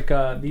looks like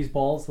these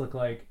balls look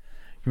like.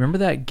 Remember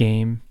that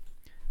game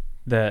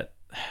that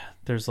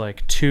there's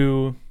like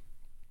two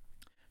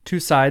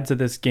sides of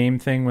this game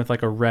thing with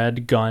like a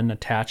red gun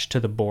attached to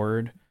the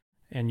board,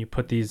 and you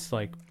put these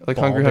like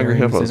Hungry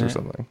Hippos or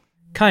something.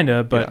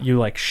 Kinda, but you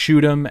like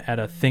shoot them at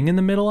a thing in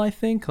the middle. I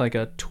think like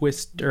a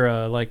twist or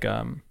a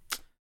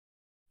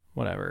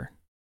whatever.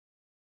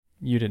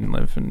 You didn't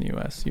live in the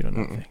U.S. You don't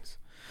know things.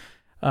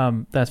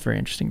 That's very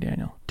interesting,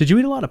 Daniel. Did you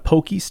eat a lot of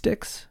pokey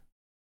sticks?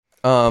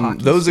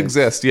 Those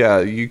exist.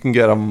 Yeah, you can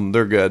get them.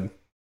 They're good.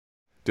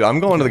 Dude, I'm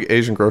going to the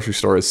Asian grocery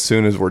store as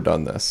soon as we're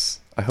done this.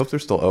 I hope they're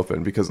still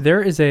open because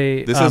this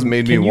has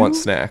made me want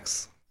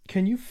snacks.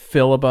 Can you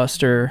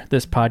filibuster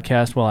this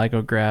podcast while I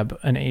go grab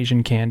an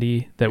Asian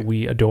candy that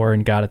we adore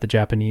and got at the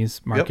Japanese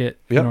market?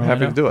 Yep,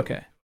 happy to do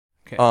it.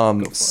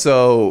 Okay.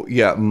 So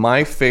yeah,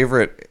 my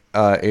favorite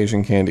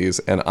Asian candies,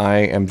 and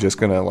I'm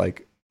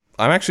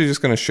actually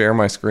just gonna share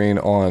my screen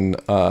on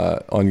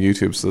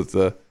YouTube so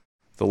that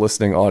the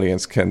listening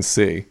audience can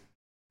see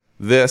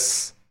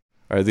this.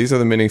 All right, these are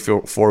the mini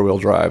 4-wheel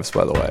drives,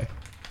 by the way.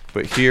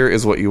 But here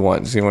is what you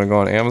want. So you want to go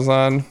on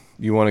Amazon.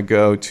 You want to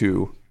go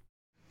to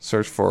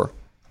search for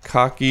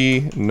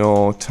Kaki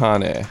no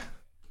Tane.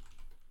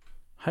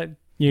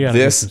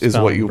 This is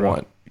what you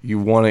want. You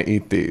want to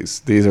eat these.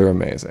 These are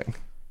amazing.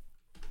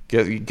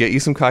 Get you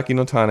some Kaki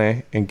no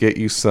Tane and get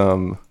you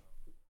some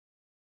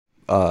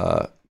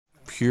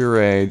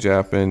puree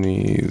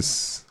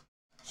Japanese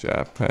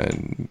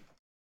gummies.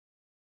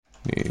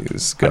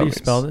 How do you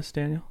spell this,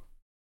 Daniel?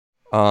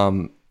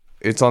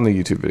 It's on the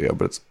YouTube video,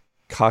 but it's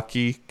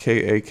Kaki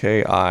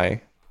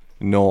Kaki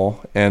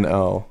no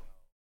No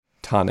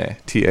Tane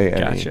Tane.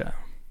 Gotcha.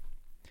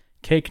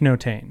 Cake no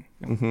tang.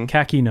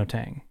 Kaki no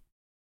tang.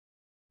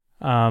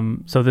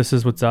 So this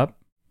is what's up?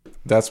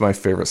 That's my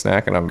favorite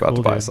snack, and I'm about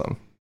to buy some.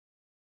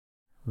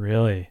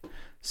 Really?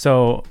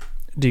 So,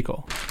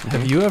 Deagle,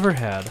 have you ever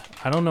had,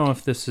 I don't know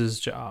if this is,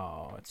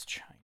 it's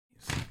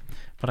Chinese,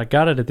 but I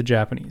got it at the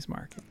Japanese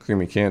market.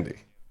 Creamy candy.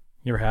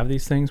 You ever have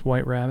these things,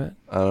 White Rabbit?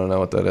 I don't know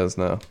what that is,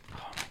 no.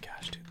 Oh my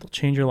gosh, dude, they'll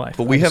change your life.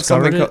 But we have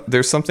something,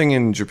 there's something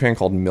in Japan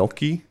called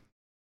Milky.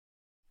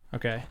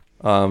 Okay.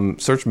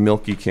 Search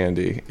Milky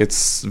candy.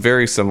 It's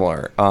very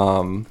similar.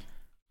 And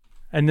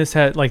this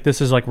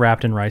is like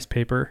wrapped in rice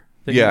paper.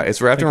 Yeah,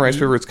 it's wrapped in rice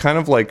paper. It's kind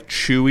of like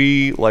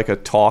chewy, like a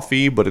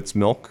toffee, but it's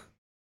milk.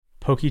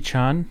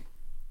 Poki-chan?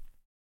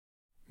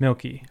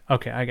 Milky.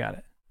 Okay, I got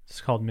it. It's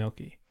called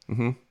Milky.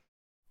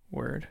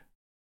 Word.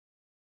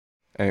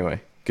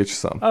 Anyway, get you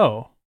some.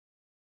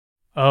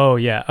 Oh,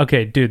 yeah.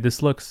 Okay, dude,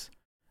 this looks...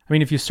 I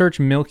mean, if you search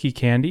Milky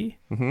candy,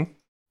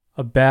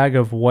 a bag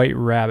of White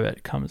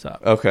Rabbit comes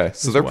up. Okay,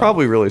 so they're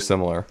probably really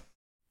similar.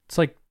 It's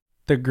like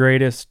the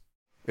greatest...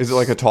 Is it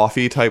like a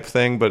toffee type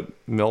thing, but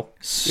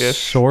milk-ish?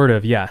 Sort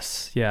of,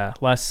 yes. Yeah,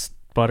 less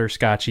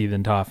butterscotchy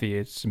than toffee.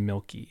 It's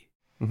milky.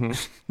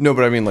 No,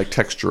 but I mean like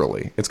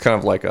texturally. It's kind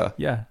of like a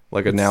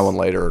now and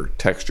later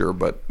texture,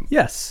 but...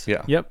 Yes.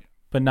 Yeah. Yep.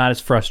 But not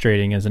as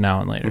frustrating as a now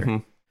and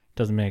later.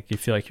 Doesn't make you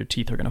feel like your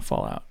teeth are going to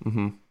fall out.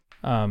 Now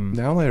and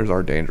laters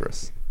are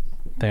dangerous.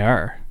 They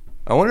are.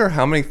 I wonder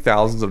how many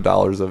thousands of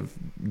dollars of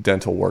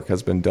dental work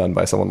has been done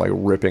by someone like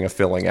ripping a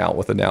filling out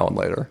with a now and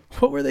later.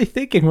 What were they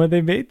thinking when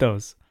they made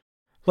those?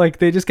 Like,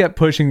 they just kept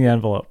pushing the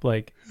envelope.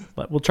 Like,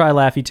 we'll try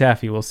Laffy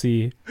Taffy. We'll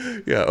see.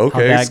 Yeah,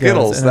 okay,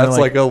 Skittles. That's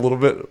like a little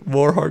bit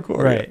more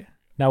hardcore. Right. Yeah.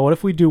 Now, what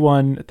if we do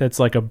one that's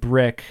like a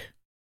brick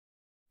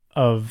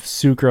of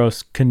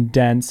sucrose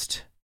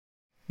condensed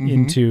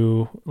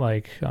into,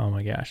 like, oh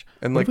my gosh.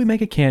 And what if we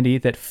make a candy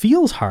that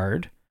feels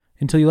hard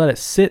until you let it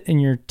sit in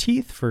your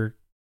teeth for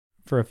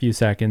a few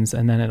seconds,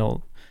 and then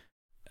it'll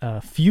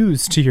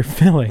fuse to your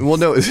filling. Well,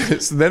 no,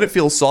 so then it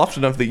feels soft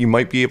enough that you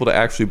might be able to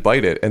actually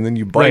bite it, and then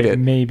you bite it,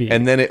 maybe,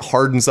 and then it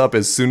hardens up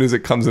as soon as it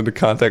comes into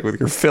contact with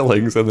your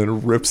fillings, and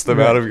then rips them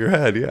out of your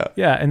head.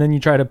 Yeah, and then you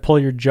try to pull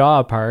your jaw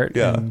apart.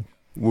 Yeah,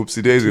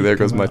 whoopsie daisy, there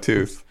goes my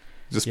tooth.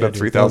 Just spent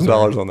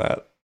 $3,000 on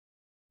that.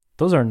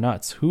 Those are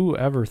nuts. Who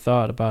ever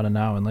thought about a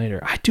now and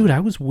later? I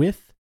was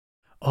with,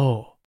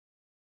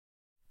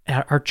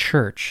 at our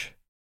church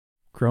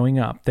growing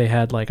up, they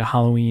had like a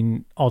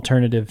Halloween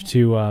alternative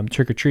to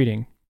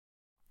trick-or-treating.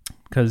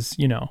 Because,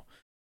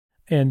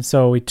 and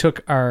so we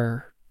took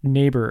our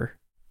neighbor,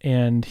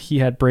 and he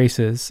had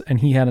braces, and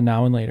he had a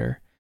now and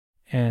later.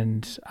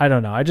 And I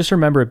don't know. I just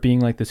remember it being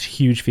like this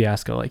huge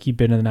fiasco. Like, he'd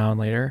been in the now and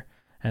later,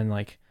 and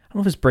like, I don't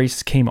know if his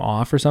braces came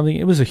off or something.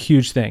 It was a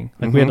huge thing.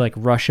 Like, we had to like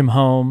rush him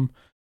home.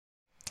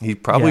 He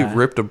probably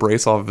ripped a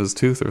brace off of his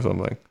tooth or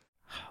something.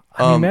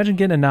 I mean, imagine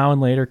getting a now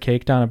and later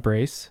caked on a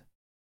brace.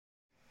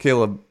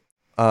 Caleb,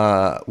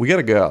 we got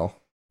to go.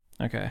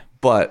 Okay.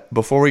 But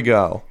before we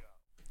go,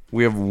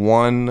 we have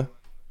one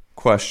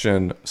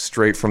question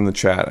straight from the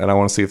chat, and I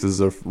want to see if this is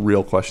a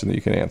real question that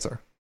you can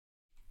answer.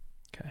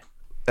 Okay.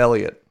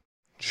 Elliot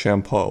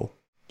Champeau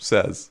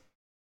says,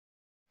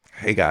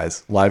 "Hey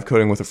guys, live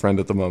coding with a friend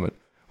at the moment.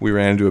 we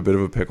ran into a bit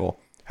of a pickle.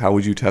 How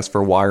would you test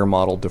for wire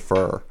model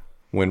defer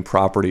when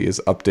property is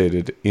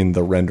updated in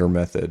the render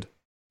method,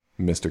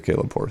 Mr.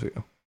 Caleb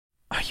Porzio?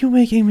 Are you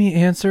making me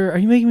answer? Are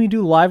you making me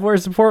do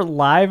LiveWire support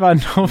live on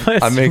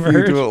Nova I'm making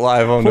you do it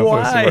live on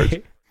Nova Submerge.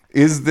 Why?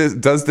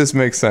 Does this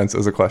make sense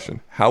as a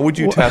question? How would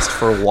you test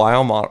for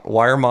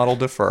wire model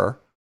defer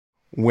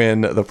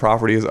when the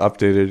property is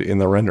updated in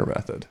the render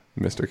method,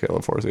 Mr.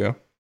 Caleb Porzio?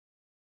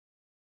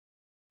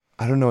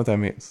 I don't know what that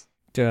means.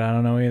 Dude, I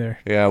don't know either.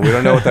 Yeah, we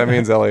don't know what that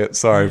means, Elliot.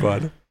 Sorry,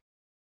 bud.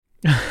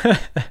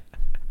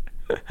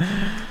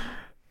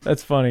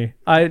 That's funny.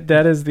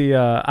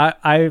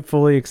 I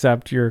fully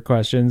accept your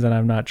questions, and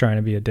I'm not trying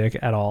to be a dick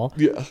at all.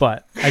 Yeah.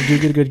 But I do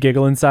get a good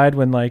giggle inside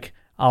when like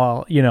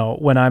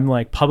when I'm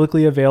like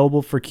publicly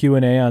available for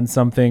Q&A on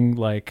something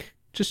like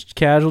just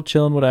casual,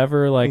 chilling,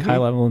 whatever, like high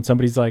level, and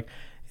somebody's like,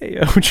 hey,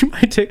 would you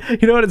mind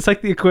what? It's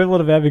like the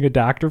equivalent of having a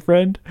doctor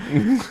friend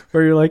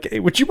where you're like,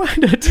 hey, would you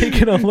mind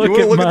taking a look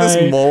at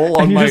this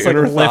mole on my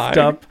inner lift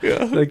thigh? up.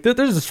 Yeah. Like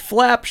there's this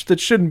flap that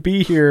shouldn't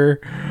be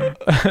here.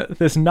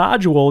 This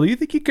nodule. Do you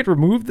think you could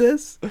remove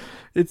this?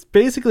 It's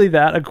basically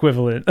that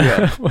equivalent.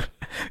 Yeah.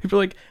 People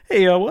are like,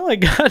 hey, I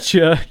got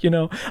you.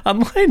 On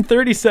line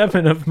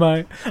 37 of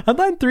on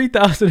line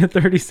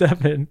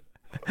 3037.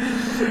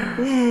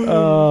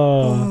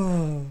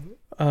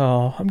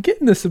 Oh, I'm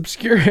getting this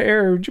obscure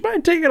error. Would you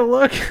mind taking a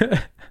look?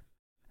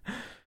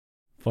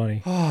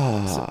 Funny.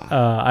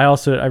 I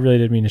really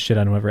didn't mean to shit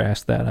on whoever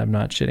asked that. I'm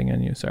not shitting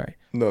on you. Sorry.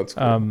 No, it's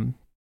cool.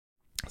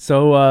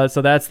 So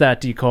that's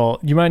that, D-Cole.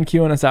 You mind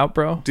queuing us out,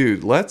 bro?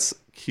 Dude, let's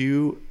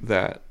cue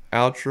that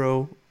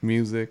outro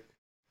music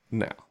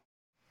now.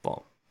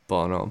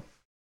 Bonum.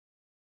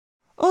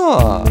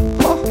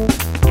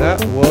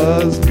 That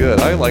was good.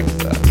 I liked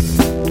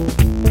that.